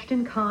was matched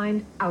in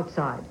kind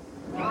outside.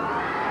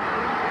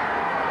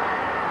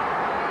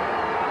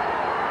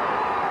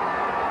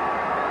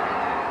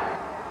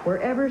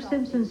 Wherever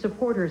Simpson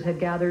supporters had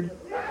gathered,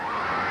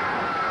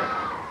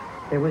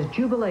 there was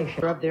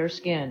jubilation of their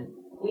skin.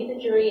 We, the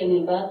jury, in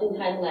the above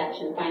entitled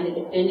action, find the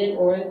defendant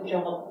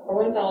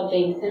Orenthal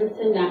James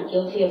Simpson not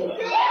guilty of the...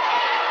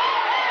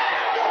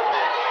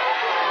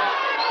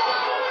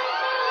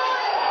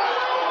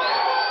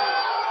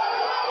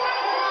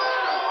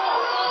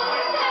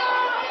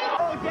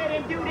 OJ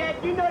didn't do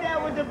that. You know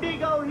that was a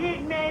big old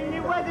hit, man, and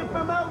it wasn't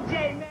from OJ,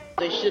 man.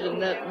 They should have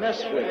not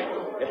messed with it.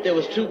 If there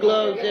was 2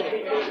 gloves at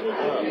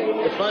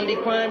the Bundy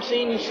crime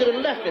scene, you should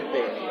have left it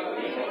there.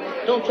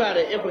 Don't try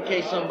to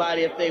implicate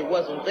somebody if they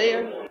wasn't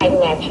there.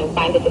 Title action.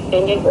 Find the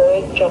defendant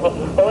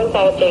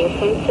Orenthal James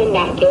Simpson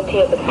not guilty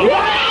of the crime.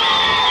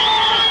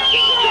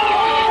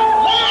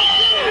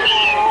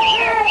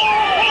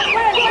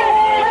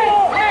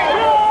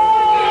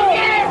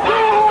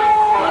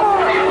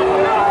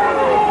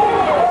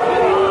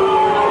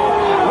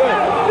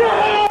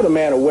 Put a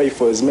man away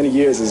for as many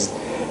years as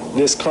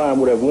this crime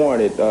would have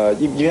warranted.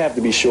 You have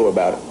to be sure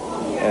about it,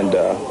 and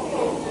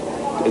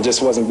it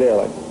just wasn't there.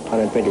 Like I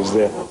didn't think it was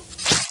there.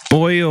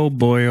 Boy, oh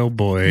boy, oh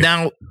boy.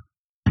 Now,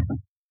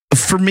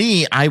 for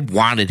me, I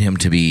wanted him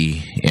to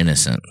be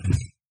innocent.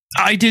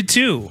 I did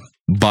too.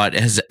 But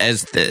as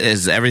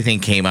everything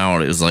came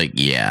out, it was like,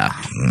 yeah.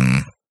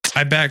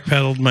 I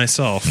backpedaled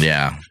myself.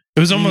 Yeah. It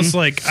was almost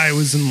like I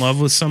was in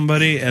love with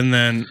somebody, and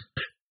then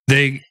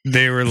they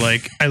were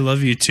like, I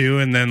love you too.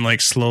 And then like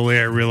slowly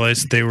I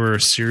realized they were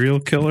a serial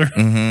killer.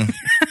 Mm-hmm.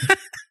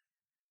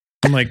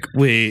 I'm like,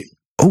 wait.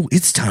 Oh,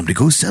 it's time to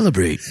go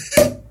celebrate.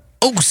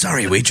 Oh,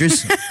 sorry,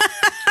 waitress.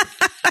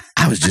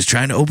 I was just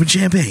trying to open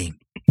champagne.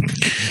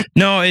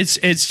 No, it's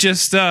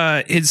just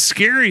it's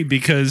scary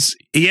because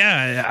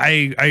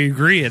I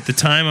agree. At the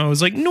time, I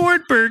was like,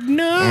 Nordberg,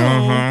 no.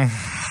 Uh-huh.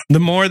 The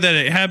more that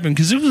it happened,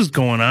 because it was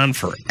going on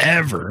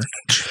forever.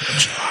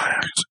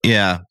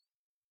 Yeah.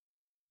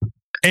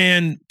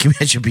 And can you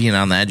imagine being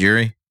on that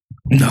jury?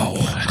 No,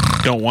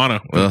 don't want to.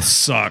 It would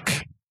suck.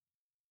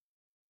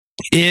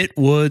 It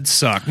would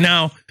suck.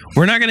 Now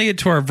we're not going to get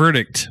to our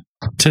verdict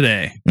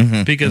today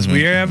because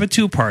we have a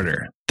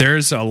two-parter.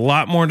 There's a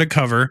lot more to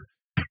cover.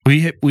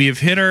 We have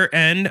hit our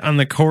end on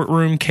the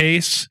courtroom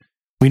case.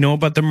 We know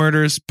about the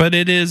murders, but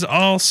it is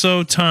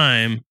also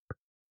time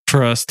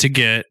for us to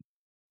get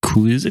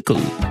quizzical.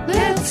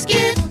 Let's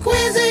get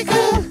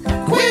quizzical,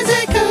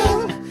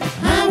 quizzical.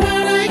 I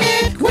wanna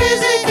get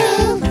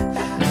quizzical.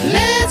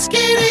 Let's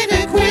get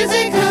into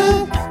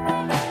quizzical.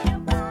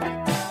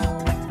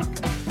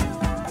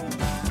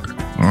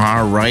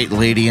 All right,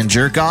 lady and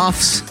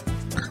jerk-offs.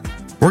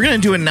 We're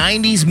going to do a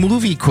 90s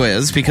movie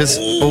quiz because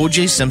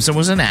O.J. Simpson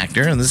was an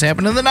actor, and this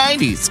happened in the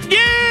 90s.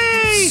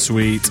 Yay!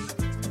 Sweet.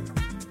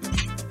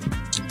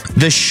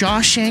 The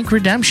Shawshank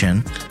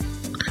Redemption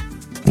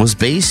was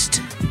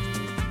based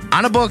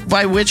on a book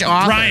by which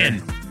author?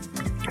 Ryan.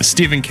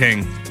 Stephen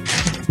King.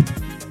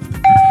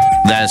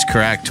 That is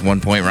correct. 1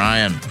 point,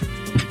 Ryan.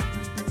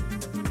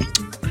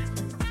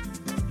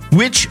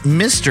 Which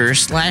Mr.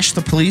 slashed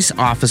the police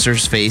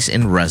officer's face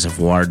in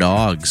Reservoir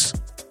Dogs?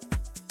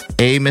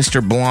 A,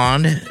 Mr.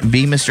 Blonde,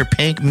 B, Mr.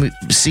 Pink,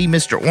 C,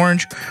 Mr.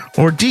 Orange,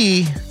 or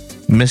D,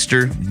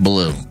 Mr.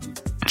 Blue?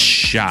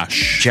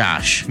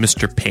 Josh.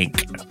 Mr.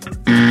 Pink.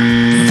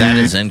 That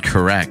is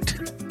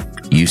incorrect.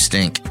 You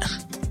stink.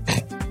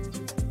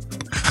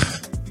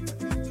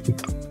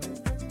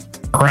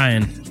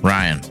 Ryan.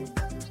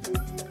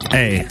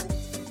 A.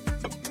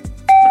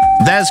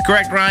 That is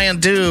correct, Ryan,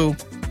 too.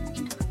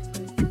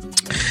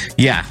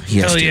 Yeah.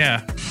 Yes,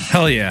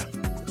 Hell yeah.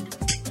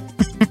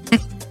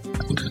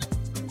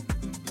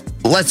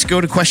 Let's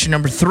go to question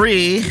number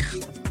 3.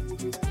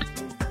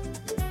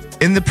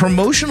 In the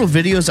promotional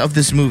videos of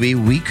this movie,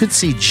 we could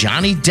see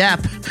Johnny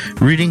Depp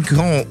reading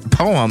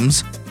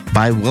poems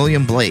by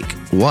William Blake.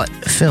 What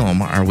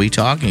film are we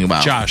talking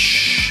about?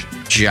 Josh.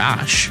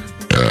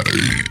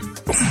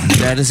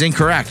 That is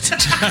incorrect.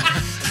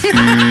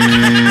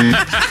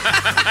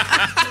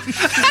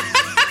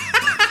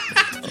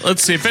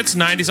 Let's see. If it's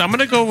 90s, I'm going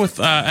to go with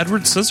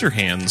Edward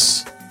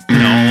Scissorhands.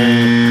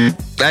 No.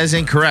 That is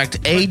incorrect.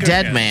 A,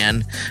 Dead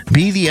Man.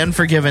 B, The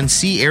Unforgiven.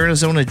 C,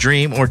 Arizona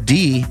Dream. Or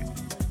D,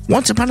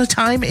 Once Upon a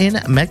Time in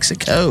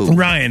Mexico.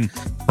 Ryan.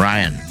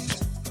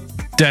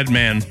 Dead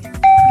Man.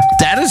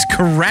 That is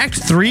correct.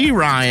 3,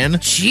 Ryan.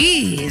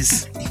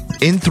 Jeez.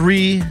 In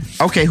 3.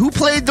 Okay, who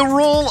played the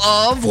role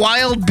of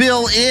Wild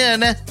Bill in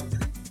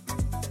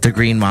The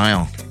Green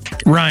Mile?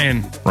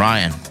 Ryan.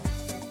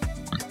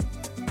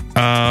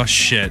 Oh,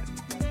 shit.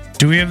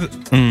 Do we have...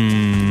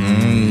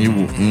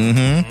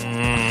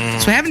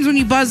 That's what happens when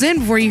you buzz in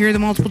before you hear the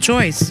multiple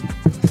choice.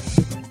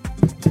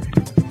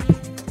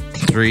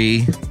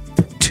 3,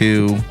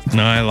 2.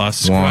 No, I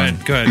lost. 1.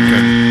 Go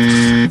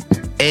ahead.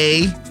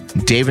 A,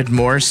 David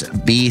Morse.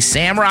 B,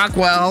 Sam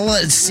Rockwell.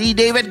 C,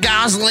 David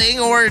Gosling.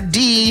 Or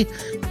D,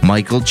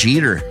 Michael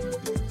Jeter.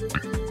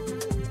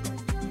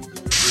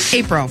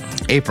 April.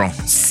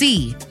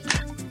 C.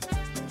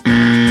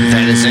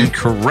 That is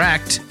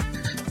incorrect.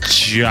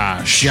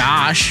 Josh.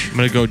 I'm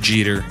going to go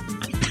Jeter.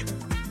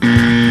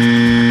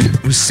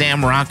 It was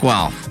Sam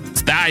Rockwell.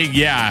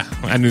 Yeah,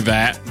 I knew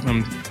that.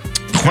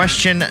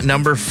 Question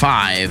number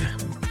 5.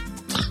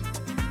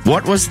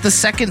 What was the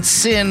second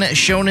sin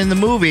shown in the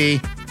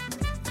movie?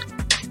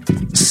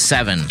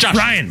 7. Josh.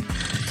 Ryan.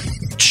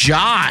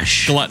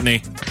 Josh.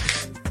 Gluttony.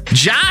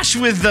 Josh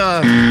with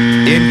the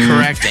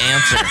incorrect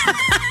answer.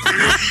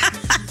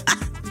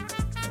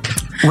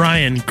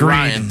 Ryan.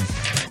 Greed.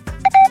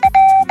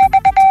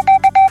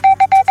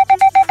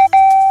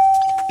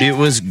 It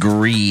was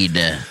greed.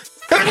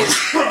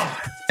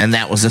 And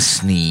that was a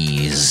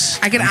sneeze.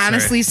 I can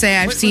honestly say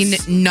I've seen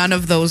none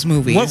of those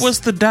movies. What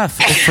was the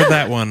death for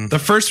that one? The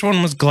first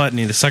one was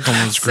Gluttony. The second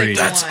one was Greed.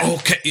 That's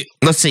okay.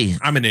 Let's see.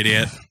 I'm an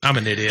idiot.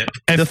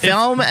 The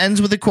film ends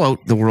with a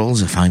quote, "The world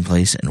is a fine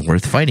place and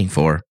worth fighting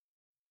for."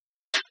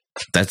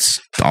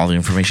 That's all the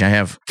information I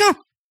have. Oh.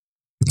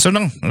 So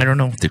no, I don't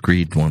know what the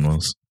Greed one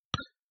was.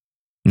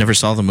 Never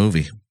saw the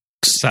movie.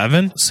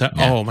 7? Yeah.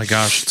 Oh my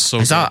gosh. It's so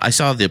I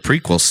saw the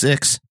prequel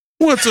 6.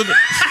 What's in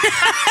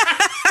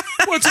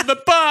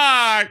the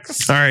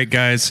box? All right,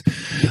 guys.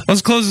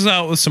 Let's close this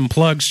out with some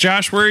plugs.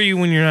 Josh, where are you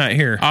when you're not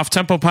here? Off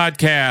Tempo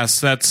Podcast.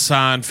 That's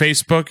on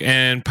Facebook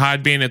and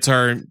Podbean. It's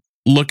our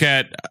look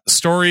at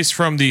stories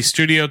from the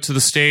studio to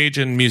the stage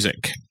and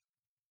music.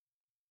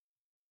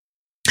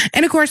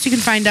 And of course, you can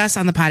find us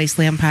on the Potty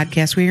Slam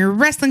podcast. We're a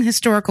wrestling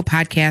historical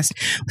podcast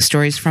with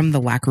stories from the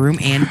locker room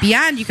and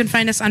beyond. You can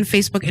find us on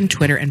Facebook and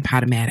Twitter and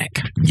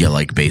Podomatic. You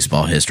like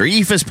baseball history?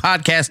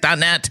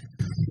 EFISpodcast.net.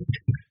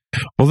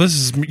 Well, this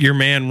is your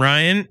man,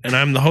 Ryan, and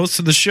I'm the host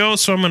of the show,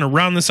 so I'm going to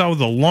round this out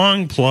with a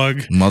long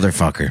plug.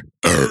 Motherfucker.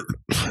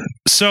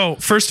 So,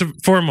 first and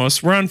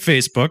foremost, we're on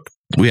Facebook.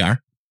 We are.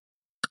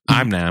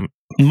 I'm not.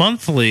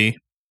 Monthly,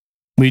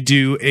 we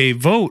do a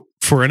vote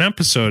for an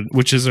episode,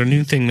 which is our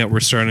new thing that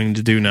we're starting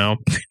to do now.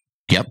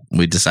 Yep,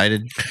 we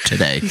decided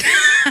today.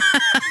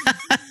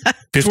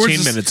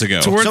 15 minutes ago.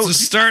 Towards the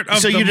start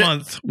of the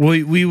month,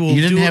 we will.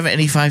 You didn't have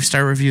any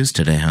 5-star reviews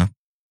today, huh?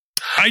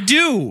 I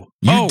do.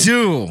 You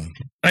do.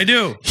 I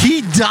do.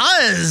 He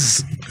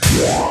does.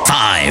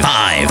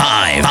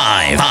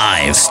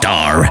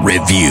 5-star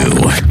review.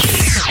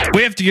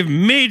 We have to give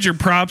major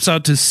props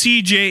out to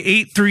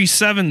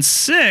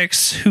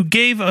CJ8376, who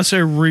gave us a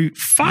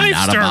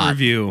 5-star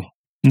review.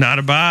 Not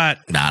a bot.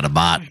 Not a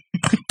bot.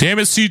 Damn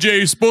it, CJ,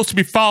 you're supposed to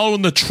be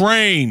following the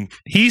train.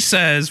 He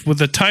says, with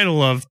the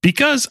title of,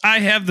 "Because I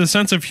have the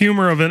sense of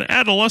humor of an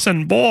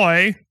adolescent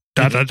boy, ...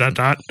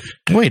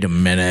 Wait a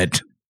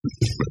minute. ...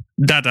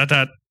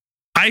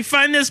 I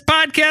find this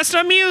podcast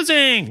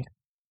amusing.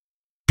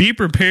 Be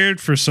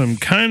prepared for some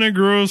kind of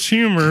gross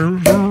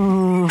humor."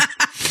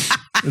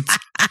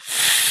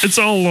 It's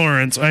all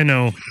Lawrence, I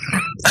know.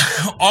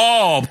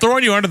 Oh, I'm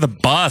throwing you under the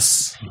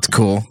bus. It's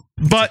cool.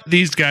 But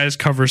these guys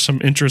cover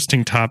some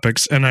interesting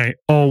topics, and I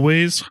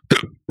always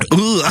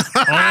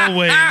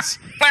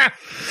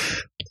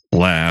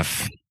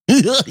laugh.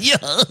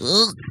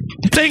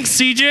 Thanks,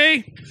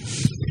 CJ.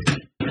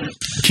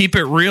 Keep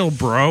it real,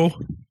 bro.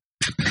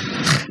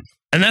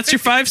 And that's your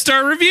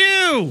 5-star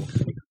review.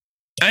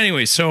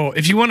 Anyway, so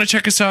if you want to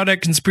check us out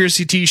at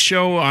Conspiracy T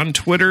Show on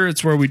Twitter,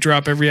 it's where we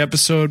drop every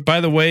episode.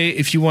 By the way,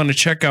 if you want to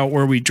check out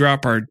where we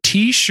drop our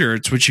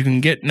t-shirts, which you can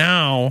get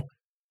now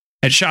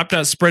at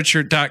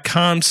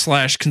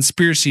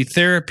shop.spreadshirt.com/conspiracy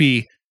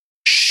therapy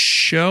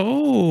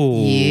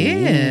show.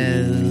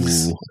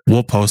 Yes.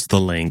 We'll post the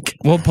link.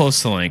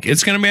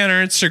 It's going to be on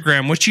our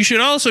Instagram, which you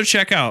should also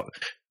check out.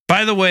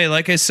 By the way,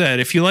 like I said,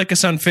 if you like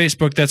us on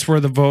Facebook, that's where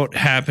the vote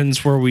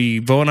happens, where we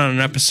vote on an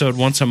episode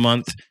once a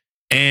month.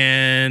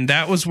 And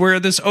that was where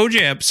this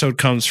OJ episode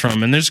comes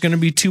from. And there's going to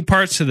be 2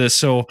 parts to this.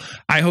 So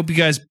I hope you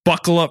guys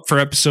buckle up for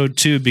episode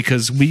 2,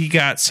 because we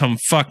got some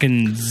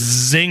fucking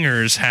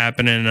zingers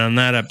happening on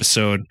that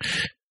episode,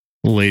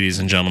 ladies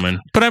and gentlemen.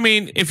 But I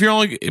mean, if you're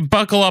only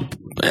buckle up,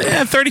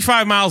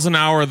 35 miles an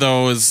hour,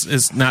 though,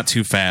 is not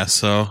too fast.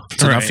 So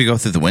it's enough to go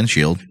through the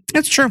windshield.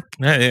 That's true.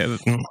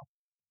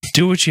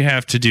 Do what you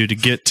have to do to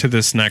get to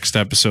this next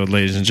episode,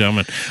 ladies and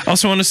gentlemen.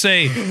 Also want to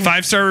say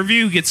 5-star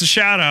review gets a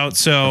shout out.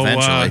 So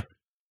eventually.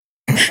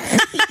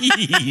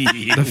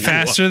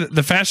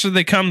 The faster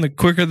they come, the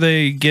quicker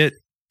they get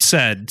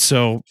said.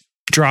 So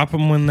drop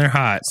them when they're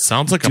hot.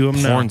 Sounds like a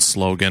porn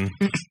slogan.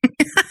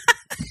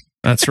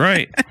 That's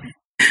right.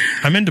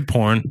 I'm into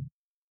porn.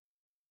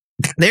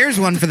 There's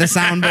one for the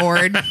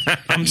soundboard.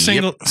 I'm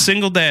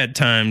single dad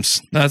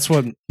times. That's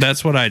what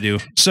I do.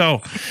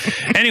 So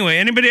anyway,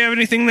 anybody have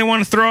anything they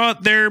want to throw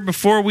out there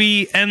before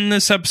we end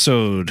this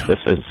episode? This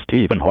is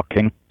Stephen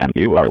Hawking, and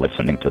you are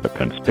listening to the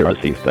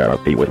Conspiracy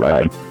Therapy with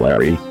Ryan,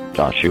 Larry,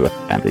 Joshua,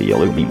 and the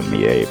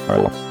Illuminati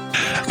Pearl.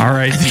 All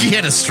right. He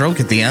had a stroke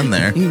at the end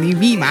there.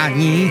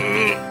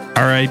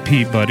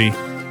 R.I.P., buddy.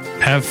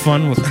 Have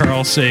fun with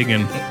Carl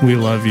Sagan. We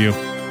love you.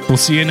 We'll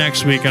see you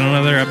next week on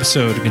another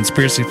episode of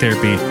Conspiracy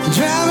Therapy.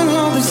 Driving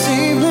home this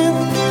evening,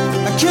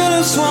 I could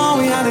have sworn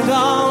we had it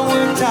all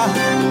worked out.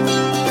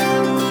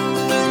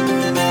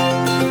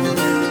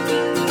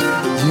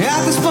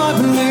 At this point,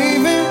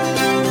 believing,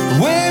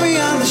 way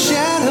beyond the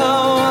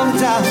shadow of a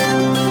doubt.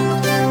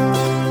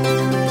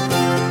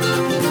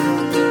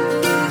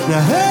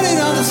 I heard it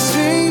on the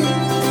street,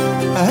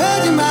 I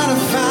heard you might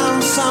have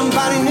found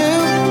somebody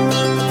new.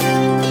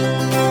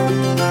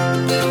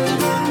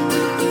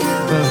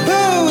 But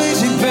who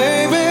is he,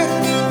 baby?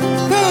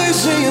 Who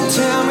is he? And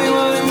tell me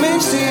what it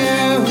means to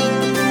you.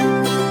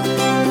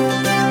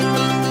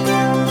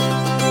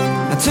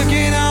 I took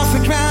it off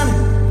for granted,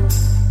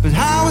 but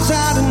how was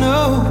I to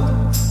know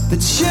that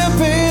you've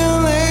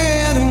been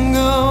letting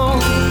go?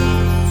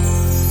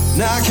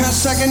 Now I can't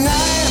second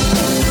night,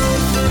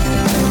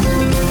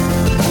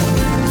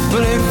 but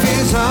but it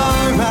feels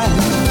alright.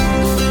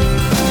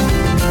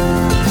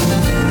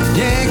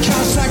 Yeah, it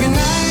cuts like a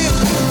knife,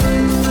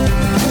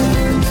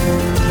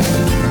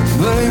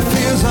 but it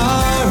feels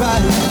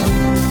alright.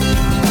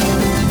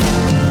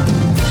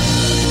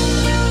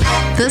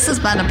 This has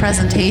been a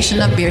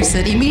presentation of Beer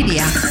City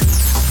Media.